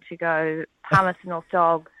 I'm going to go Palmerston North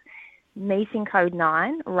Dogs, meeting code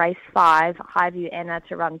 9, race 5, Highview Anna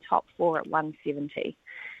to run top 4 at 170.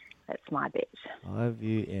 That's my bet.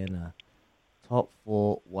 Highview Anna, top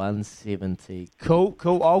 4, 170. Cool.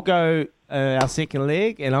 I'll go our second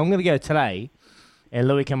leg, and I'm going to go today. And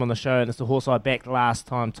Louis came on the show, and it's the horse I backed last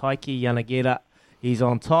time, Taiki Yanagera. He's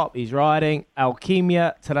on top. He's riding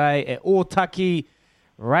Alchemia today at Otaki,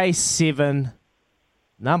 race 7,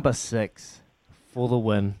 number 6 for the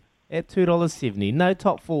win. At $2.70. No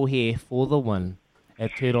top 4 here for the win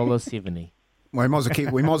at $2.70. We might as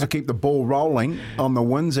well keep the ball rolling on the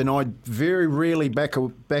wins, and I very rarely back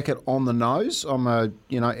it on the nose. I'm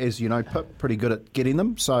as you know, Pip, pretty good at getting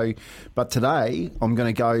them. So, but today I'm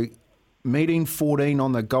going to go meeting 14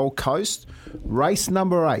 on the Gold Coast, race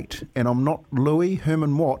number 8, and I'm not Louis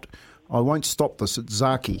Herman Watt. I won't stop this. It's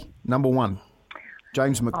Zaki, number 1,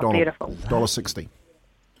 James McDonald, beautiful. $1.60.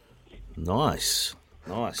 Nice.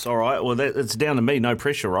 All right. Well, it's down to me. No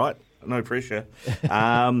pressure, right? No pressure.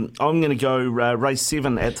 I'm going to go race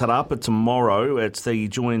 7 at Te Rapa tomorrow. It's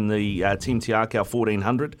join the Team Te Akau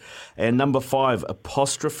 1400. And number 5,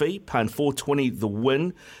 Apostrophe, paying $4.20 the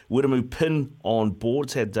win. Wiremu Pin on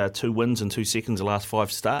board. It's had 2 wins and 2 seconds the last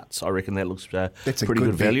 5 starts. I reckon that looks That's pretty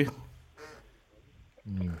good value.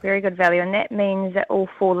 Very good value, and that means that all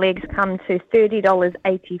 4 legs come to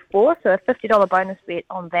 $30.84. So a $50 bonus bet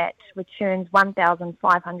on that returns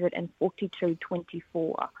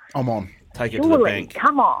 $1,542.24. I'm on. Take it to the bank.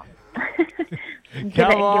 Come on.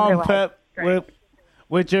 Come on, Pip.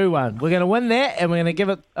 We're due one. We're going to win that, and we're going to give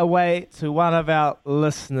it away to one of our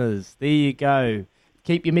listeners. There you go.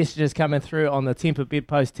 Keep your messages coming through on the Temper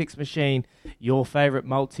Bedpost text machine. Your favourite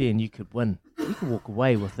multi, and you could win. You can walk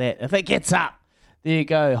away with that if it gets up. There you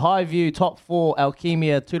go. Highview, top 4,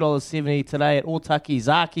 Alchemia, $2.70 today at Otaki.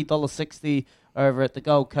 Zaki, $1.60 over at the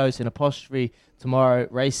Gold Coast, and Apostrophe tomorrow,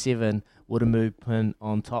 race 7, Wiremu Pin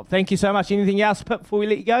on top. Thank you so much. Anything else, Pip, before we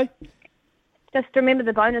let you go? Just remember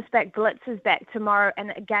the bonus back Blitz is back tomorrow,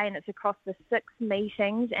 and again, it's across the 6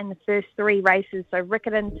 meetings and the first 3 races. So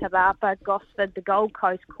Riccarton, Te Rapa, Gosford, the Gold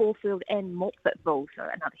Coast, Caulfield, and Morphettville. So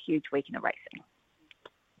another huge weekend of racing.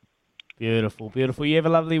 Beautiful, beautiful. You have a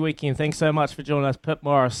lovely weekend. Thanks so much for joining us. Pip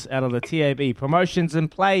Morris out of the TAB. Promotions in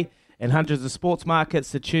play and hundreds of sports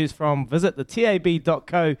markets to choose from. Visit the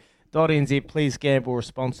tab.co.nz. Please gamble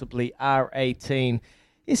responsibly. R18.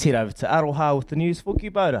 Let's head over to Aroha with the news for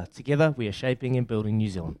Kubota. Together, we are shaping and building New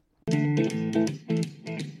Zealand.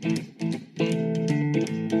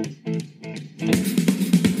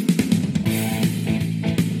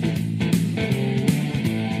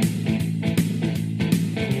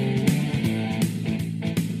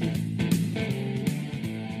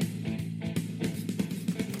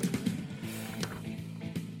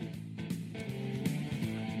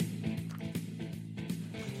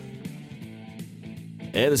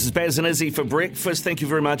 Yeah, this is Baz and Izzy for breakfast. Thank you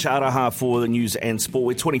very much, Araha, for the news and sport.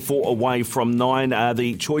 We're 24 away from 9.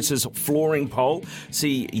 The Choices flooring poll.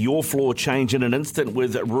 See your floor change in an instant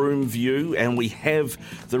with Room View, and we have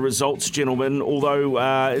the results, gentlemen. Although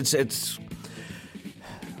it's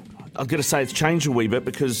I've got to say it's changed a wee bit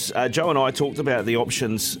because Joe and I talked about the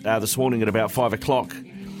options this morning at about 5 o'clock.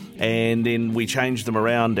 And then we changed them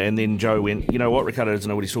around, and then Joe went, you know what, Ricardo doesn't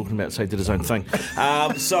know what he's talking about, so he did his own thing.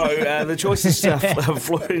 So the Choices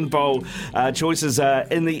flooring bowl choices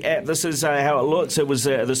in the app. This is how it looks. It was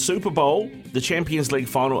the Super Bowl, the Champions League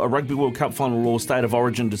final, a Rugby World Cup final, or State of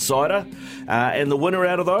Origin decider. And the winner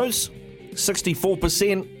out of those,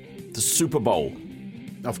 64%, the Super Bowl.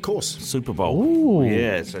 Of course. Super Bowl. Ooh.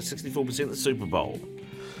 Yeah, so 64% the Super Bowl.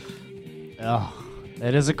 Oh,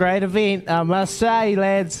 that is a great event, I must say,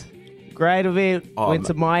 lads. Great event. Went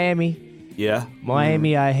to Miami. Yeah.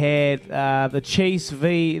 Miami, I had the Chiefs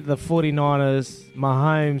v. the 49ers.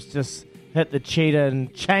 Mahomes just hit the cheetah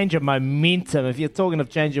and change of momentum. If you're talking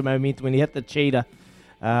of change of momentum, when you hit the cheetah,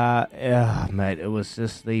 mate, it was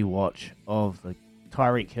just the watch of the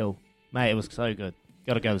Tyreek Hill. Mate, it was so good.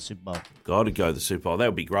 Got to go to the Super Bowl. Got to go to the Super Bowl. That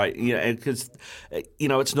would be great. Yeah, because,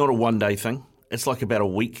 it's not a one-day thing. It's like about a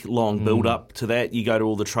week-long build-up to that. You go to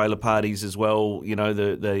all the trailer parties as well.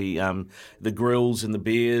 The grills and the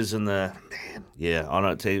beers and the I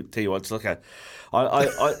don't tell you what. It's like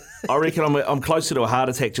I reckon I'm closer to a heart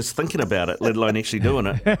attack just thinking about it, let alone actually doing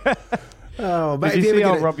it. Oh, mate, did you see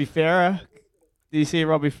Robbie Farah? Did you see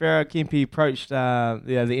Robbie Farah? Kempy approached the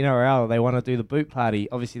NRL. They want to do the boot party.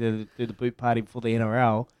 Obviously, they do the boot party before the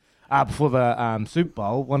NRL. Before the Super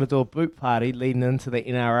Bowl, want to do a boot party leading into the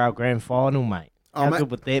NRL Grand Final, mate. How good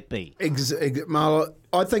would that be? Marla,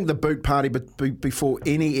 I think the boot party before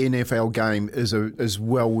any NFL game is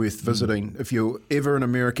well worth visiting. If you're ever in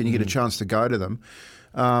America and you get a chance to go to them.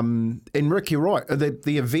 And Rick, you're right.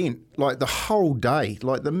 The event, like the whole day,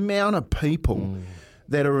 like the amount of people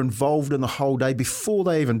that are involved in the whole day before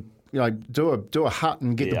they even do a hut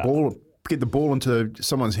and get the ball into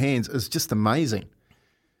someone's hands is just amazing.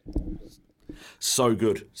 So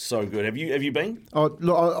good. Have you been? Oh,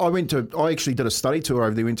 look, I actually did a study tour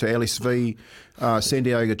over there. Went to LSV, San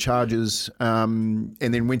Diego Chargers, and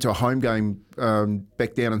then went to a home game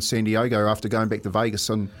back down in San Diego after going back to Vegas.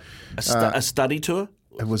 And a study tour.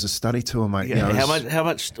 It was a study tour, mate. Yeah. How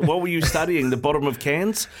much? What were you studying? The bottom of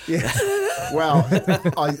cans? Yeah. Well,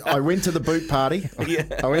 I went to the boot party. Yeah.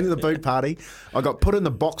 I went to the boot party. I got put in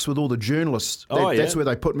the box with all the journalists. That's where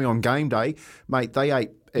they put me on game day. Mate, they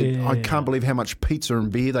ate. I can't believe how much pizza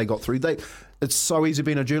and beer they got through. It's so easy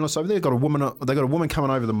being a journalist over there. They got a woman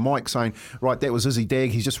coming over the mic saying, right, that was Izzy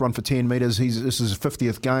Dagg. He's just run for 10 metres. This is his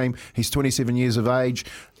 50th game. He's 27 years of age.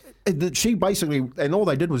 She basically, and all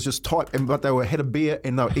they did was just type, but they had a beer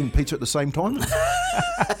and they were eating pizza at the same time.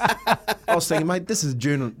 I was thinking, mate, this is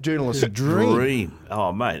journalist's dream.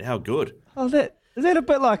 Oh, mate, how good. Oh, is that a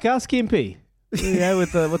bit like us, Kempy?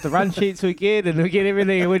 With the run sheets we get, and we get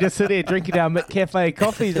everything, and we just sit there drinking our McCafe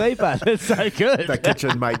coffees, but it's so good. The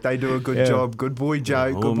kitchen, mate, they do a good job. Good boy,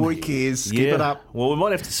 Joe. Good boy, Kez. Keep it up. Well, we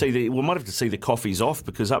might have to see the coffees off,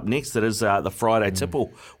 because up next it is the Friday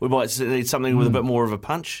tipple. We might need something with a bit more of a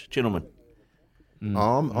punch, gentlemen.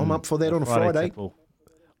 I'm up for that on a Friday. Tipple.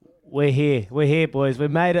 We're here, boys. We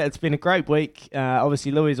made it. It's been a great week.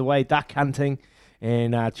 Obviously, Louis is away duck hunting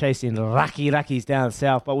and chasing rackies down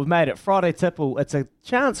south. But we've made it. Friday tipple. It's a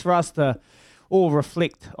chance for us to all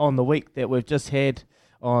reflect on the week that we've just had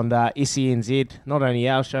on SENZ. Not only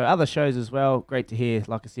our show, other shows as well. Great to hear,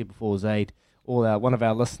 like I said before, Zaid, one of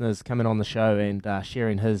our listeners coming on the show and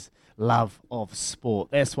sharing his love of sport.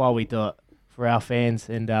 That's why we do it, for our fans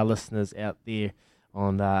and our listeners out there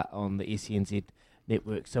on the SENZ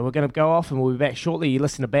network. So we're going to go off and we'll be back shortly. You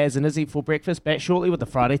listen to Baz and Izzy for breakfast. Back shortly with the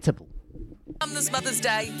Friday tipple. On this Mother's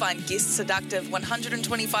Day, find Guest Seductive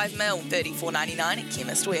 125ml, $34.99 at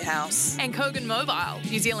Chemist Warehouse. And Kogan Mobile,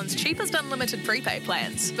 New Zealand's cheapest unlimited prepaid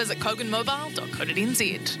plans. Visit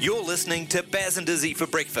koganmobile.co.nz. You're listening to Baz and Izzy for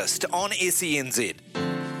breakfast on SENZ.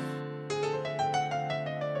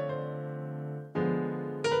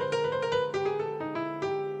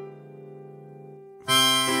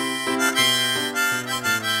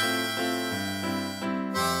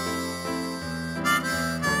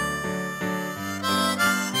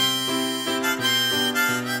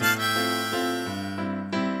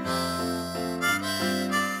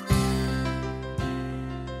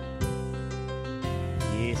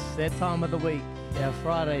 That time of the week, our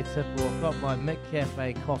Friday tipple. I've got my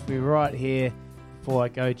McCafe coffee right here before I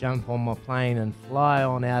go jump on my plane and fly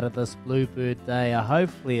on out of this Bluebird day.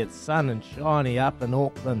 Hopefully it's sun and shiny up in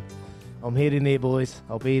Auckland. I'm heading there, boys.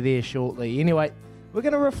 I'll be there shortly. Anyway, we're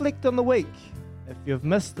going to reflect on the week. If you've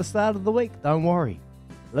missed the start of the week, don't worry.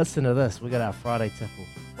 Listen to this. We got our Friday tipple.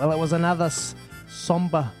 Well, it was another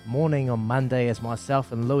somber morning on Monday as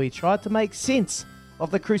myself and Louis tried to make sense of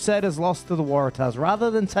the Crusaders' loss to the Waratahs. Rather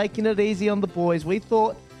than taking it easy on the boys, we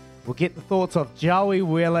thought we'll get the thoughts of Joey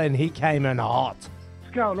Wheeler, and he came in hot.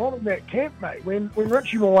 What's going on in that camp, mate? When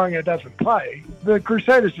Richie Mo'unga doesn't play, the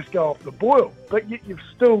Crusaders just go off the boil. But yet you've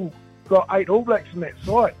still got 8 All Blacks in that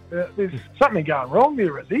side. There's something going wrong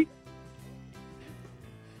there, is he?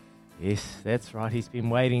 Yes, that's right. He's been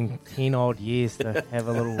waiting 10 odd years to have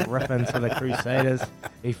a little rip into the Crusaders.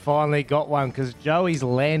 He finally got one because Joey's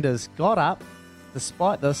Landers got up.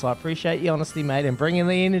 Despite this, I appreciate your honesty, mate, and bringing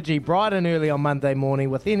the energy bright and early on Monday morning.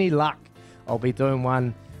 With any luck, I'll be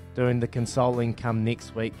doing the consoling come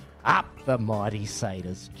next week. Up the mighty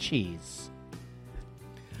Satyrs. Cheers.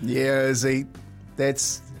 Yeah, Izzy,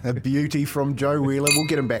 that's a beauty from Joe Wheeler. We'll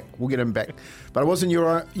get him back. But it wasn't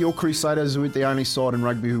your Crusaders who were the only side in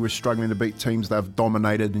rugby who were struggling to beat teams they've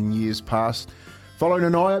dominated in years past. Following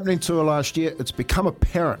an eye-opening tour last year, it's become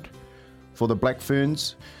apparent for the Black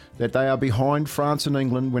Ferns that they are behind France and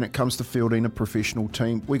England when it comes to fielding a professional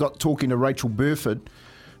team. We got talking to Rachel Burford,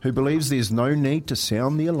 who believes there's no need to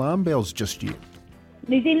sound the alarm bells just yet.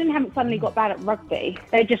 New Zealand haven't suddenly got bad at rugby.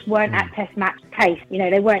 They just weren't at test match pace. You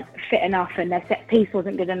know, they weren't fit enough and their set piece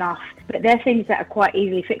wasn't good enough. But they're things that are quite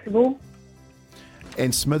easily fixable.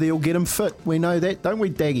 And Smithy will get him fit. We know that, don't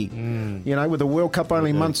we, Daggy? You know, with the World Cup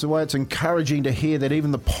only months away, it's encouraging to hear that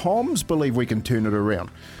even the Poms believe we can turn it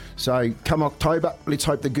around. So come October, let's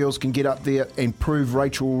hope the girls can get up there and prove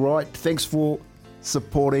Rachel right. Thanks for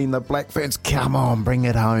supporting the Black Ferns. Come on, bring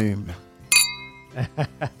it home.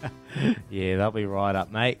 Yeah, they'll be right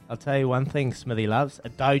up, mate. I'll tell you one thing Smithy loves, a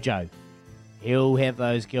dojo. He'll have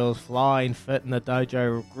those girls flying fit in the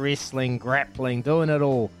dojo, wrestling, grappling, doing it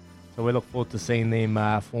all. So we look forward to seeing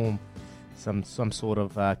them form some sort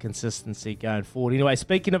of consistency going forward. Anyway,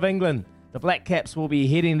 speaking of England, the Black Caps will be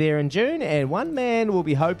heading there in June, and one man will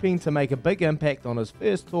be hoping to make a big impact on his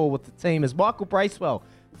first tour with the team is Michael Bracewell.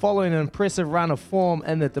 Following an impressive run of form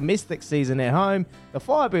in the domestic season at home, the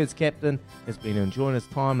Firebirds captain has been enjoying his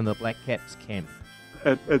time in the Black Caps camp.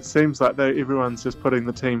 It seems like everyone's just putting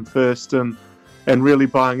the team first and really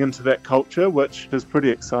buying into that culture, which is pretty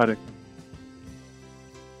exciting.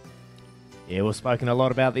 Yeah, we've spoken a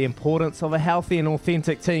lot about the importance of a healthy and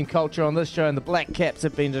authentic team culture on this show, and the Black Caps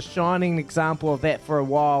have been a shining example of that for a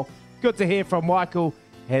while. Good to hear from Michael.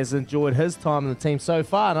 Has enjoyed his time in the team so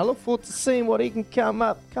far, and I look forward to seeing what he can come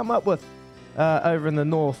up with over in the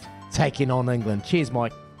north, taking on England. Cheers,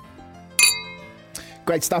 Mike.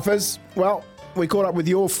 Great stuffers. Well, we caught up with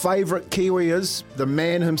your favourite Kiwi, the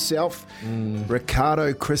man himself,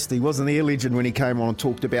 Riccardo Christie. Wasn't he a legend when he came on and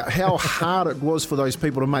talked about how hard it was for those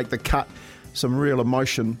people to make the cut? Some real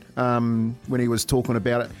emotion when he was talking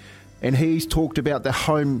about it. And he's talked about the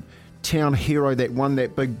hometown hero that won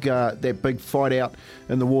that big fight out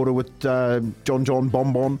in the water with John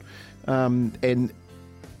Bonbon. And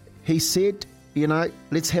he said,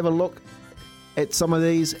 let's have a look at some of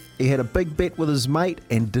these. He had a big bet with his mate,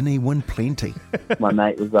 and didn't he win plenty? My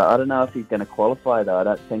mate was like, I don't know if he's going to qualify, though. I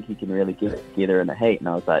don't think he can really get it together in the heat. And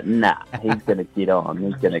I was like, nah, he's going to get on.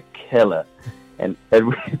 He's going to kill it. And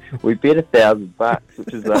we bet $1,000,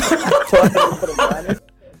 which is quite a lot of money.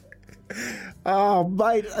 Oh,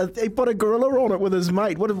 mate, he put a gorilla on it with his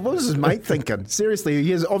mate. What was his mate thinking? Seriously,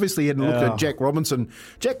 he obviously hadn't looked at Jack Robinson.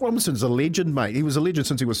 Jack Robinson's a legend, mate. He was a legend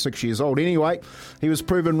since he was 6 years old. Anyway, he was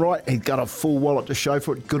proven right. He got a full wallet to show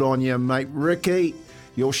for it. Good on you, mate. Ricky,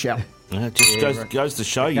 your shout. It just goes to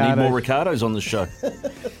show you need more Riccardos on the show.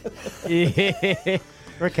 Yeah.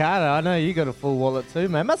 Riccardo, I know you got a full wallet too,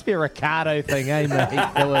 man. Must be a Riccardo thing, eh, mate?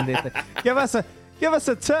 Doing that thing. Give us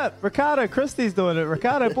a tip. Riccardo Christie's doing it.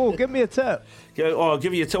 Riccardo Ball, give me a tip. I'll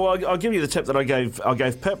give you a tip. I'll give you the tip that I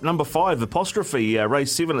gave Pip. Number 5, apostrophe,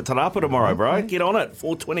 race 7 at Te Rapa tomorrow, bro. Get on it.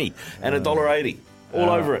 $4.20 and $1.80.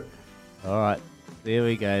 All over it. All right. There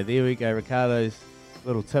we go. Riccardo's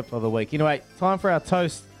little tip of the week. Anyway, time for our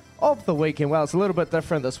toast of the weekend. Well, it's a little bit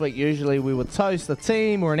different this week. Usually we would toast a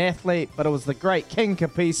team or an athlete, but it was the great King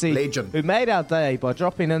Kapisi, legend, who made our day by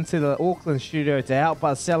dropping into the Auckland studio to help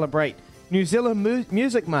us celebrate New Zealand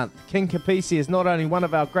Music Month. King Kapisi is not only one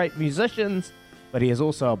of our great musicians, but he is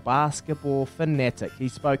also a basketball fanatic. He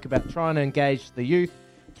spoke about trying to engage the youth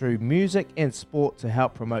through music and sport to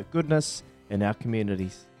help promote goodness in our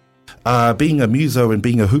communities. Being a muso and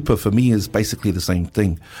being a hooper for me is basically the same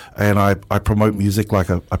thing. And I promote music like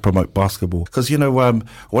I promote basketball. Because,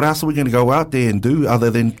 what else are we going to go out there and do other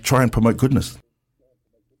than try and promote goodness?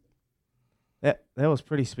 That was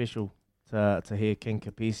pretty special to hear King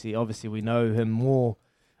Kapisi. Obviously, we know him more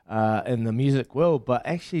in the music world, but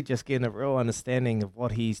actually just getting a real understanding of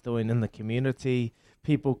what he's doing in the community.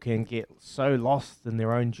 People can get so lost in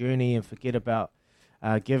their own journey and forget about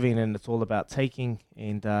giving, and it's all about taking,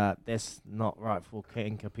 and that's not right for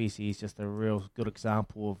King Kapisi. He's just a real good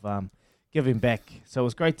example of giving back. So it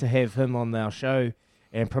was great to have him on our show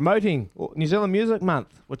and promoting New Zealand Music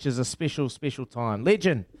Month, which is a special, special time.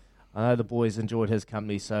 Legend. I know the boys enjoyed his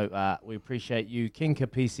company, so we appreciate you, King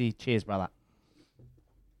Kapisi. Cheers, brother.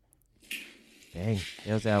 Dang,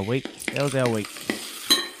 that was our week.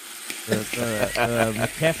 The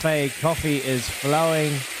cafe coffee is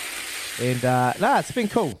flowing. And it's been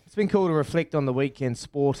cool. It's been cool to reflect on the weekend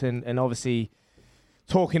sport and obviously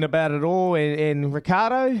talking about it all. And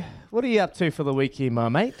Riccardo, what are you up to for the weekend, my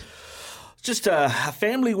mate? Just a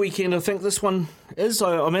family weekend, I think this one is.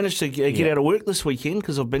 I managed to get out of work this weekend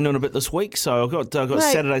because I've been doing a bit this week. So I've got mate,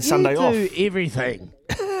 Saturday, Sunday off. You do everything.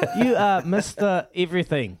 You are Mr.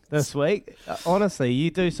 Everything this week. Honestly, you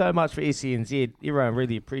do so much for SENZ. Everyone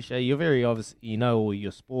really appreciate you. You're very obvious. You know all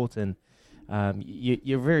your sport and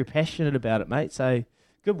you're very passionate about it, mate. So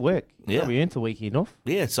good work. Yeah. We earned a weekend off.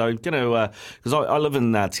 Yeah, so going to, because I live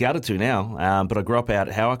in Te Aratu now, but I grew up out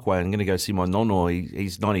at Hauakwa. I'm going to go see my nono.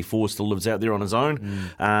 He's 94, still lives out there on his own.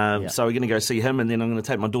 So we're going to go see him, and then I'm going to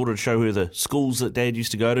take my daughter to show her the schools that Dad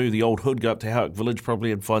used to go to, the old hood, go up to Howick Village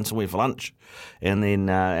probably and find somewhere for lunch. And then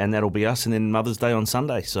and that'll be us, and then Mother's Day on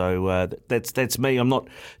Sunday. So that's me. I'm not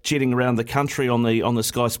jetting around the country on the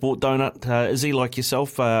Sky Sport donut. Is he like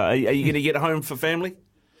yourself? Are you going to get home for family?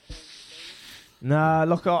 No,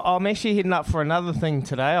 look, I'm actually heading up for another thing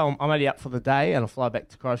today. I'm only up for the day, and I'll fly back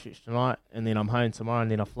to Christchurch tonight, and then I'm home tomorrow, and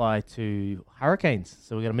then I fly to Hurricanes.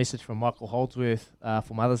 So we got a message from Michael Holdsworth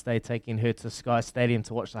for Mother's Day, taking her to Sky Stadium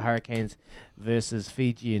to watch the Hurricanes versus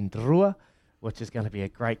Fiji and Drua, which is going to be a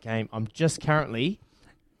great game. I'm just currently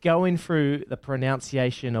going through the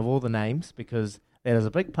pronunciation of all the names, because that is a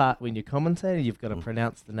big part when you commentate. You've got to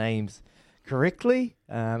pronounce the names correctly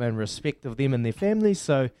and respect of them and their families.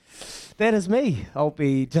 So that is me. I'll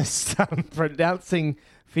be just pronouncing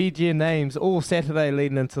Fijian names all Saturday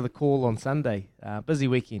leading into the call on Sunday. Busy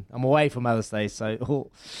weekend. I'm away for Mother's Day, so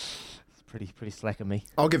it's pretty slack of me.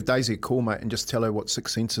 I'll give Daisy a call, mate, and just tell her what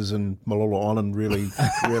Six Senses in Malolo Island really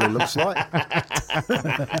looks like.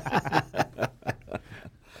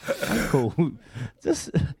 Michael,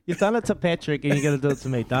 you've done it to Patrick and you're going to do it to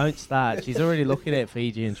me. Don't start. She's already looking at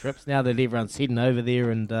Fijian trips now that everyone's heading over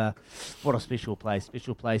there, and what a special place.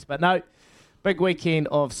 But no, big weekend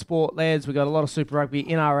of sport, lads. We've got a lot of Super Rugby,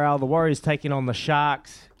 NRL, the Warriors taking on the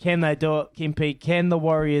Sharks. Can they do it, Kempe? Can the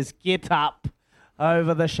Warriors get up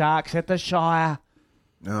over the Sharks at the Shire?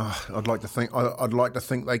 Oh, I'd like to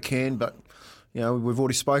think they can, but we've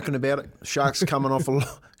already spoken about it. Sharks coming off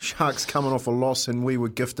a loss, and we were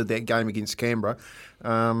gifted that game against Canberra.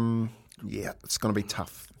 It's going to be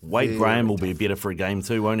tough. Wade Graham will be better for a game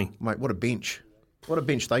too, won't he? Mate, what a bench! What a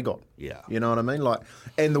bench they got. Yeah, you know what I mean.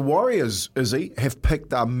 And the Warriors, Izzy, have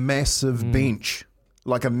picked a massive bench,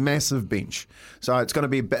 like a massive bench. So it's going to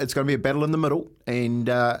be a battle in the middle, and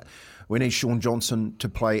we need Sean Johnson to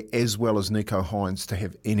play as well as Nico Hines to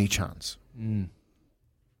have any chance.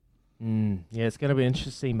 Yeah, it's going to be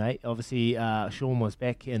interesting, mate. Obviously, Sean was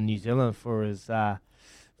back in New Zealand for his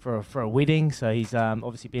for a wedding, so he's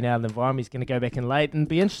obviously been out of the environment. He's going to go back in late, and it'll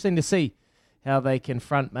be interesting to see how they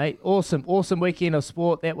confront, mate. Awesome weekend of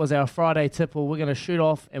sport. That was our Friday tipple. We're going to shoot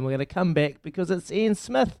off, and we're going to come back because it's Ian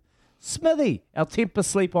Smith. Smithy, our temper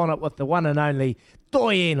sleep on it with the one and only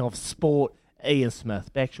doyen of sport, Ian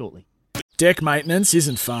Smith. Back shortly. Deck maintenance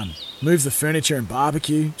isn't fun. Move the furniture and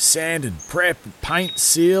barbecue, sand and prep, paint,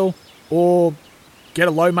 seal, or get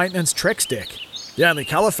a low-maintenance Trex deck. The only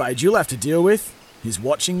colour fade you'll have to deal with is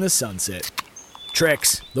watching the sunset.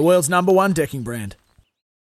 Trex, the world's #1 decking brand.